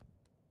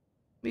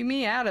 Leave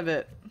me out of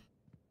it.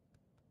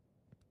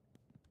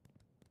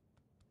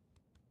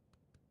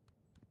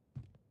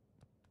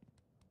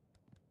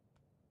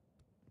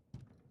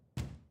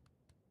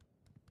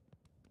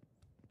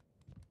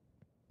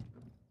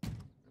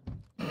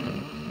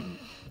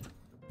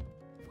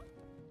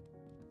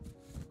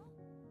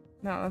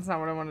 No, that's not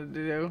what I wanted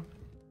to do.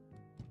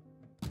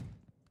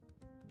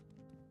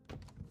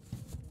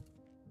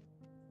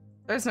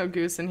 There's no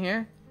goose in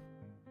here.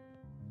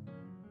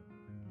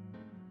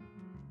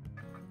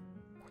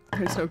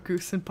 There's no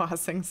goose in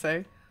Bossing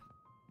Say.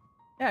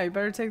 Yeah, you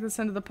better take this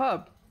into the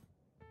pub.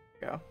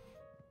 Go.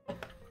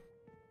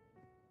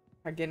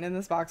 Getting in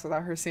this box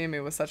without her seeing me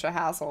was such a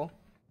hassle.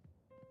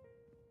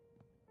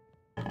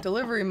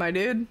 Delivery, my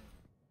dude.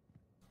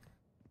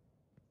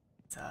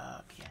 What's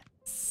up?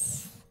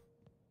 Yes.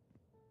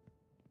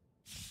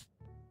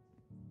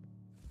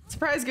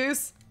 Surprise,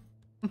 goose.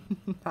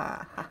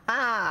 Ha ha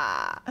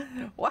ha!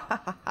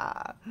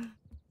 Wahaha!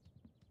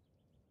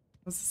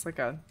 This is like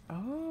a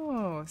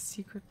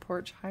secret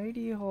porch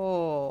hidey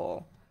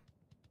hole.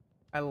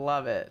 I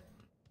love it.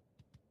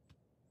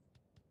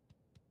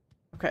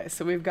 Okay,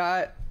 so we've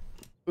got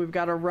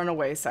a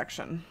runaway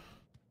section.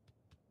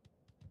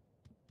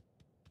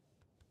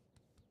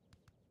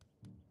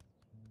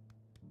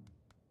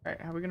 All right,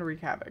 how are we gonna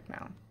wreak havoc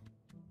now?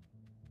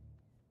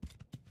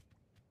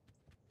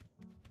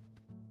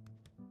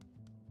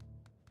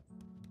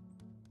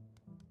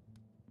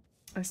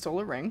 I stole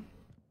a ring.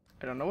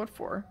 I don't know what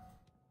for.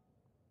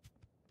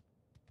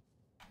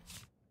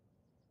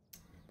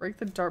 Break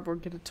the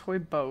dartboard, get a toy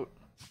boat.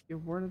 Be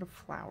awarded a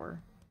flower.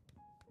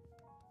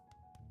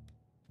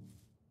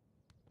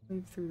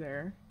 Leave through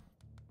there.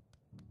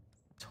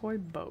 Toy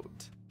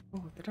boat.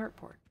 Oh, the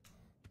dartboard.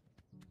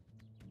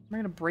 I'm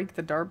gonna break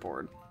the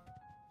dartboard.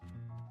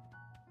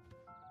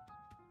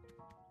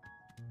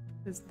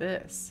 What is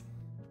this?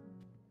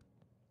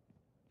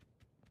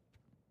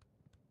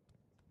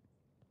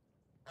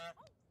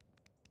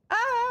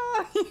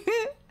 Ah!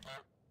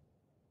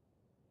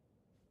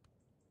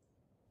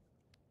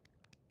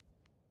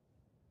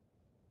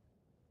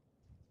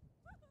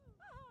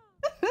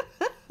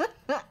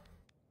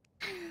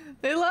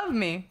 They love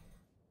me.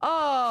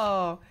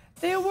 Oh,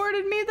 they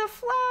awarded me the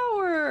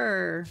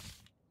flower.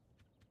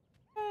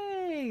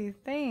 Hey,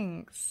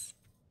 thanks.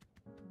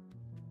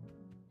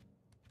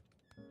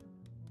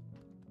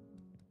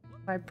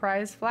 My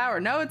prize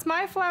flower. No, it's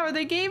my flower.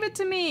 They gave it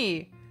to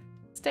me.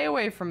 Stay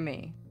away from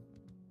me.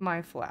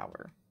 My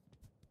flower.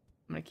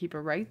 I'm gonna keep it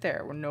right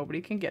there where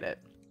nobody can get it.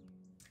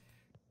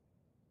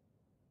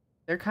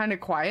 They're kind of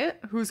quiet.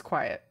 Who's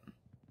quiet?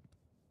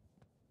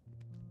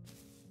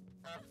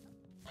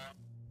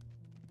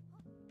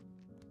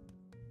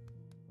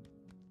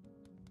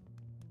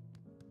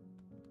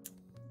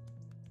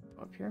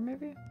 Up here,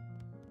 maybe?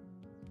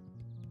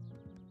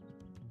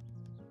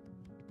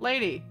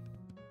 Lady!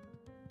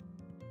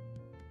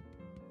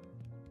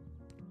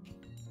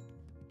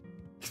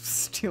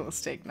 Steal a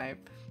steak knife.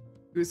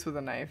 Goose with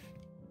a knife.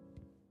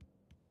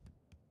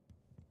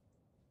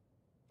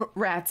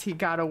 Rats, he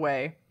got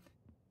away.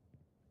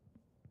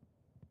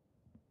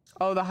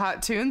 Oh, the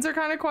hot tunes are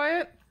kind of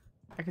quiet?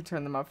 I could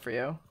turn them up for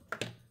you.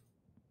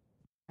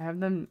 I have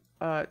them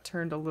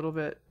turned a little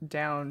bit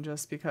down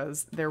just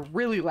because they're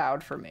really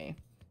loud for me.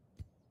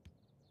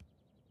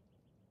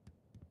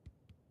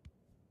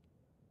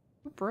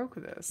 Who broke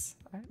this?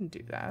 I didn't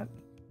do that.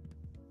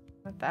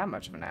 Not that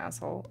much of an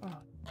asshole. Oh,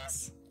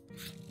 yes.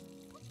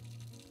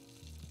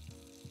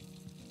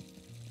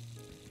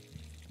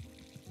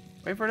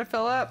 Wait for it to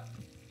fill up.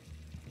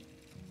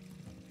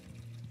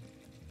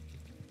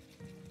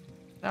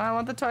 No, I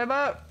want the toy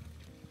boat.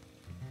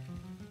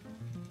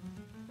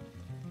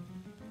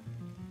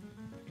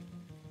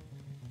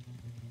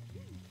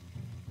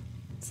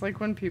 It's like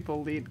when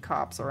people lead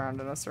cops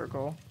around in a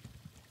circle.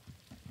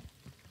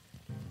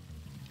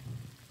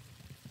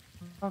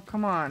 Oh,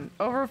 come on.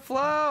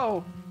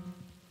 Overflow!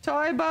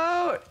 Toy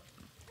boat!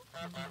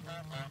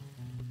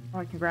 Oh,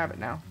 I can grab it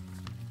now.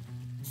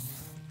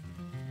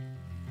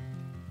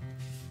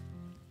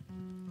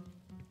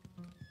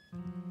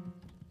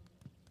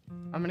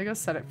 I'm gonna go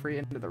set it free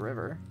into the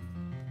river.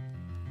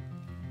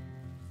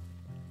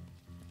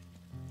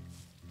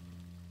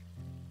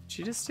 Did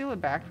she just steal it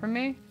back from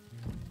me?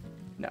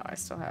 No, I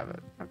still have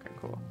it. Okay,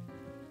 cool.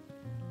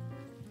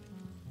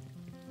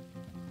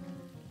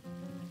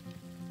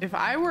 If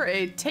I were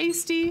a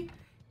tasty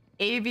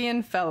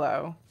avian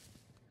fellow,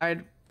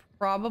 I'd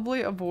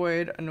probably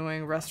avoid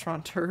annoying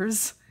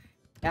restaurateurs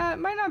Yeah, it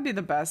might not be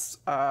the best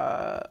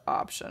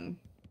option.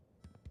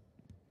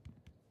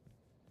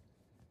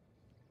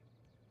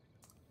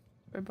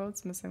 Our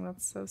boat's missing,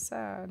 that's so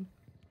sad.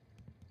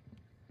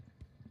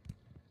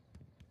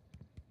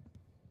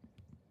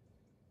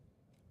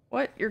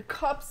 What? Your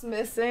cup's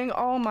missing?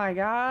 Oh my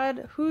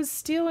god. Who's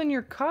stealing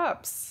your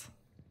cups?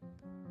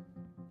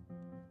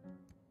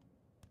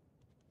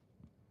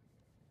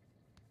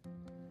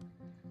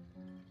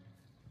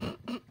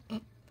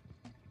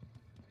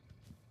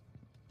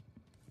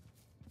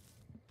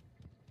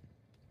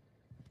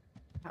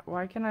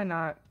 Why can I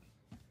not?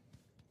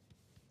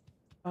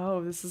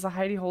 Oh, this is a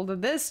hidey hole to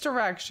this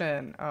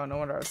direction. Oh, no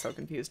wonder I was so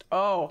confused.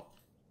 Oh.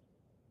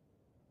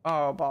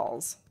 Oh,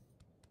 balls.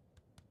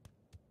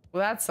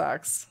 Well, that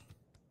sucks.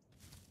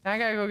 Now I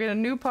gotta go get a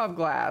new pub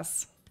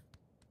glass.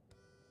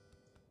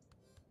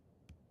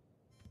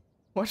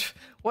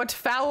 What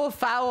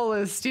foul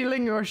is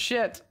stealing your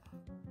shit?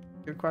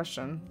 Good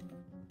question.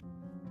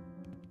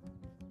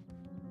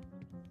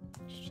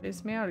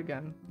 Chase me out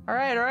again.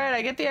 Alright,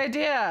 I get the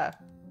idea.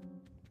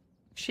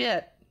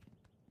 Shit.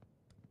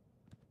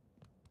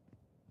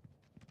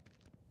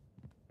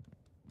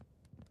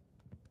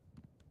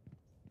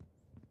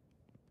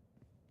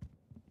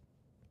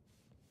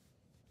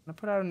 I'm gonna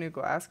put out a new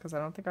glass because I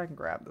don't think I can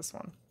grab this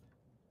one.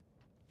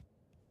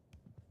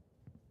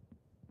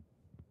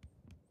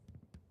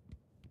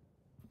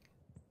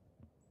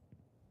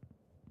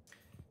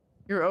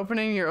 You're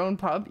opening your own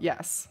pub?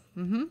 Yes.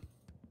 Mm-hmm.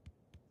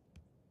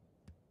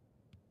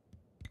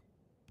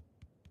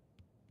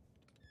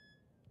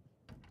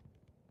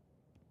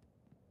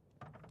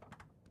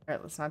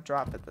 Alright, let's not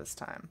drop it this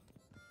time.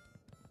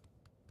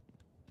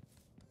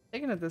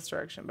 Taking it this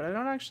direction, but I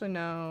don't actually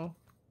know.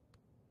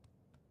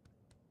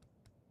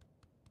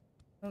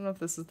 I don't know if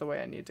this is the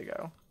way I need to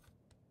go.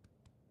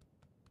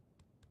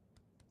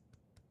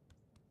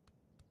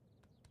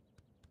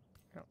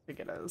 I don't think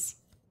it is.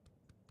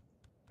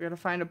 We gotta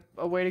find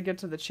a way to get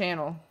to the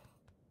channel.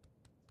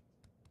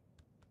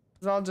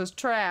 It's all just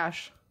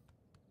trash.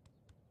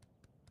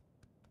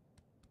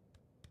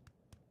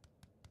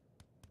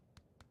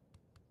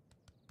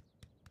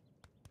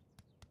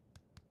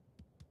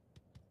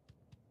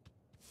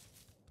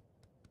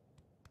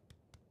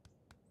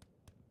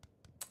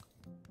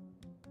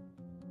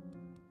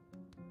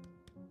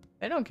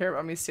 They don't care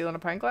about me stealing a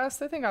pint glass.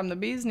 They think I'm the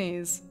bee's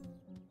knees.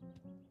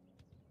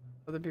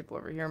 Other people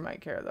over here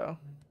might care, though.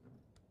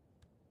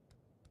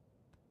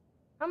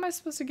 How am I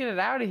supposed to get it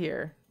out of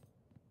here?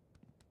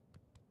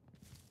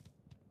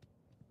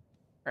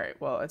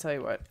 Alright, well, I tell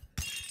you what.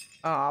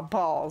 Aw,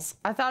 balls.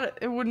 I thought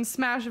it wouldn't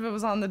smash if it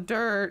was on the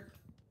dirt.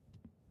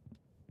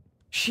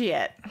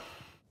 Shit.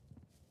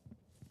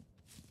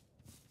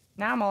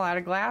 Now I'm all out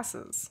of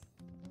glasses.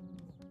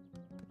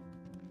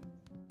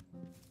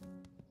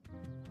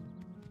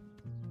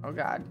 Oh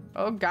god.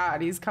 Oh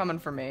god, he's coming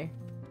for me.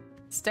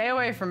 Stay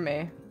away from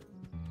me.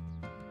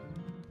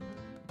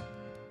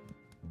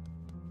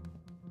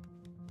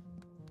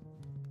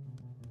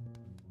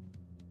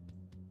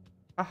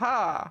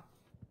 Aha!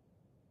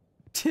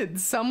 Did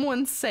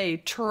someone say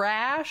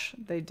trash?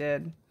 They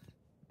did.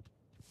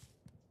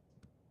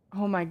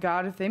 Oh my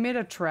god, if they made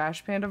a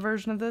Trash Panda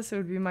version of this, it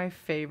would be my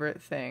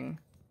favorite thing.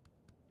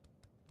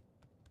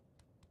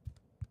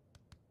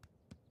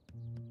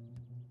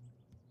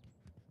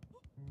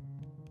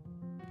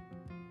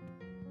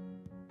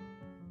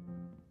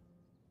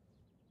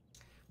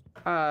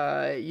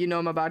 You know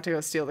I'm about to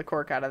go steal the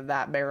cork out of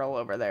that barrel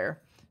over there.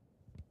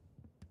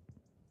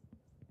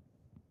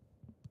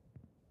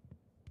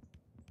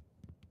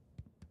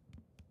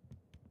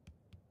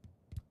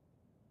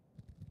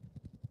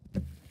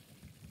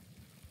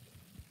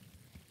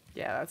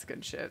 Yeah, that's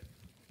good shit.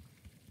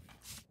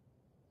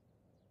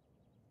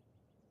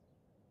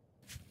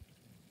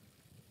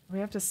 We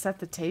have to set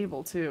the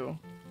table, too.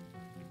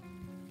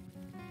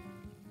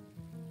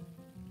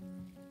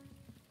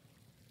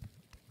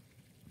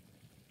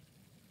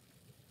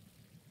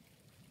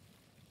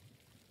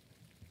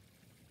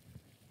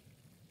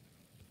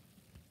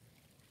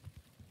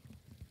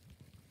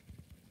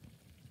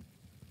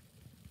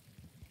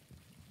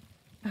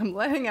 I'm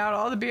letting out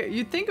all the beer.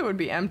 You'd think it would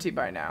be empty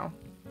by now.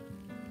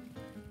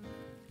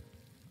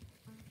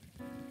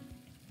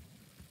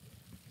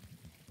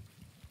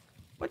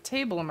 What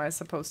table am I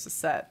supposed to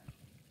set?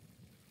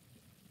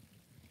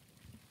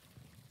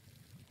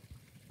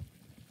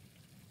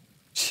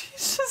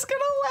 She's just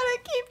gonna let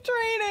it keep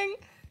draining.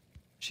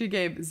 She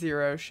gave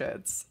 0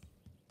 shits.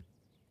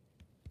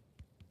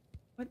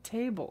 What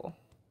table?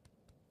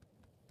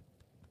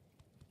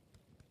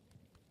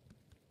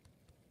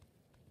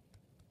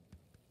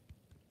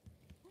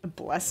 A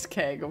blessed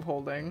keg of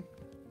holding.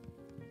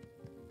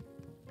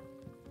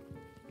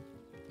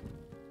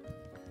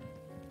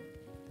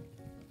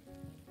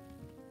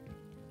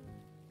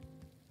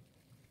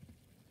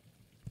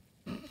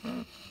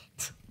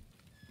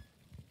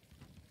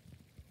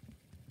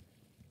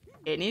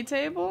 Any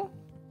table?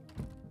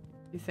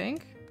 You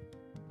think?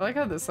 I like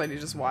how this lady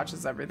just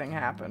watches everything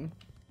happen.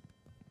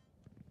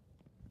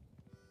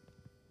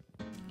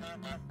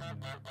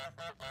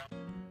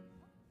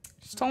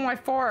 Stole my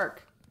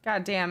fork.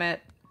 God damn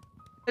it.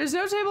 There's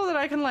no table that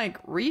I can, like,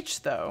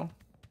 reach, though.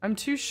 I'm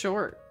too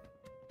short.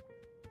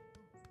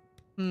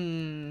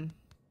 Hold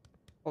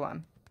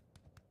on.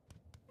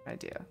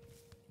 Idea.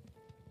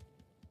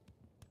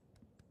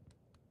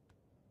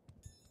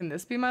 Can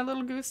this be my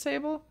little goose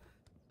table?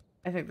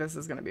 I think this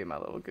is gonna be my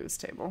little goose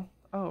table.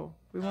 Oh,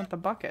 we want the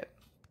bucket.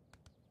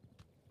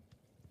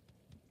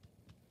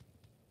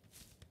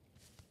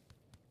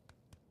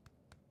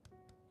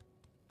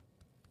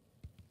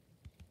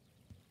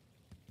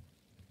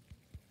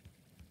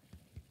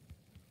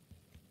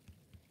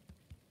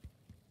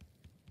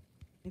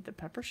 Need the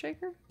pepper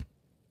shaker?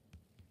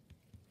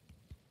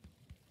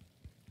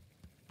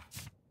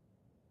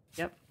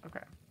 Yep,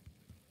 okay.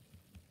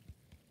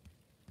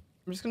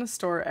 I'm just gonna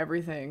store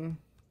everything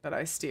that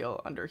I steal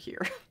under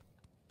here.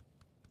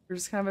 We're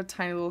just gonna have a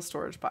tiny little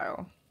storage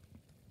pile.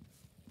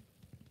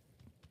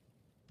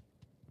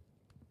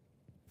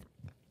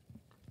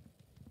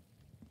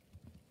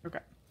 Okay.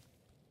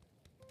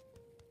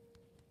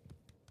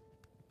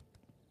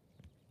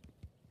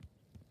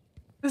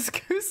 This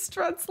goose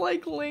struts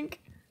like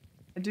Link.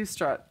 I do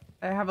strut.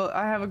 I have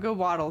a good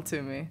waddle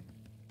to me.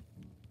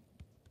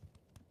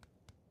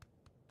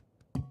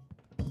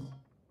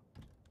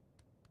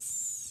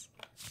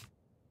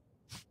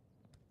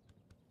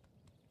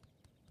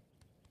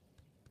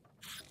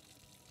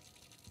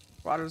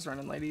 Water's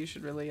running, lady. You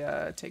should really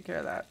take care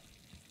of that.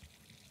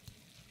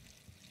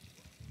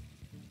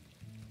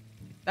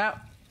 No.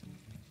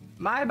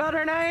 My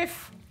butter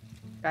knife!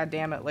 God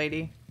damn it,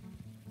 lady.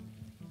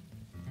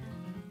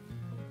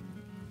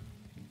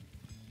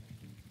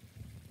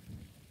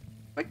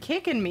 Quit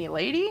kicking me,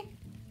 lady.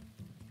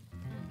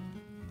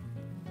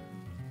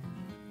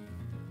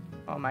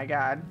 Oh my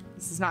god.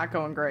 This is not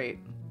going great.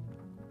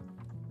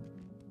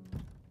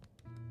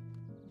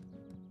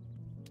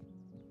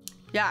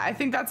 Yeah, I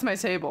think that's my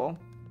table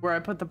where I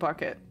put the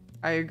bucket.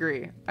 I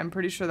agree. I'm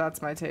pretty sure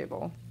that's my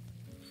table.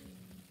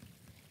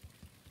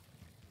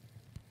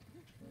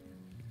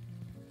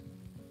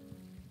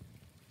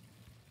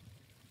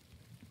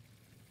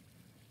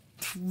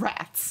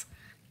 Rats.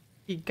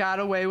 He got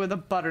away with a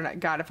butter knife.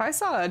 God, if I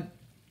saw a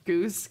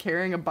goose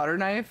carrying a butter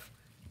knife,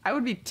 I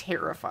would be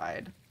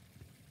terrified.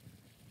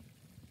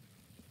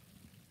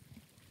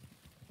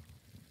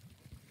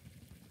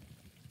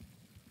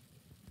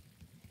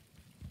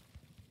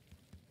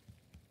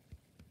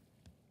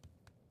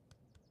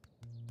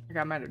 I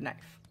got my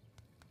knife.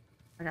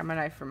 I got my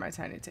knife from my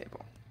tiny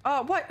table.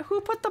 Oh, what? Who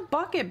put the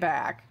bucket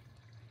back?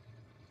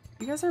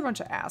 You guys are a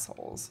bunch of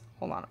assholes.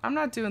 Hold on. I'm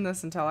not doing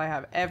this until I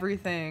have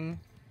everything.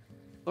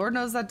 Lord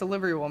knows that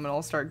delivery woman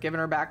will start giving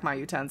her back my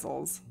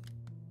utensils.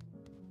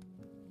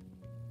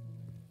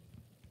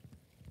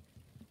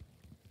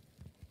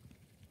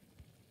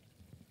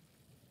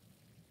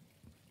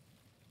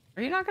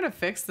 Are you not gonna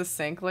fix the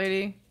sink,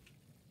 lady?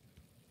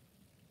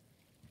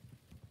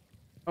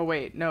 Oh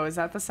wait, no, is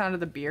that the sound of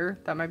the beer?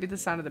 That might be the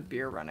sound of the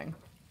beer running.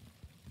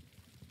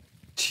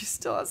 She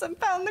still hasn't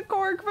found the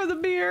cork for the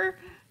beer.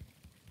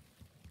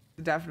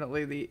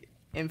 Definitely the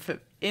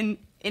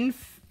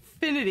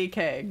infinity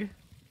keg.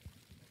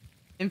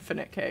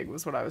 Infinite keg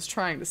was what I was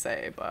trying to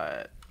say,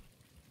 but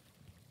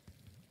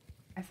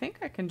I think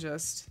I can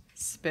just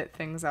spit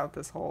things out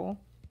this hole.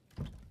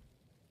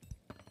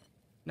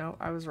 No,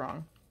 I was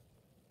wrong.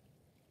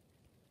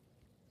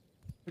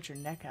 Put your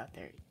neck out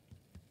there.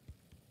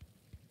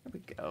 There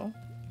we go.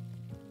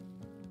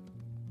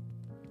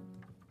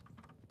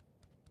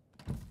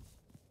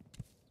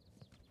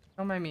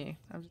 Don't mind me.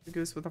 I'm just a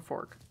goose with a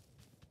fork.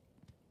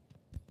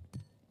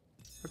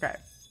 Okay.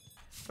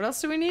 What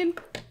else do we need?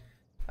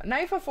 A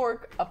knife, a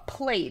fork, a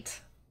plate,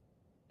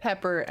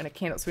 pepper, and a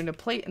candle. So we need a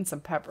plate and some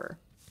pepper.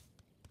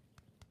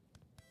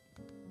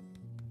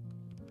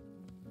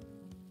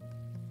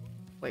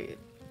 Plate.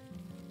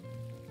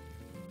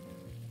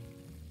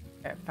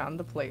 Okay, found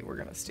the plate we're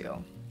gonna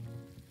steal.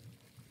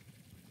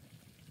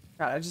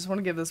 God, I just want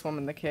to give this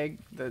woman the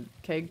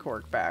keg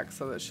cork back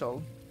so that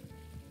she'll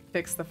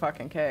fix the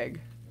fucking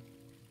keg.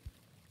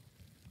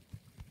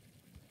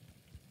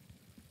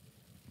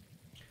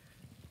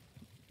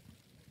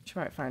 She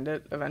might find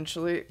it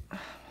eventually.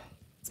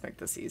 Let's make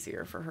this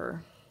easier for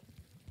her.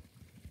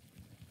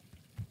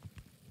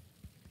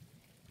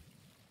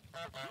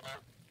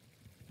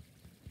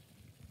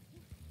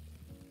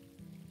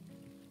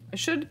 I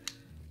should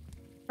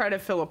try to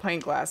fill a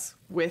pint glass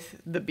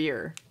with the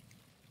beer.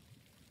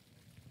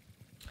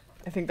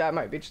 I think that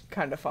might be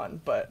kind of fun,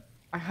 but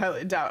I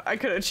highly doubt I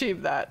could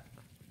achieve that.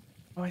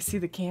 Oh, I see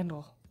the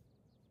candle.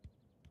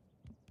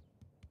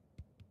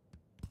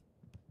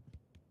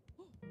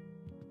 Oh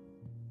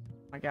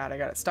my god, I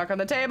got it stuck on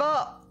the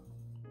table!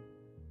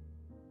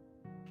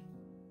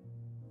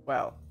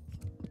 Well.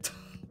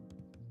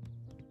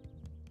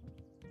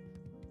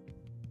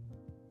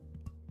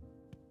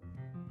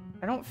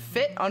 I don't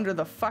fit under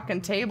the fucking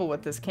table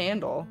with this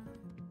candle.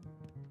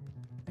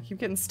 I keep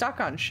getting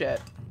stuck on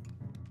shit.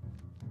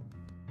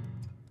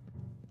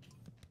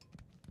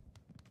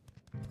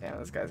 Damn,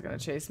 this guy's gonna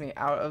chase me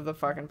out of the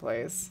fucking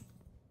place.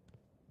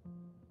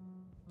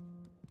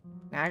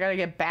 Now I gotta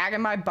get back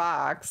in my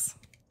box.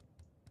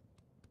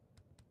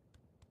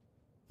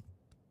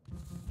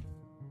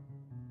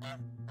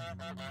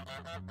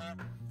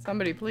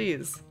 Somebody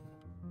please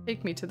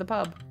take me to the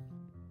pub.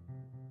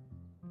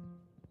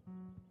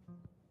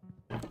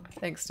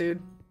 Thanks,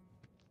 dude.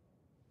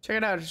 Check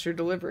it out, it's your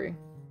delivery.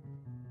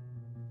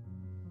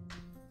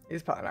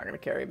 He's probably not gonna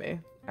carry me.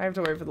 I have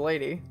to wait for the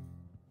lady.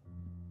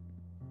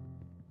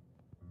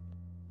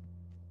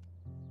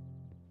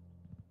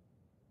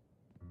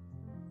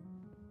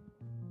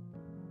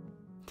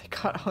 They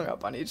got hung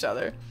up on each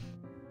other.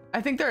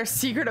 I think there are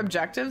secret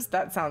objectives.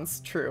 That sounds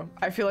true.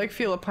 I feel like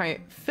fill a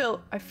pint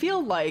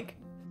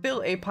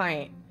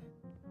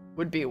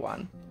would be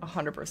one.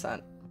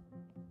 100%.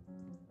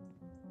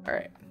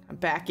 Alright, I'm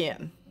back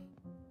in.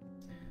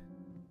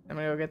 I'm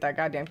gonna go get that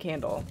goddamn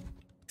candle.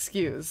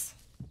 Excuse.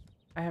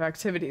 I have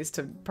activities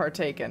to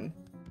partake in.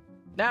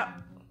 No!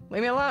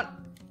 Leave me alone!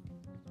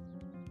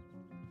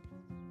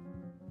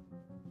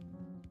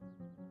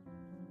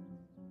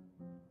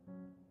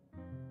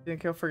 You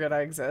think he'll forget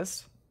I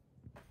exist?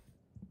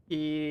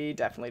 He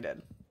definitely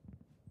did.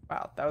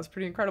 Wow, that was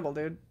pretty incredible,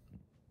 dude.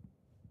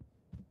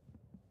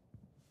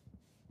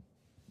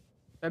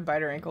 Did I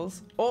bite her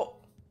ankles? Oh!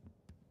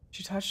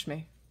 She touched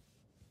me.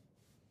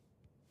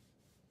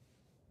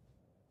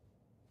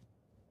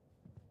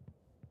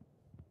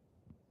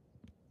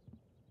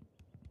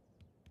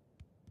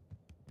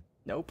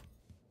 Nope.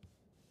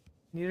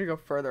 Need to go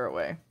further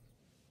away.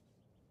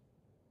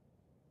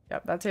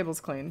 Yep, that table's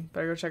clean.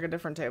 Better go check a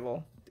different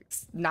table.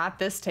 It's not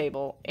this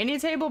table. Any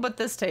table but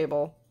this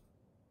table.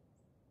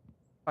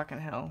 Fucking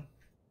hell.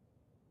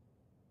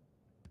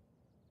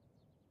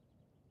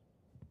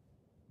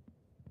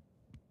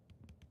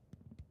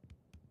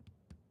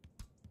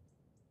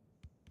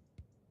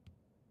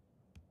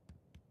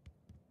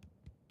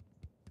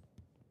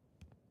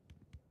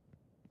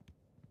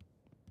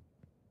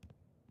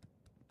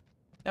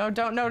 No,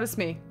 don't notice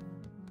me.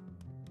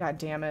 God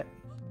damn it.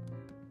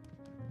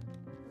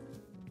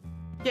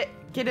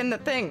 Get in the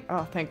thing.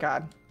 Oh, thank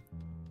God.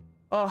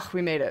 Oh,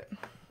 we made it.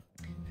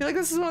 I feel like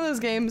this is one of those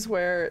games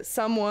where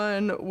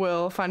someone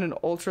will find an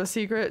ultra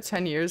secret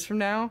 10 years from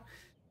now.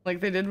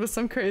 Like they did with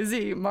some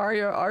crazy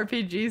Mario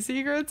RPG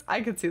secrets.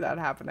 I could see that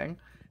happening.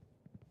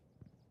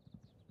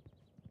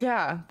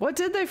 Yeah, what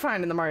did they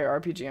find in the Mario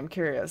RPG? I'm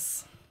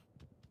curious.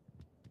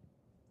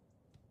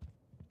 Oh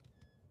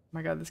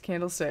my God, this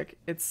candlestick.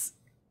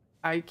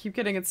 I keep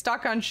getting it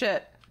stuck on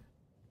shit.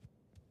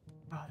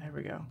 Oh, there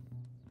we go.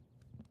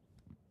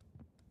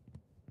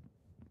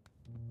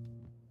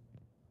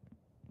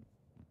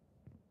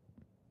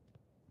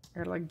 I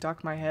gotta like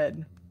duck my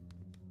head.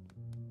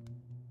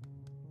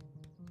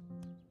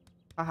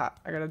 Haha,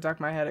 I gotta duck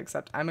my head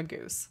except I'm a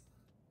goose.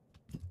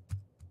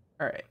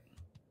 Alright.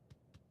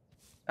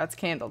 That's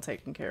candle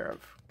taken care of.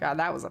 God,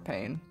 that was a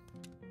pain.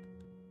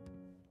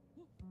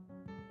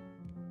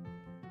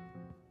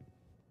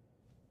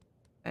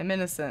 I'm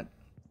innocent.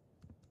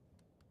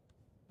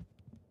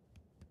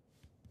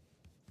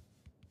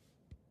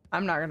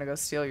 I'm not gonna go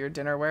steal your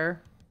dinnerware.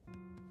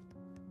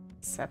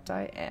 Except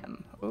I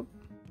am. Oop.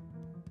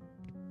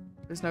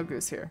 There's no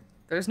goose here.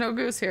 There's no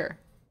goose here.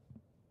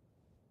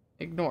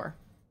 Ignore.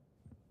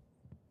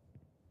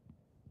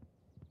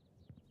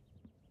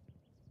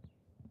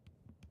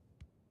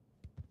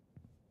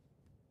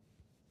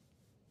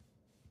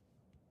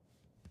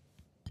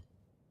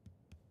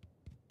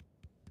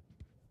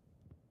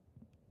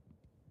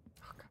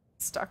 Oh God,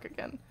 stuck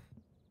again.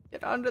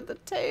 Get under the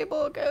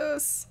table,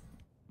 goose.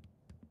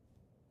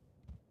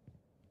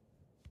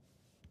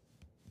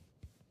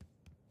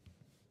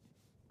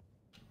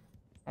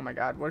 Oh my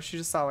God, what if she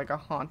just saw like a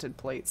haunted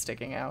plate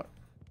sticking out?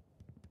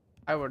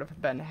 I would have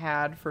been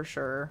had for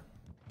sure.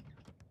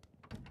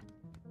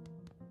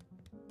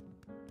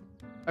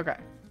 Okay.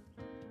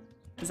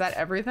 Is that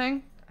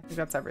everything? I think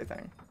that's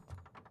everything.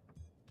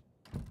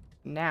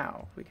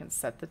 Now we can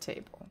set the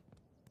table.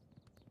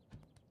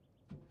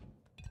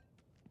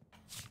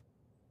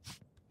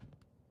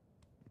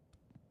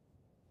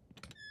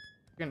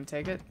 You're gonna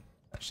take it?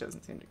 She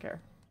doesn't seem to care.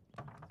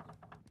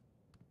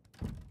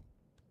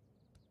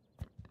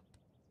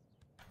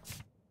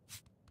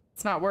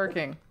 It's not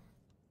working.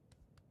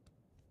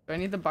 Do I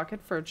need the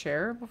bucket for a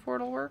chair before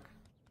it'll work?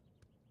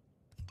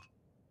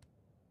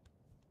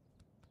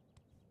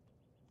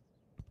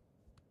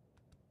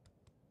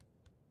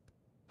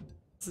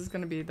 This is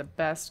gonna be the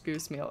best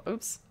goose meal,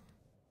 oops,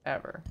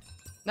 ever.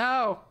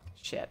 No!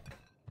 Shit.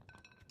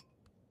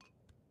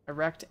 I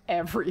wrecked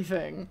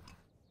everything.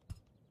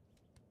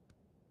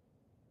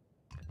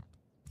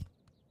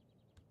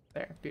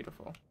 There,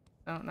 beautiful.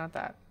 No, not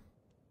that.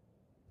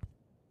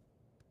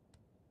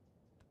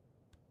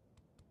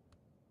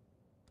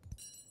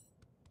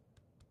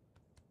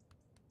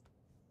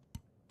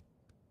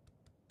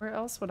 Where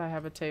else would I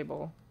have a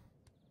table?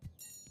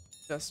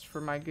 Just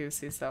for my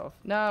goosey self.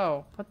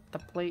 No! Put the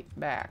plate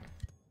back.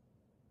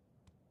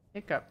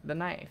 Pick up the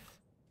knife.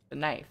 The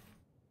knife.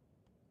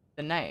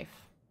 The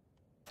knife.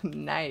 The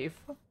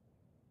knife.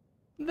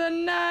 The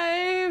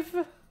knife!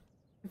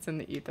 It's in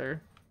the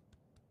ether.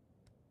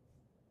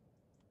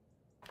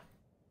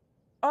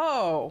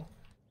 Oh,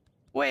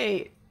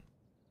 wait.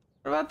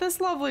 What about this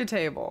lovely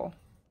table?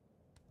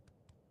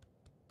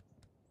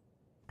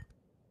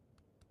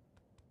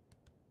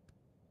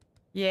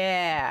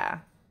 Yeah.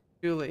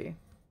 Julie.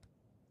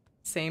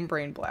 Same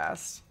brain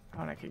blast.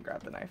 Oh, and I can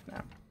grab the knife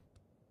now.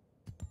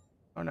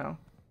 Oh no.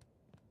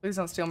 Please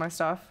don't steal my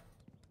stuff.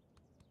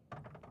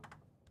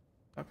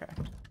 Okay.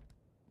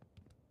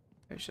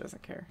 Maybe she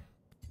doesn't care.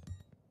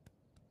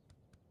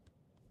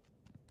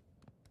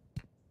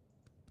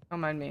 Don't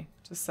mind me.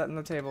 Just setting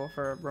the table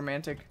for a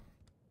romantic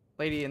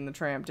Lady in the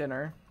Tramp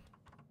dinner.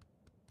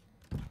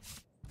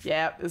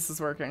 Yeah, this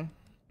is working.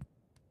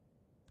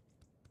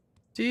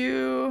 Do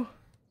you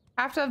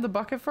have to have the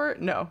bucket for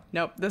it? No.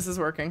 Nope, this is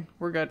working.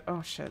 We're good.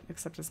 Oh shit,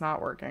 except it's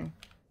not working.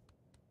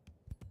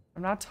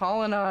 I'm not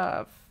tall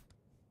enough.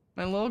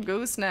 My little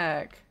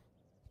gooseneck.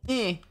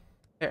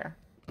 There.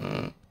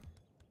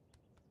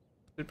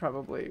 Should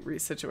probably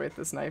resituate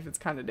this knife. It's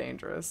kind of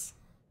dangerous.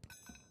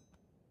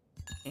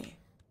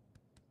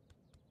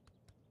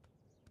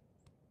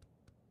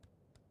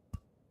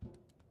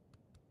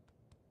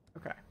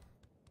 Okay.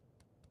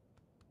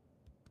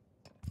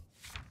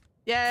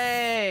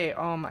 Yay!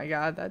 Oh my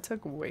god, that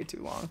took way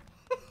too long.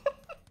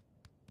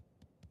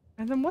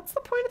 And then what's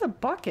the point of the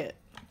bucket?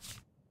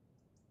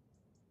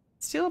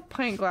 Steal a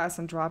pint glass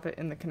and drop it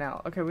in the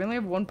canal. Okay, we only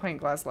have one pint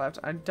glass left.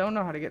 I don't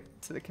know how to get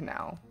to the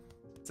canal.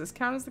 Does this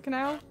count as the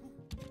canal?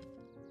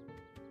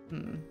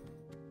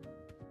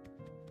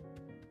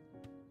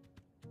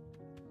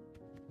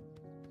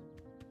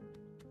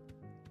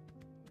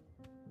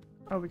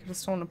 Oh, we could have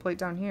stolen a plate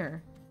down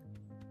here.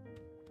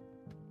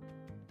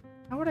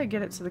 How would I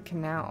get it to the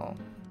canal?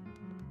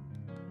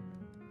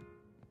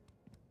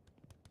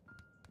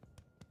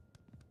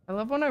 I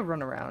love when I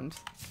run around.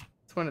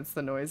 It's when it's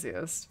the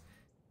noisiest.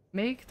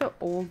 Make the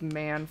old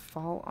man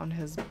fall on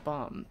his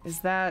bum.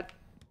 Is that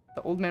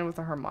the old man with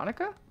the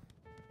harmonica?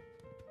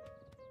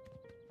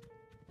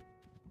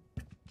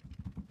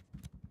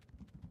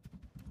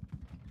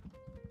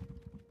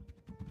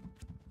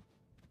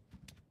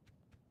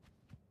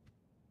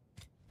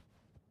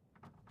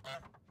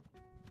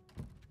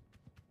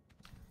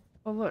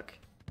 Oh look,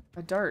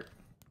 a dart.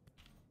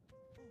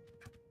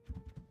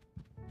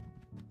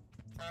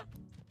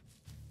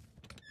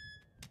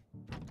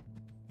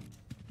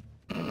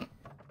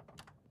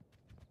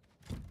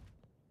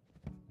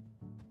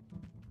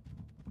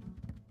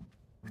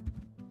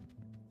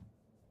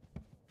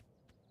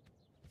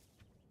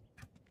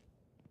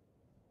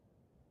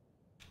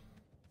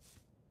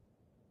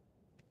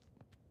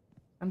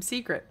 I'm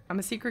secret. I'm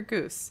a secret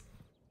goose.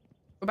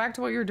 Go back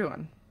to what you're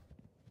doing.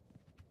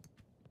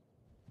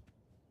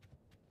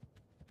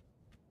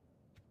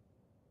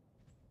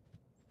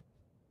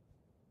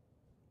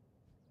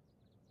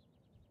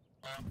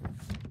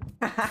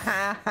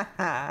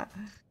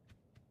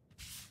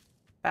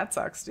 That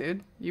sucks,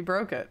 dude. You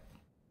broke it.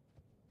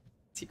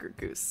 Secret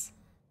goose.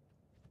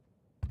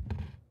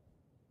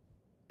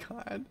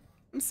 God,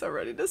 I'm so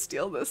ready to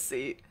steal this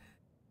seat.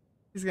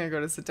 He's gonna go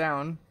to sit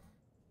down.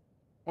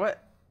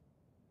 What?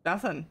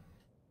 Nothing.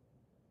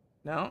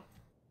 No.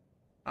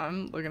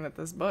 I'm looking at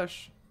this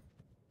bush.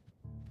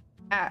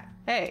 Ah,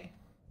 hey.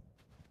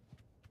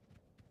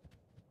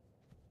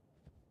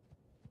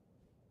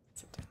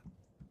 Sit down.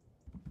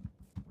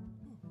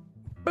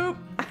 Boop.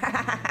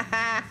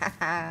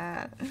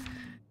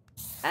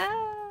 Ah.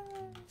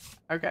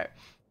 Okay.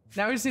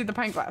 Now we just need the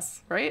pint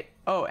glass, right?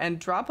 Oh, and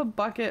drop a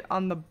bucket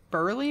on the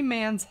burly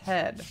man's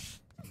head.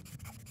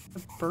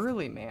 The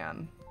burly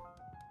man.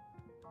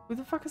 Who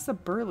the fuck is the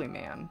burly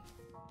man?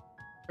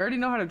 We already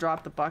know how to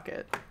drop the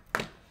bucket.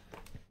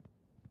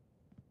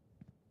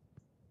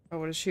 Oh,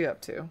 what is she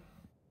up to?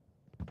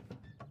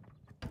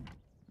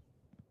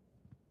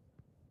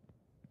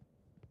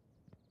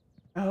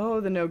 Oh,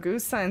 the no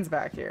goose sign's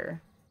back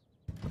here.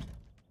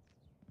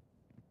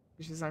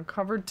 She's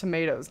uncovered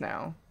tomatoes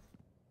now.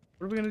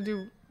 What are we gonna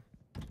do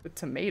with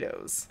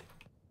tomatoes?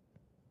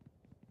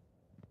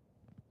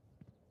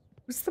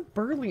 Who's the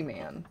burly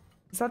man?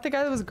 Is that the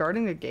guy that was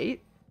guarding the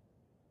gate?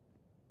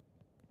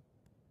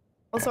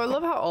 Also, I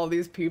love how all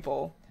these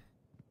people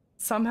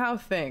somehow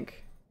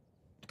think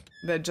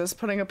that just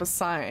putting up a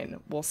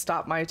sign will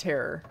stop my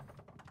terror.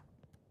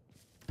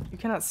 You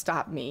cannot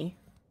stop me.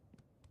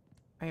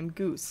 I am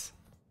Goose.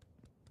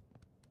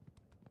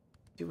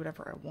 Do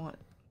whatever I want.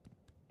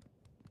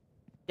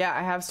 Yeah,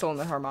 I have stolen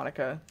the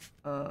harmonica.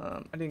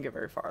 I didn't get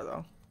very far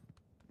though.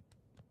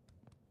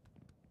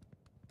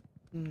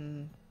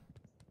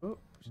 Oh,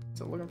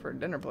 still looking for a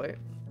dinner plate.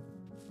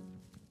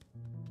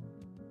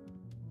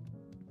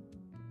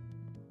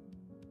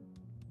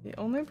 The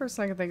only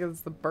person I can think of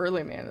is the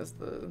burly man is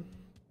the...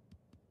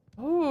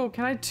 Oh,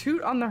 can I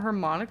toot on the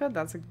harmonica?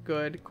 That's a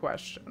good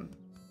question.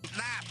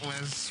 That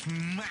was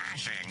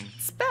smashing.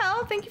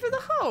 Spell, thank you for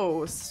the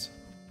host.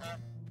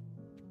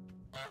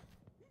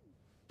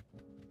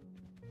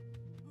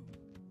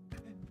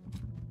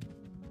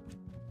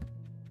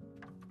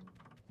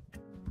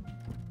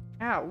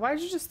 Ow, why'd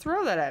you just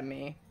throw that at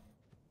me?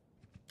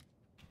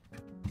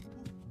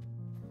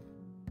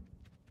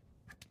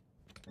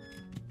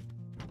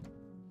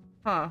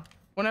 Huh.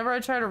 Whenever I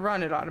try to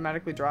run, it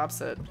automatically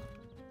drops it.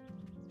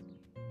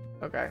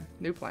 Okay,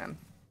 new plan.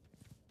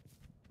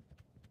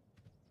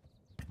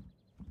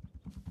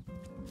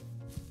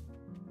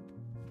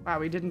 Wow,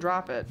 we didn't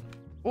drop it.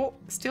 Oh,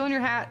 stealing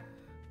your hat.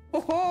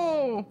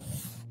 Oh,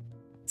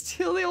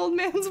 steal the old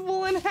man's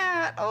woolen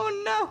hat.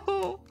 Oh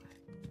no.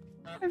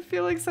 I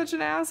feel like such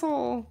an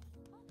asshole.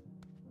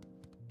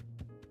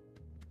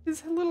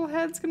 His little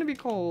head's gonna be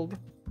cold.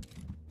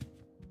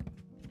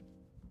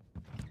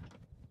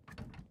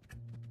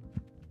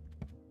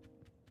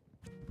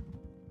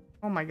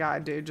 Oh my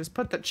god, dude, just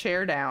put the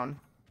chair down.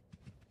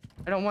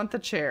 I don't want the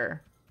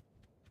chair.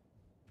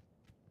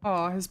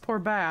 Oh, his poor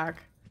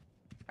back.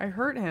 I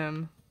hurt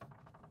him.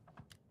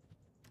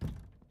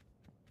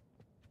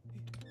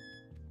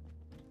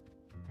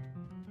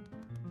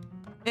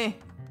 Eh.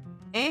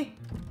 Eh.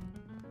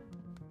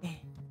 Eh.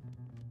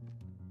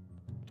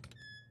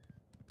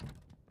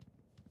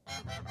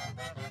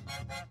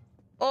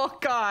 Oh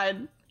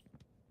god.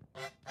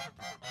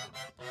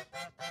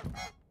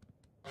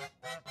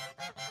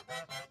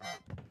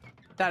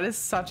 That is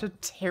such a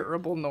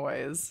terrible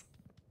noise.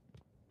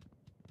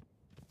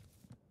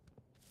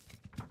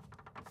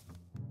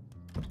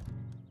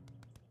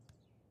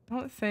 I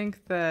don't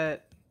think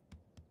that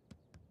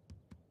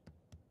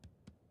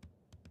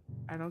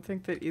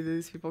either of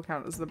these people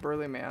count as the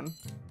burly man.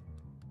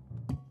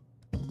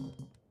 We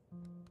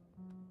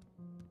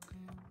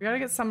gotta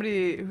get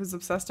somebody who's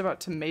obsessed about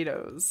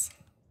tomatoes.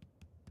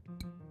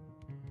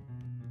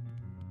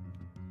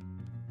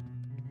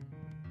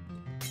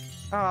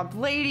 Oh,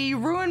 lady, you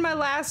ruined my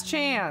last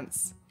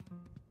chance.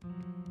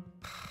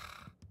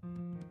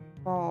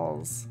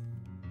 Balls.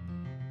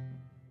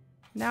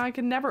 Now I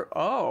can never.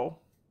 Oh.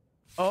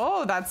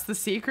 Oh, that's the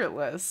secret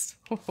list.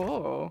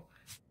 Oh.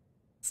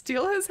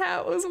 Steal his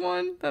hat was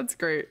one? That's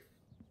great.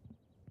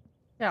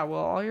 Yeah,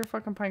 well, all your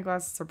fucking pint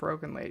glasses are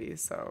broken, lady,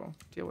 so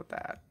deal with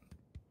that.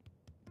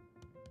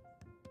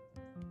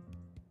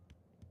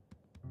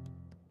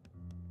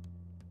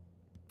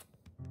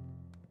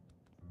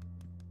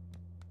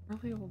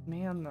 Really old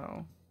man,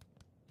 though.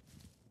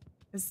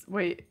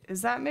 Wait,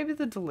 is that maybe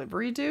the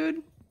delivery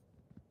dude?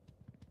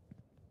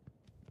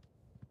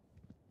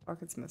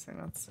 Fuck, it's missing.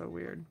 That's so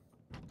weird.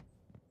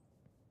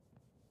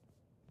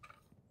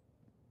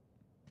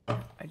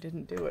 I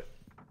didn't do it.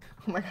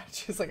 Oh my god,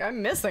 she's like,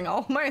 I'm missing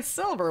all my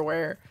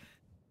silverware.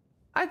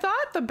 I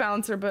thought the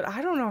bouncer, but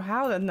I don't know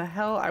how in the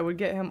hell I would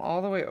get him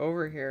all the way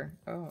over here.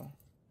 Oh,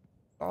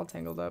 all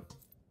tangled up.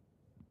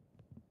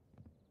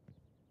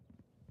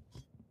 I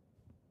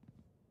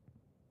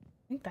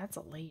think that's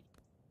a late.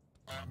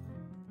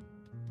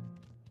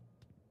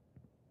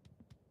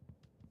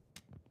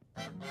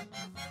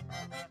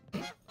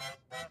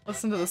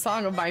 Listen to the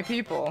song of my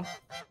people.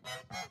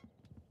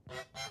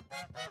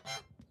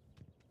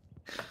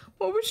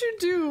 What would you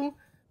do?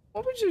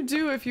 What would you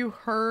do if you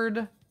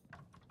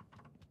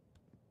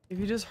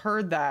just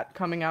heard that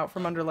coming out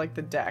from under like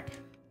the deck?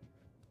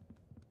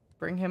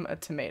 Bring him a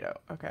tomato.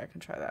 Okay, I can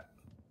try that.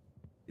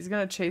 He's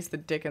gonna chase the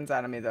dickens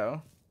out of me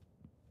though.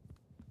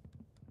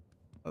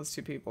 Those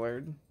two people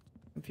are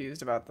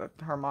confused about the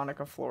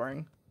harmonica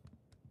flooring.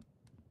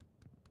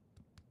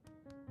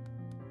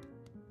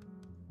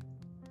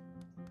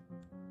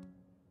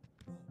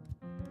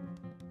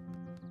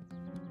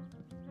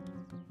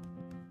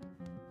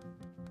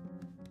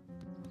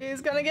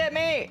 He's gonna get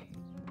me!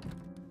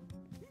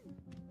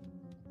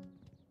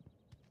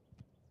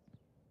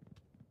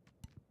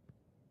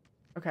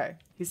 Okay,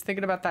 he's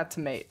thinking about that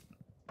tomato.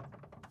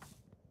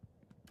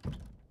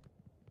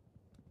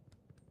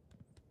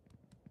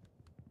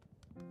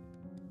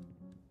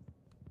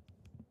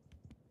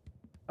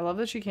 I love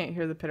that she can't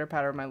hear the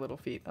pitter-patter of my little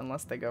feet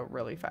unless they go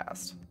really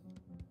fast.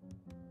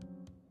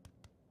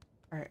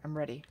 Alright, I'm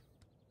ready.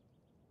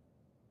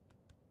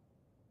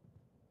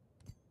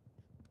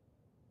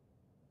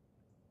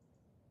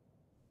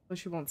 Well,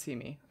 she won't see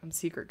me. I'm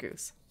Secret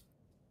Goose.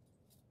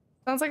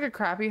 Sounds like a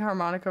crappy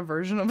harmonica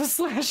version of a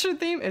slasher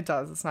theme. It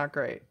does. It's not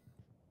great.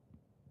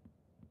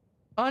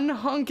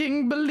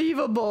 Unhunking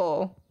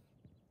believable.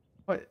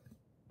 What?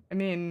 I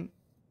mean,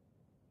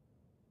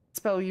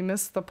 Spell, you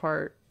missed the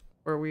part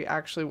where we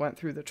actually went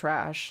through the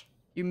trash.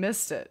 You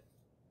missed it.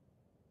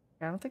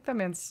 I don't think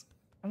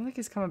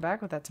he's coming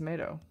back with that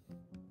tomato.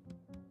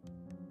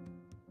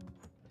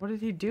 What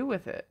did he do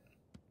with it?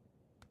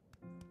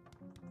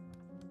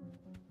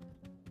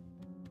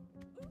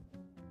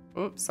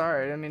 Oops,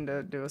 sorry, I didn't mean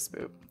to do a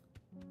spoop.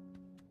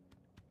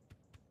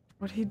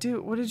 What'd he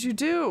do? What did you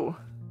do?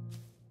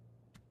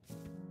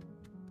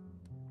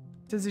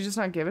 Does he just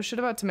not give a shit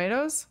about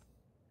tomatoes?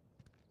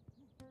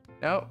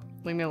 Nope,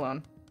 leave me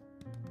alone.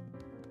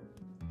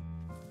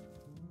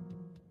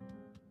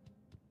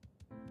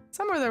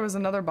 Somewhere there was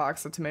another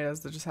box of tomatoes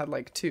that just had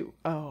like 2.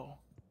 Oh.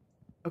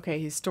 Okay,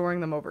 he's storing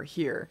them over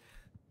here.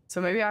 So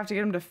maybe I have to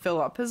get him to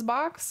fill up his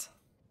box?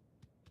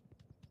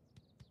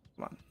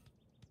 Come on.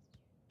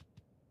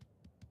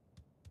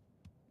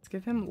 Let's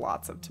give him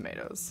lots of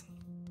tomatoes.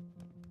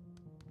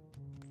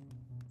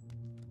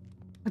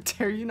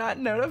 Dare you not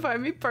notify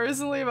me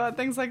personally about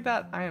things like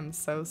that? I am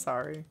so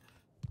sorry.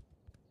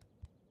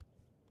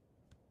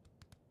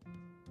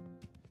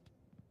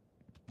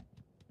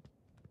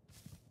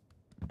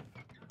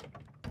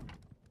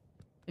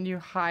 Can you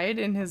hide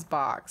in his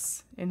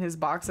box? In his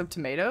box of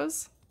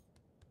tomatoes?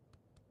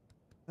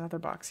 Another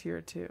box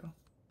here too.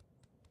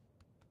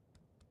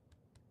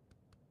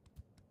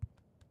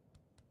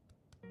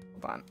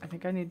 Hold on, I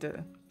think I need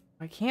to...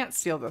 I can't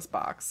steal this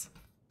box.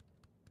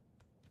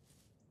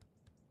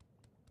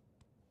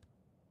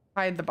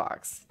 Hide the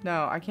box.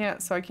 No, I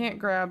can't. So I can't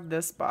grab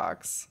this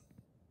box.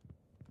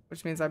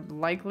 Which means I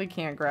likely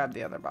can't grab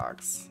the other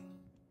box.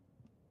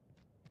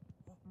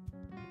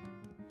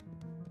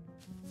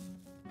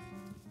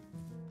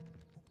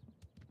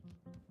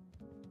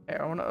 Okay,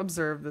 I want to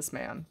observe this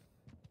man.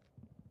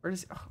 Where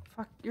does... Oh,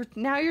 fuck.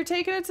 Now you're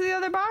taking it to the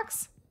other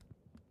box?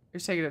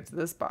 You're taking it to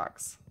this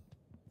box.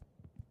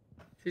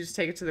 So you just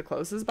take it to the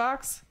closest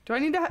box? Do I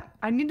need to...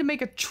 I need to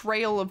make a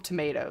trail of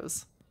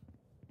tomatoes.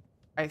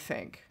 I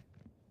think.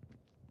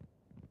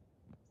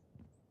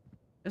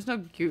 There's no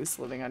goose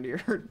living under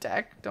your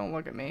deck. Don't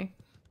look at me.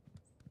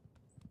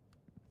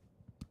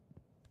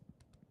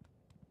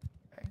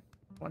 Okay.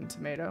 1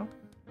 tomato.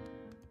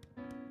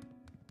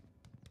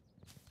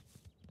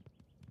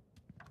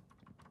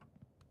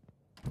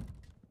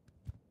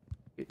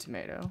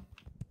 Tomato.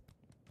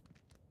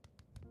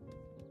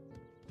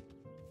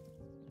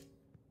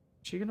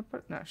 She gonna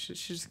put... No,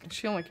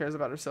 she only cares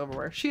about her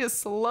silverware. She is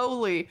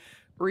slowly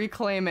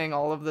reclaiming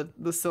all of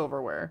the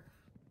silverware.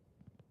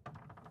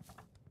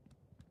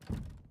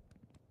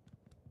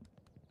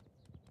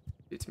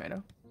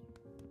 Tomato.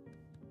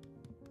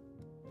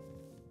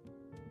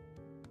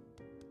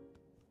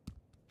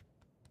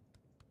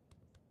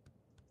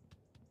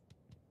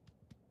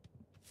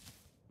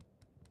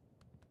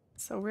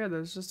 So weird,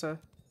 there's just a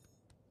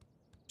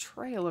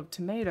trail of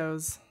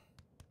tomatoes.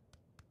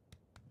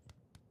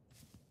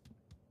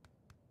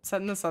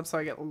 Setting this up so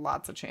I get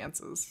lots of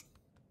chances.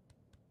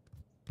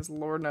 Because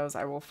Lord knows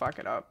I will fuck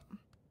it up.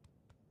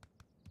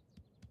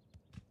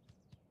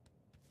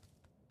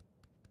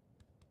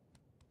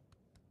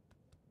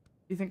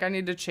 You think I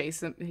need to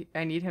chase him?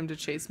 I need him to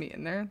chase me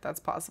in there? That's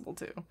possible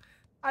too.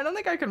 I don't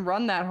think I can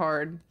run that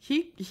hard.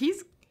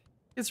 He's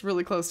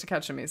really close to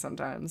catching me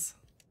sometimes.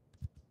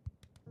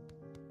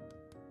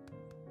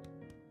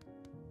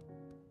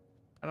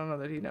 I don't know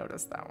that he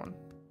noticed that one.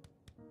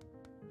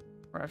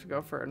 Or I have to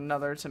go for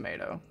another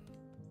tomato.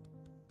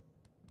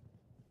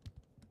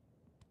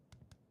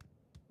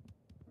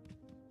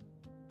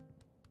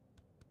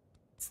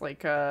 It's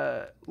like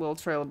a little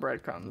trail of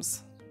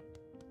breadcrumbs.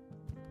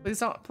 Please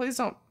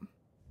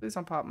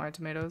don't pop my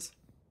tomatoes.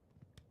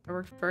 I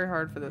worked very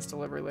hard for this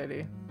delivery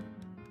lady.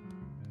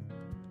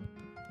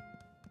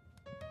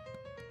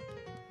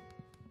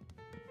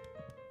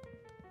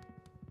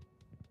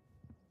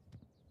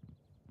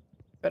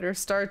 Better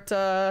start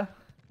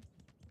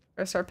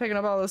picking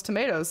up all those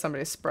tomatoes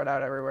somebody spread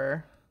out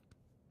everywhere.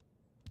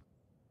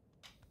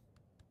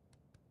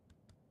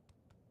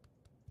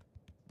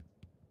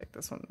 Take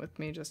this one with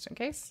me just in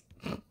case.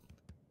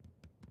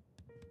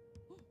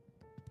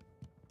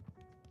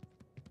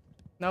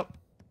 Nope.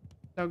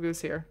 No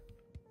goose here.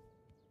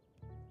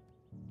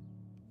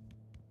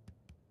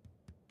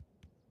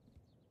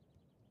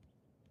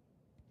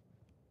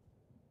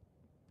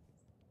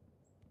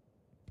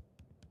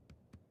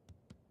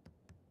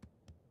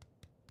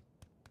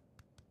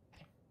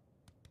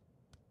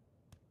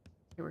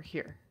 Okay, we're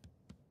here.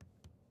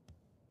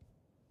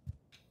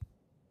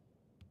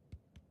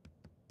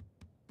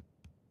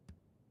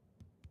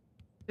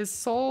 His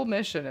sole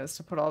mission is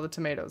to put all the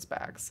tomatoes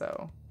back,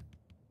 so...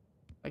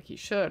 Like he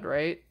should,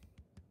 right?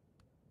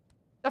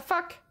 The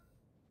fuck?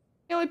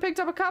 He only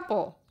picked up a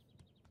couple.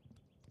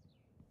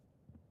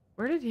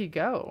 Where did he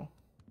go?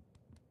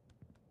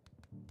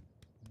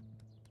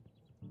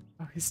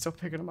 Oh, he's still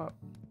picking them up.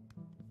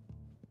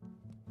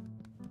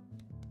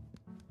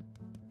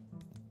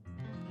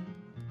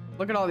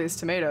 Look at all these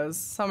tomatoes.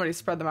 Somebody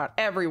spread them out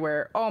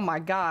everywhere. Oh my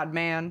god,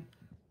 man.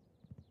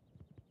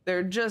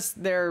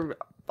 They're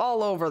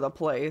all over the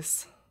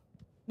place.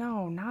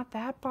 No, not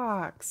that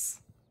box.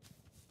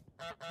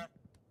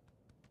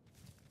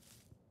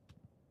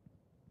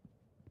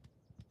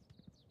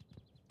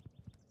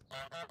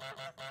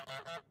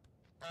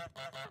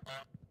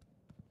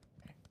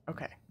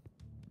 Okay.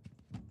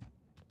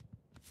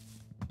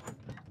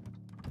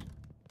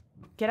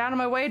 Get out of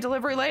my way,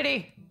 delivery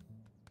lady.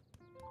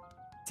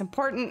 It's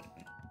important.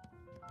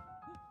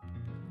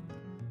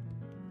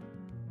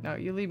 No,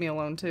 you leave me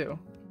alone too.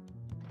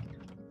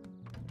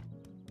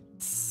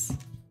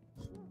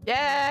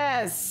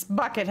 Yes!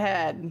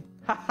 Buckethead!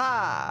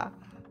 Haha!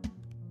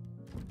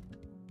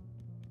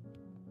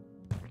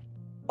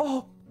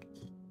 Oh!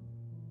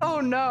 Oh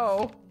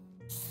no!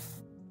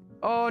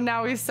 Oh,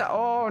 now he's so—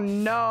 oh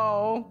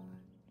no!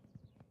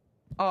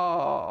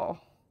 Oh.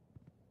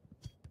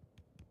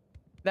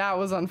 That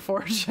was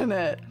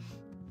unfortunate.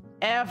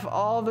 F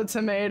all the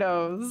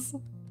tomatoes.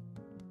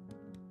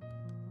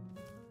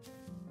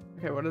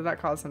 Okay, what did that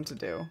cause him to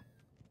do?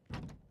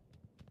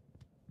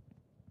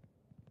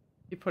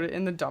 put it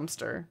in the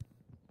dumpster.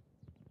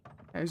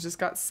 He's just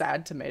got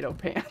sad tomato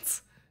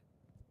pants.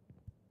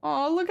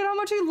 Oh, look at how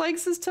much he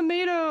likes his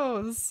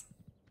tomatoes.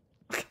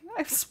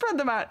 I've spread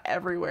them out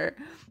everywhere.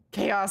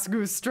 Chaos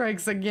Goose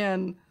strikes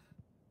again.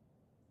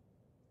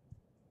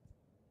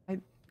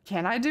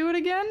 Can I do it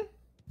again?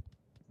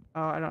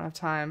 Oh, I don't have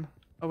time.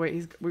 Oh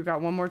wait, we've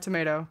got one more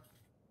tomato.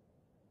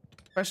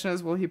 Question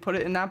is, will he put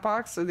it in that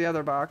box or the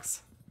other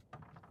box?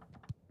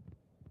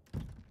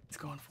 He's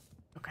going for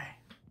it. Okay.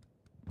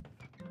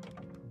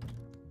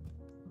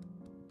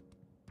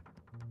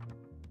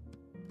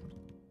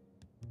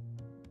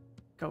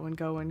 Going,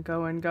 going,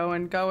 going,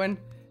 going, going.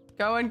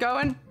 Going,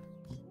 going.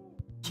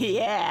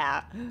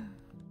 Yeah.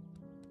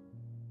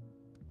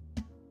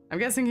 I'm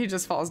guessing he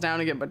just falls down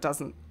again but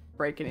doesn't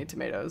break any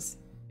tomatoes.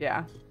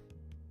 Yeah.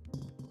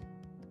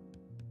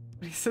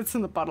 He sits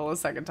in the puddle a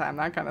second time.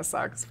 That kind of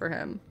sucks for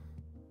him.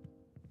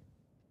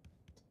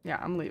 Yeah,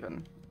 I'm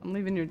leaving. I'm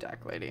leaving your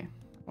deck, lady. I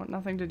want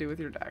nothing to do with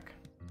your deck.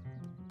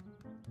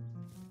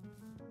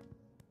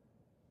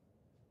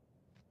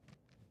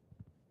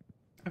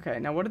 Okay,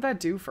 now what did that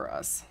do for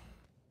us?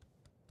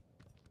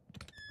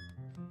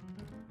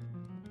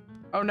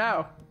 Oh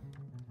no!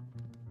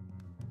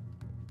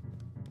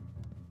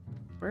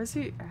 Where is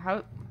he?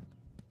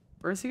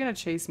 Where is he gonna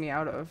chase me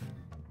out of?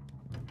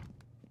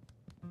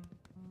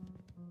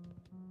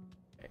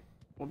 Okay,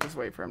 we'll just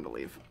wait for him to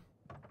leave.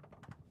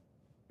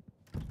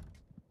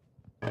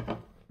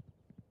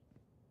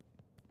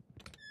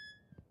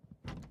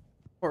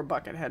 Poor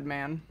Buckethead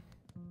man.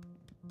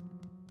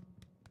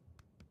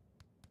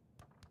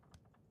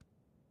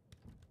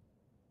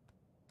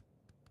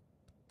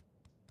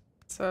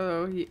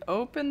 So he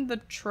opened the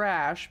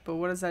trash, but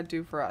what does that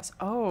do for us?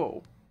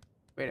 Oh,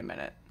 wait a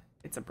minute.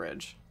 It's a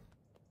bridge.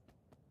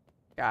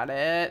 Got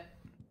it.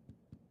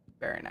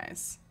 Very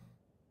nice.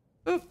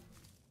 Oop.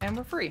 And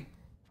we're free.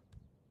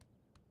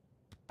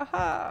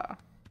 Aha.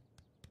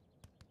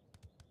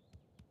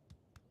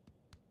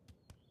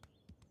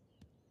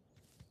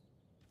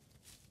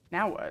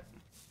 Now what?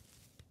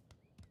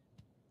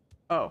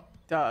 Oh,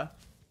 duh.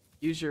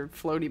 Use your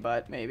floaty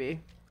butt, maybe.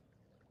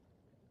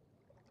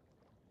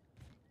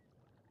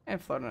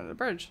 And float under the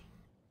bridge.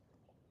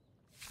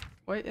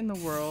 What in the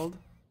world?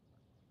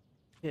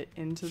 Get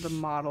into the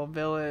model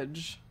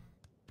village.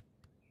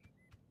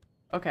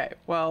 Okay,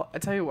 well, I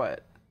tell you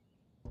what.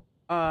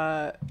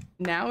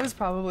 Now is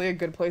probably a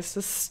good place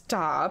to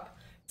stop.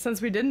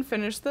 Since we didn't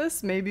finish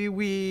this, maybe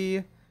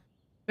we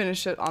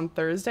finish it on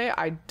Thursday.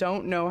 I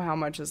don't know how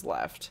much is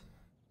left.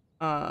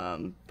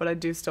 But I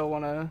do still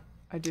wanna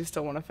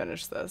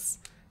finish this.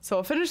 So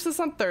I'll finish this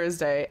on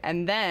Thursday,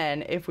 and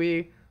then if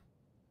we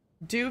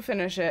do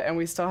finish it and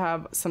we still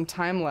have some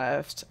time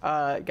left,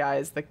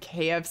 guys, the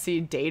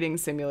KFC dating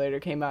simulator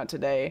came out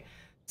today.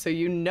 So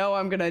you know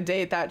I'm gonna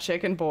date that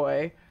chicken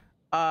boy.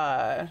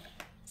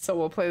 So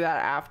we'll play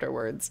that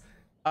afterwards.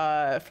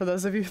 For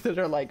those of you that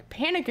are like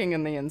panicking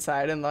in the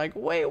inside and like,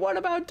 wait, what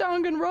about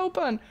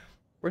Danganronpa?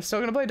 We're still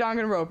gonna play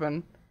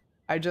Danganronpa.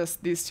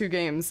 These two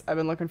games I've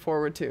been looking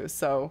forward to.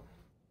 So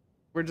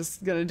we're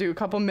just gonna do a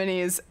couple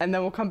minis and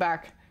then we'll come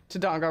back to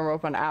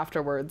Danganronpa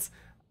afterwards.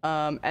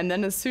 And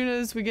then as soon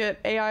as we get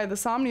AI the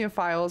Somnia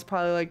files,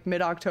 probably like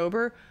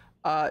mid-October,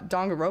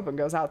 Danganronpa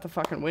goes out the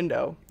fucking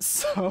window.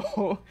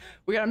 So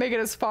we gotta make it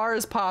as far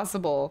as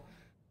possible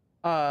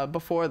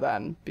before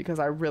then, because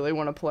I really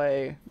want to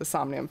play the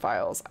Somnium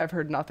files. I've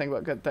heard nothing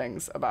but good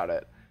things about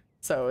it.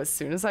 So as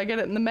soon as I get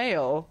it in the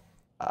mail,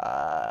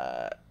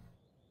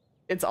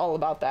 it's all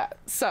about that.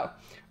 So,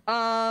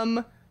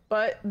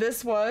 but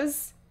this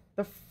was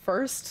the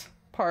first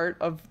part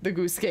of the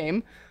Goose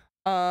game.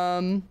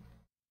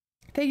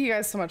 Thank you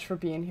guys so much for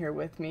being here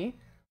with me.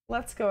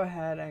 Let's go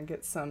ahead and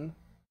get some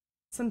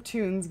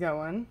tunes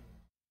going.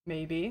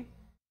 Maybe.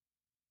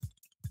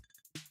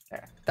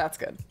 There, that's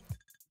good.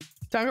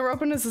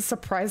 Danganronpa is a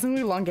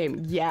surprisingly long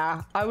game.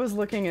 Yeah, I was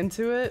looking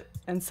into it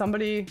and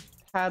somebody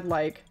had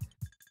like,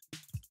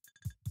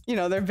 you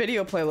know, their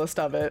video playlist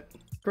of it.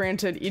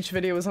 Granted, each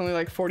video was only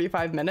like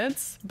 45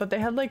 minutes, but they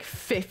had like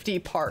 50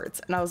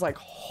 parts and I was like,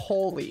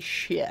 holy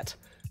shit.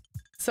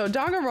 So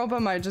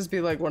Danganronpa might just be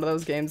like one of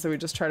those games that we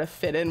just try to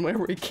fit in where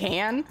we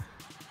can.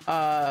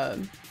 But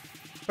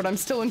I'm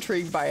still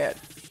intrigued by it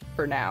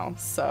for now,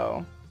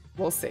 so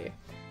we'll see.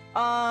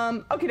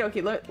 Okie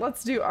dokie,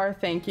 let's do our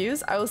thank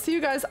yous. I will see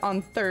you guys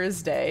on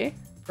Thursday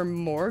for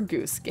more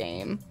Goose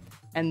Game,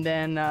 and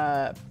then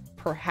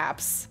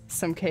perhaps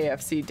some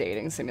KFC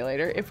dating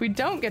simulator. If we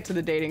don't get to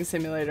the dating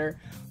simulator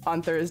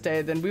on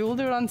Thursday, then we will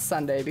do it on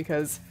Sunday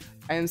because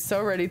I am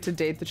so ready to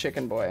date the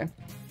chicken boy.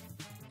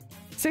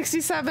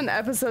 67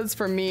 episodes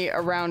for me,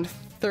 around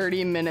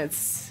 30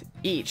 minutes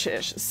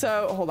each-ish.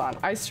 So hold on,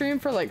 I stream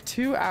for like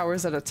 2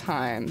 hours at a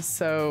time,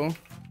 so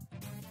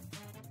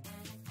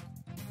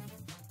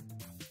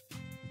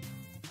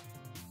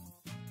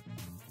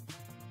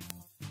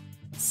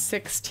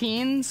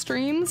 16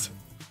 streams?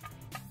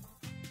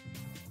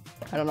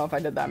 I don't know if I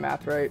did that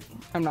math right.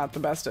 I'm not the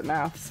best at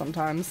math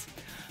sometimes.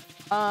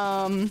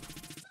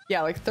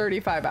 Yeah, like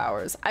 35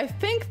 hours. I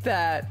think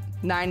that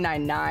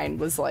 999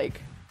 was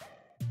like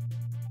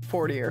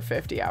 40 or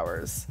 50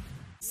 hours.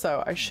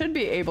 So I should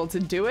be able to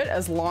do it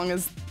as long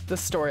as the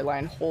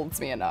storyline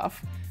holds me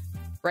enough.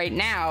 Right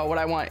now, what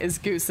I want is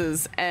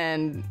gooses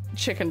and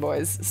chicken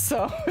boys.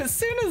 So as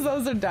soon as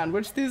those are done,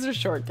 which these are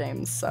short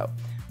games, so.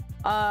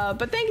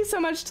 But thank you so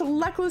much to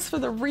Luckless for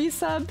the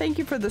resub. Thank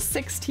you for the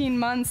 16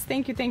 months.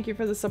 Thank you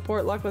for the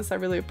support, Luckless. I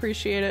really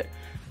appreciate it.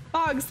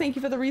 Boggs, thank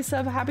you for the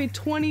resub. Happy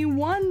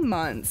 21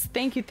 months.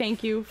 Thank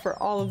you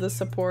for all of the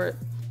support.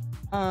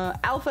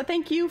 Alpha,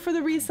 thank you for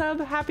the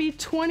resub. Happy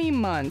 20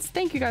 months.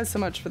 Thank you guys so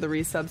much for the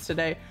resubs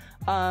today.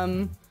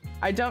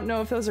 I don't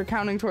know if those are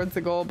counting towards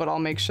the goal, but I'll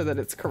make sure that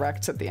it's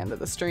correct at the end of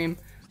the stream,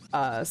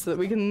 so that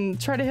we can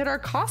try to hit our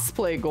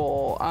cosplay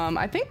goal.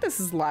 I think this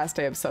is the last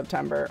day of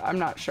September. I'm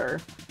not sure.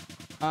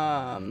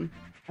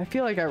 I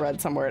feel like I read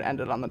somewhere it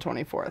ended on the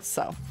 24th,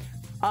 so.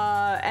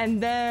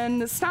 And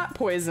then Snot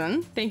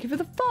Poison, thank you for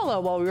the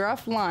follow while we were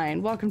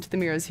offline. Welcome to the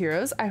Miro's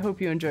Heroes. I hope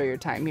you enjoy your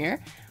time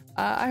here.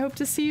 I hope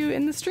to see you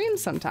in the stream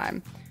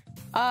sometime.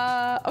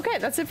 Okay,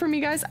 that's it for me,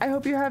 guys. I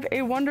hope you have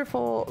a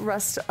wonderful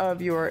rest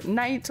of your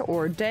night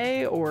or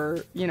day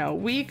or, you know,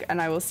 week,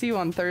 and I will see you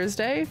on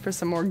Thursday for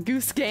some more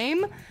Goose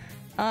Game.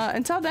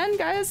 Until then,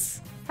 guys,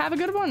 have a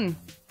good one.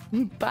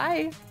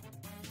 Bye.